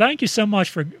 Thank you so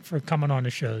much for coming on the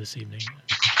show this evening.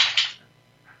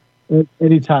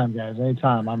 Anytime, guys.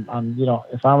 Anytime. I'm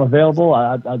if I'm available,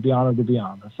 I'd be honored to be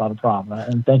on. That's not a problem.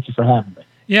 And thank you for having me.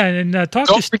 Yeah, and don't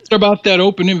forget about that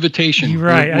open invitation. You're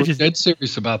right. We're dead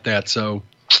serious about that. So,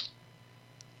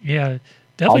 yeah,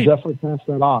 definitely. I'll definitely pass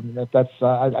that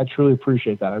on. I truly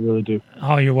appreciate that. I really do.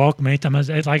 Oh, you're welcome. Anytime.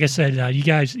 Like I said, you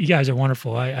guys are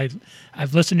wonderful.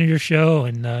 I've listened to your show,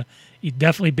 and you'd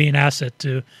definitely be an asset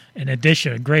to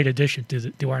a great addition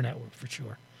to our network for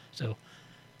sure. So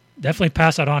definitely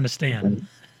pass that on to Stan.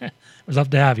 I'd love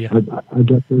to have you. I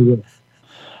definitely will.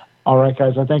 All right,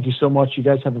 guys. I thank you so much. You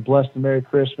guys have a blessed and Merry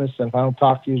Christmas. And if I don't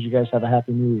talk to you guys have a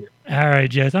Happy New Year. All right,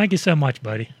 Joe. Thank you so much,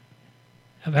 buddy.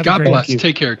 Have God bless.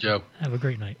 Take care, Joe. Have a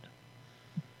great night.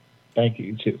 Thank you.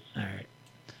 You too. All right.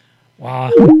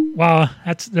 Wow.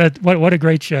 What a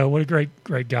great show. What a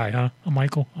great guy, huh?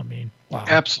 Michael? I mean, wow.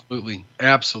 Absolutely.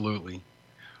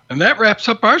 And that wraps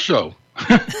up our show.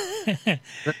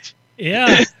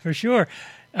 Yeah, for sure.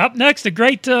 Up next, the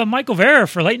great Michael Vera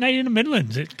for Late Night in the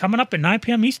Midlands. It's coming up at 9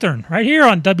 p.m. Eastern, right here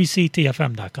on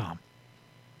WCTFM.com.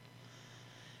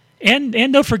 And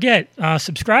don't forget,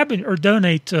 subscribe or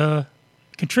donate,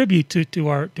 contribute to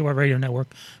our radio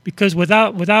network, because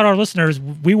without our listeners,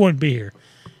 we wouldn't be here.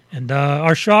 And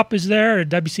our shop is there at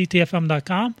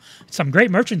WCTFM.com. Some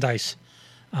great merchandise,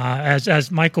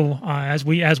 as Michael, as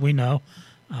we know.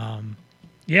 Come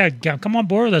on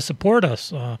board with us, support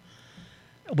us.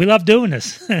 We love doing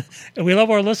this. And we love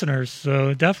our listeners,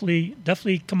 so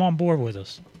definitely come on board with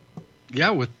us.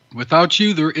 Yeah, without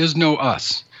you, there is no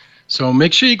us. So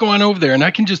make sure you go on over there. And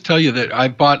I can just tell you that I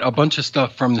bought a bunch of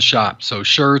stuff from the shop. So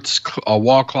shirts, a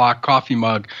wall clock, coffee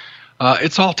mug.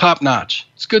 It's all top notch.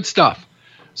 It's good stuff.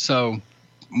 So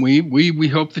we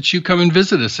hope that you come and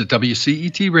visit us at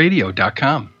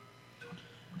WCETradio.com.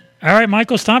 All right,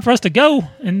 Michael, it's time for us to go.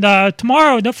 And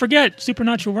tomorrow, don't forget,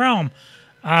 Supernatural Realm.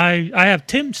 I have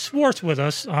Tim Swartz with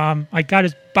us. I got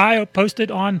his bio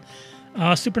posted on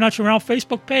Supernatural Realm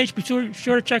Facebook page. Be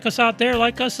sure to check us out there.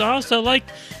 Like us. Also like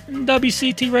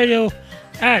WCT Radio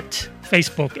at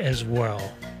Facebook as well.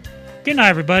 Good night,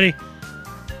 everybody.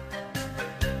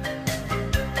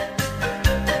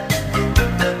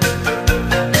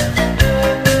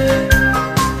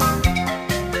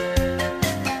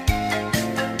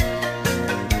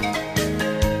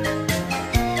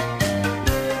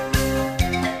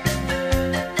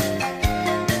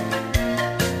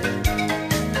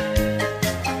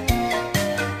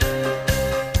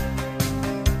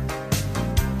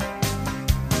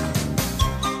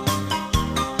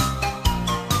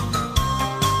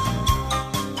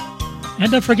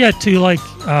 And don't forget to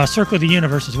Circle the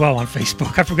Universe as well on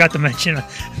Facebook. I forgot to mention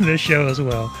this show as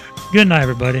well. Good night,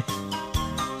 everybody.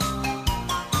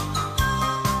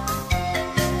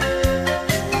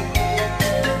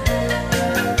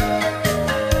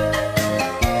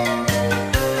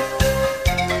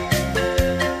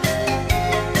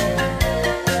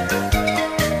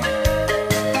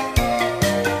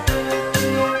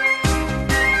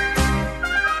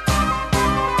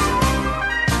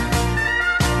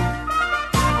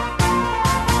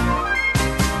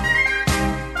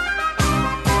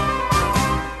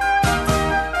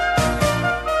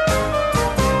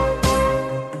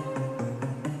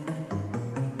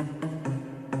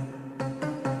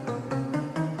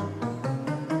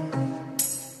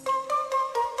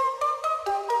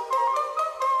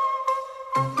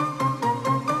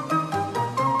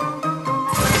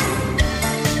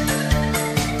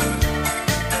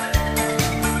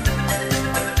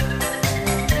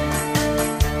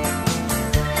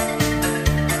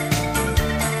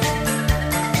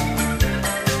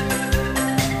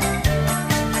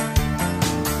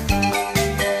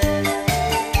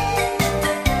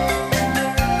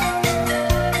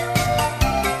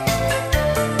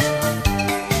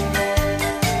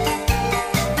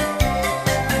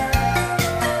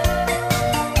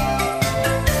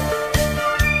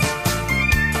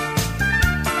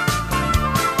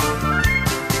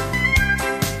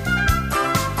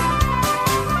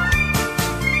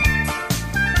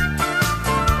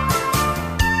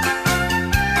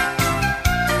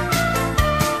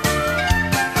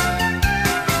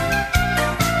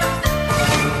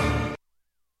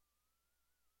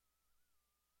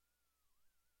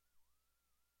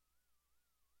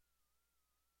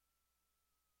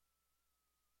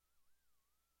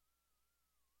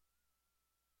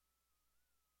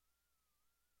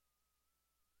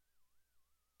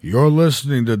 You're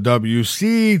listening to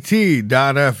WCET.FM,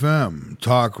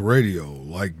 talk radio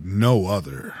like no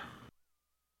other.